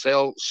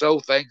sow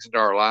things into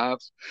our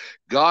lives.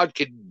 God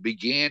can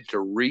begin to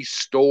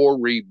restore,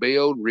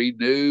 rebuild,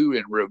 renew,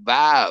 and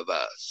revive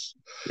us.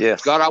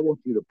 Yes. God, I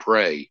want you to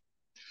pray.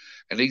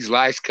 And these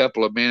last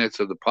couple of minutes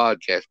of the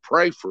podcast,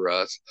 pray for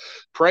us.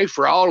 Pray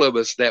for all of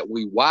us that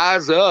we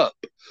wise up,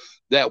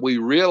 that we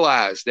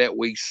realize, that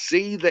we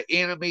see the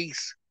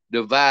enemy's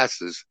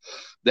devices,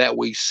 that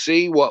we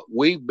see what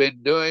we've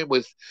been doing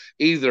with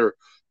either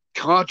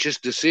conscious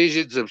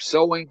decisions of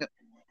sowing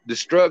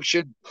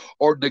destruction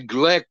or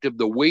neglect of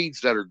the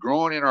weeds that are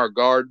growing in our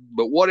garden.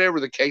 But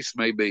whatever the case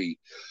may be,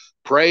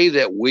 pray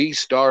that we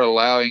start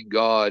allowing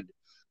God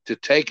to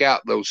take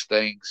out those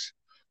things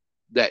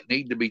that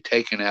need to be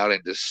taken out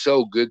and to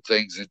sow good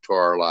things into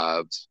our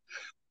lives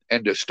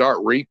and to start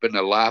reaping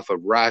a life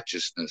of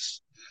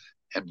righteousness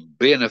and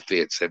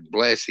benefits and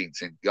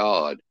blessings in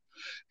God.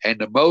 And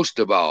the most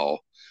of all,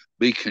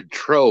 be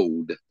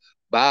controlled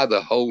by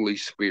the Holy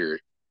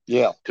Spirit.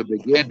 Yeah. To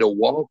begin to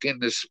walk in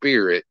the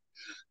Spirit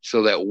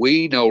so that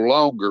we no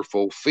longer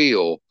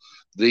fulfill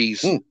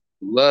these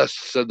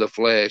lusts of the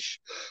flesh,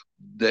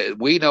 that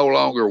we no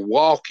longer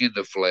walk in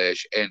the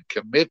flesh and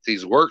commit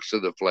these works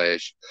of the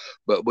flesh,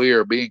 but we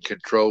are being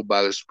controlled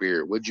by the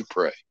Spirit. Would you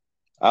pray?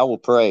 I will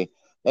pray.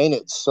 Ain't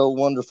it so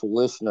wonderful,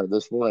 listener,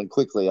 this morning?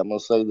 Quickly, I'm going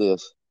to say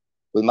this.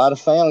 We might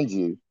have found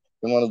you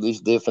in one of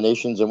these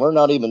definitions, and we're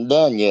not even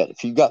done yet.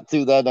 If you got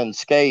through that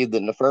unscathed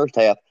in the first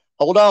half,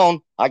 hold on.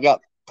 I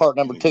got part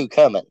number 2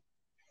 coming.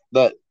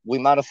 But we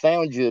might have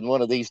found you in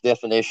one of these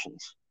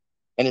definitions.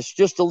 And it's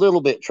just a little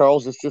bit,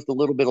 Charles. It's just a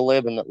little bit of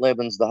leaven that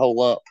leavens the whole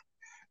lump.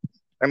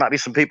 There might be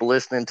some people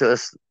listening to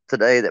us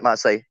today that might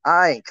say,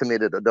 I ain't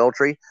committed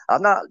adultery. I've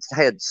not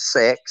had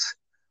sex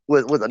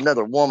with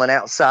another woman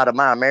outside of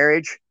my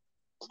marriage.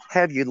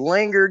 Have you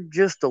lingered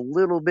just a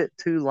little bit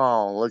too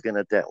long looking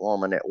at that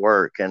woman at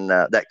work and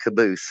that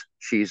caboose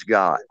she's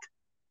got?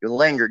 You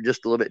lingered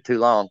just a little bit too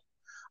long.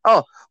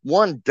 Oh,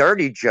 one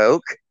dirty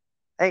joke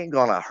ain't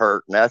going to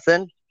hurt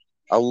nothing.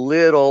 A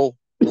little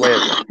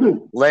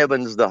leaven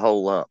leavens the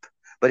whole lump.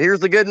 But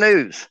here's the good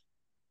news.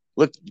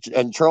 Look,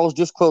 and Charles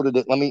just quoted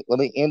it. Let me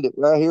end it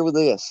right here with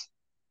this.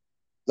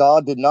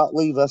 God did not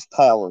leave us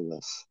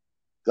powerless.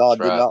 God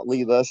did not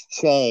leave us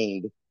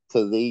chained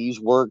to these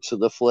works of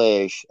the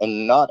flesh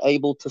and not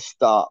able to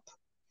stop.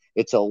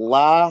 It's a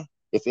lie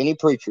if any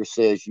preacher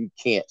says you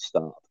can't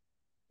stop.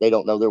 They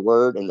don't know their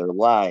word and they're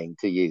lying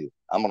to you.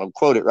 I'm going to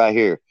quote it right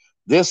here.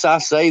 This I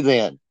say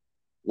then,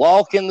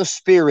 walk in the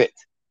Spirit,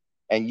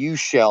 and you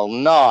shall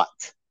not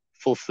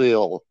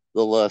fulfill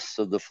the lusts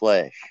of the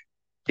flesh.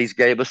 He's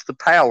gave us the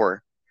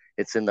power.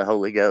 It's in the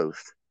Holy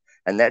Ghost.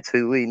 And that's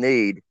who we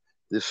need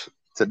this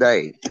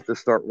today to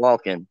start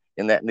walking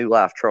in that new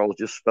life Charles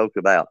just spoke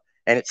about.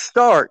 And it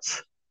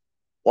starts,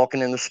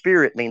 walking in the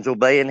Spirit means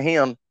obeying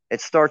Him.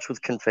 It starts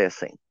with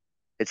confessing.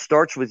 It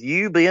starts with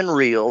you being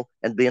real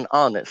and being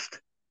honest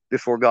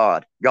before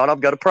God. God,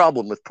 I've got a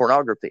problem with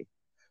pornography.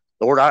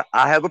 Lord, I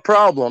have a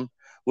problem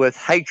with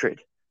hatred.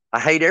 I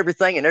hate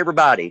everything and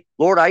everybody.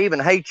 Lord, I even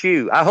hate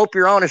you. I hope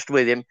you're honest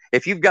with Him.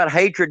 If you've got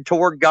hatred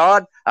toward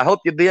God, I hope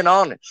you're being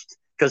honest,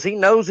 because He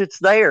knows it's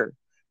there.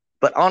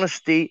 But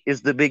honesty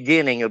is the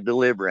beginning of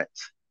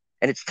deliverance.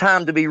 And it's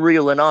time to be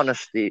real and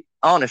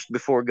honest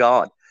before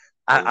God.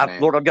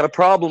 Lord, I've got a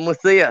problem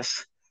with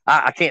this.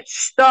 I can't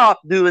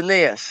stop doing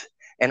this.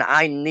 And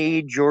I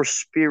need your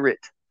Spirit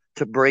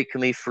to break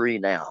me free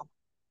now.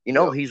 You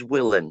know, He's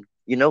willing.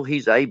 You know,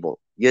 He's able.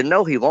 You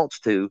know, He wants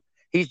to.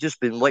 He's just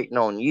been waiting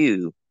on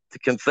you to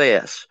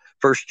confess.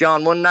 1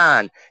 John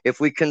 1:9, if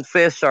we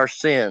confess our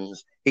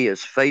sins, He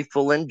is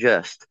faithful and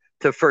just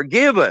to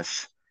forgive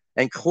us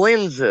and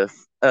cleanseth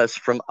us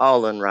from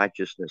all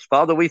unrighteousness.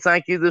 Father, we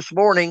thank you this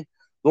morning,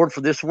 Lord,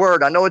 for this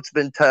word. I know it's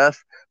been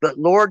tough, but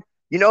Lord,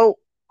 you know,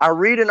 I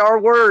read in our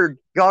word,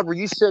 God, where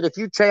you said, if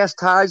you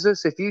chastise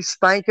us, if you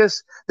spank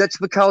us, that's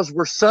because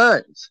we're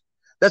sons.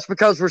 That's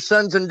because we're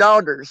sons and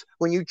daughters.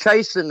 When you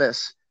chasten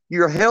us,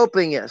 you're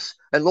helping us.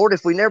 And Lord,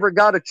 if we never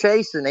got a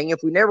chastening,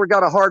 if we never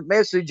got a hard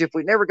message, if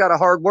we never got a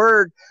hard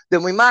word,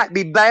 then we might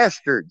be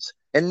bastards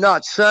and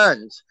not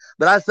sons.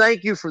 But I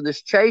thank you for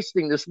this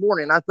chastening this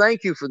morning. I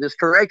thank you for this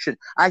correction.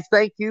 I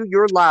thank you,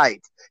 your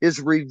light is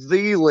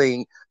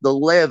revealing the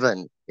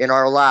leaven in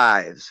our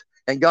lives.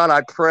 And God,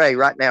 I pray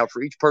right now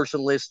for each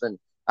person listening,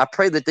 I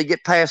pray that they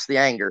get past the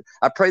anger.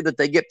 I pray that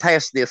they get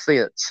past the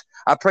offense.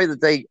 I pray that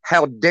they,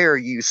 how dare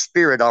you,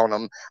 spirit on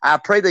them. I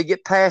pray they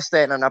get past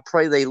that, and I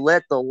pray they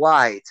let the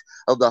light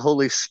of the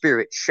Holy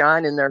Spirit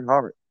shine in their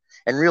heart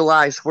and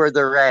realize where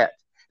they're at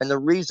and the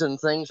reason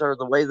things are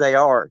the way they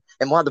are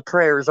and why the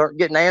prayers aren't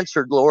getting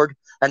answered, Lord.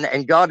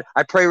 And God,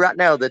 I pray right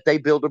now that they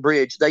build a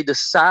bridge. They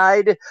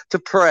decide to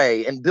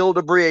pray and build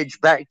a bridge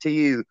back to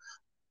you.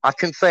 I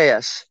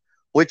confess.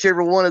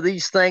 Whichever one of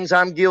these things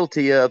I'm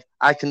guilty of,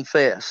 I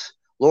confess.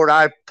 Lord,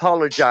 I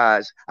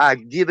apologize. I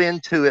give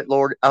into it,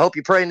 Lord. I hope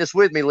you're praying this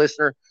with me,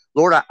 listener.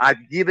 Lord, I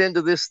give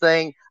into this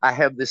thing. I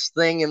have this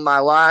thing in my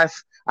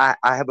life. I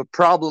have a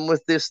problem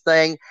with this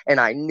thing, and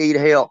I need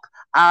help.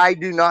 I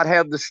do not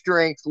have the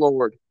strength,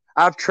 Lord.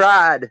 I've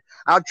tried.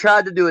 I've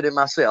tried to do it in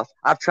myself.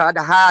 I've tried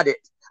to hide it.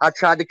 I've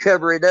tried to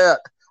cover it up.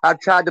 I've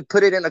tried to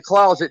put it in a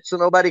closet so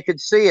nobody could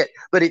see it,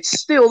 but it's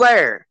still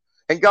there.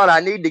 And God, I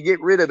need to get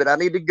rid of it. I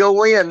need to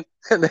go in,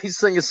 and they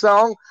sing a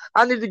song.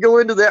 I need to go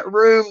into that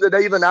room that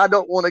even I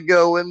don't want to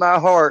go in my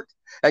heart.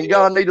 And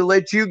God, I need to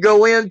let you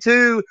go in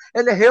too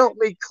and to help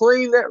me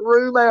clean that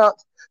room out.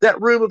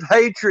 That room of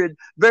hatred,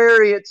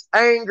 variance,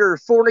 anger,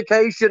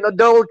 fornication,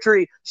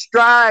 adultery,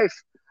 strife,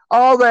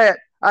 all that.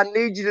 I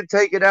need you to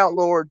take it out,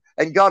 Lord.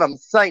 And God, I'm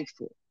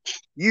thankful.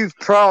 You've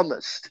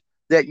promised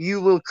that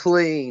you will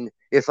clean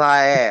if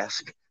I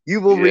ask. You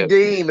will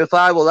redeem if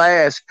I will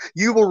ask.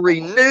 You will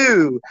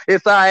renew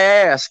if I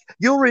ask.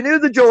 You'll renew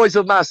the joys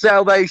of my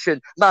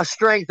salvation, my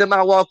strength, and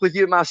my walk with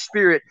you, my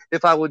spirit,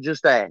 if I will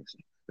just ask.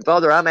 And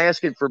Father, I'm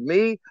asking for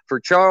me, for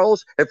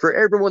Charles, and for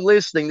everyone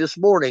listening this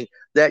morning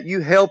that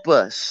you help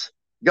us.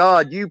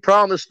 God, you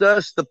promised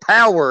us the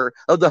power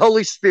of the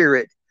Holy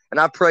Spirit. And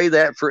I pray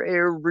that for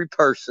every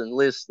person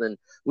listening.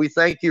 We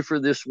thank you for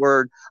this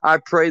word. I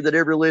pray that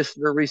every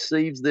listener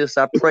receives this.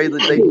 I pray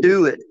that they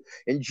do it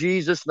in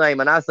Jesus'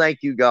 name. And I thank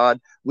you, God.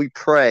 We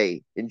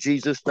pray in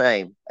Jesus'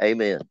 name.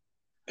 Amen.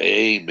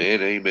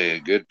 Amen.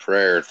 Amen. Good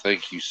prayer.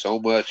 Thank you so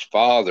much,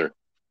 Father,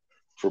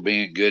 for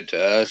being good to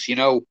us. You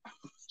know,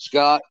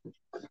 Scott,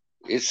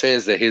 it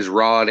says that his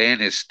rod and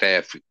his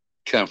staff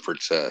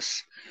comforts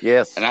us.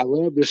 Yes. And I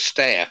love the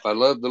staff. I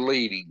love the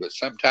leading, but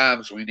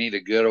sometimes we need a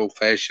good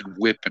old-fashioned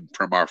whipping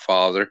from our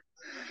Father.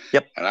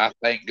 Yep. And I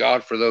thank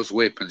God for those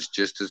whippings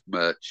just as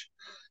much.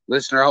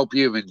 Listener, I hope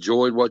you've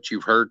enjoyed what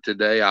you've heard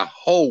today. I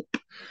hope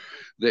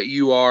that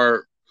you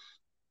are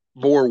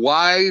more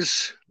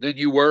wise than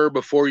you were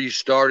before you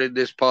started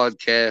this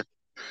podcast.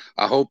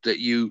 I hope that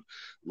you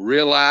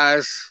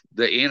realize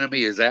the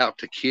enemy is out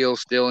to kill,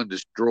 steal, and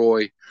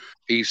destroy.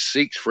 He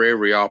seeks for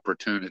every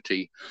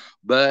opportunity.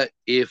 But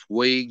if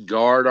we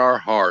guard our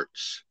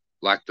hearts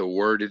like the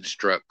word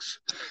instructs,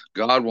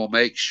 God will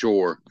make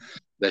sure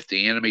that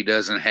the enemy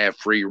doesn't have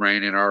free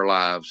reign in our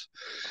lives.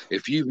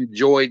 If you've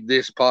enjoyed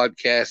this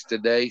podcast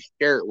today,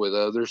 share it with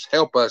others.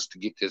 Help us to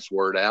get this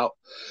word out.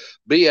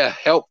 Be a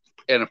help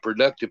and a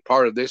productive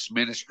part of this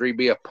ministry.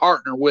 Be a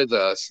partner with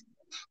us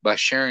by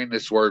sharing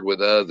this word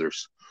with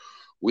others.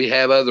 We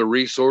have other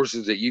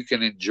resources that you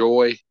can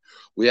enjoy.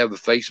 We have a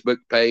Facebook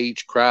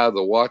page, Cry of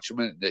the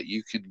Watchman, that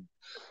you can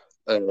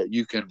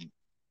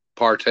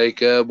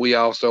partake of. We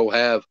also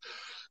have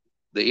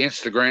the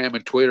Instagram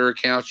and Twitter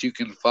accounts you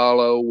can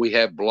follow. We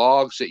have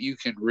blogs that you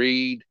can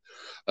read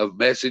of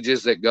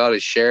messages that God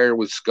has shared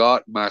with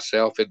Scott and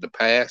myself in the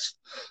past.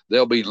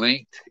 They'll be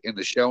linked in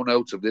the show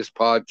notes of this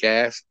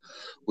podcast.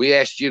 We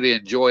ask you to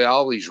enjoy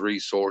all these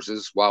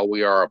resources while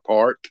we are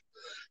apart.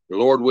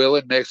 Lord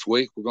willing, next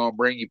week we're going to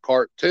bring you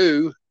part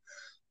 2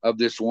 of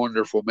this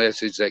wonderful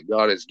message that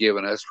God has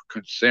given us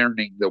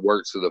concerning the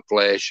works of the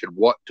flesh and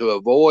what to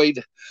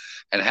avoid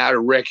and how to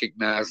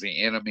recognize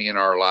the enemy in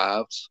our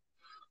lives.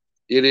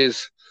 It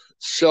is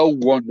so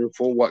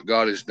wonderful what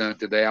God has done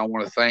today. I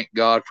want to thank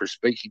God for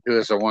speaking to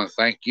us. I want to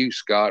thank you,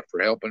 Scott,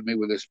 for helping me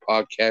with this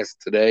podcast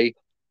today.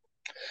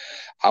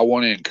 I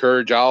want to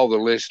encourage all the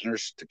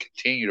listeners to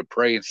continue to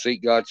pray and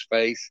seek God's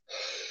face.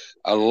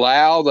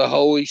 Allow the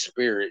Holy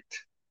Spirit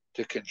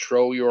to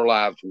control your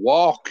lives.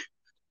 Walk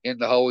in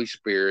the Holy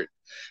Spirit,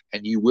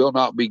 and you will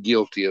not be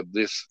guilty of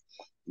this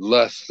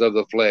lusts of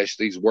the flesh,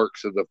 these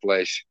works of the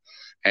flesh,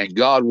 and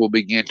God will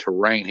begin to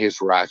rain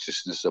his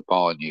righteousness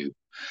upon you.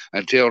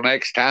 Until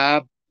next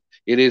time,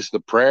 it is the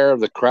prayer of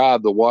the cry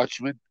of the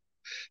watchman.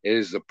 It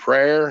is the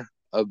prayer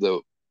of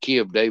the Key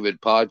of David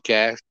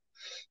podcast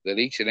that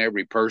each and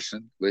every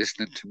person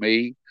listening to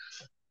me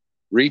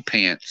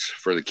repents,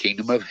 for the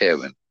kingdom of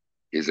heaven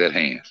is at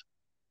hand.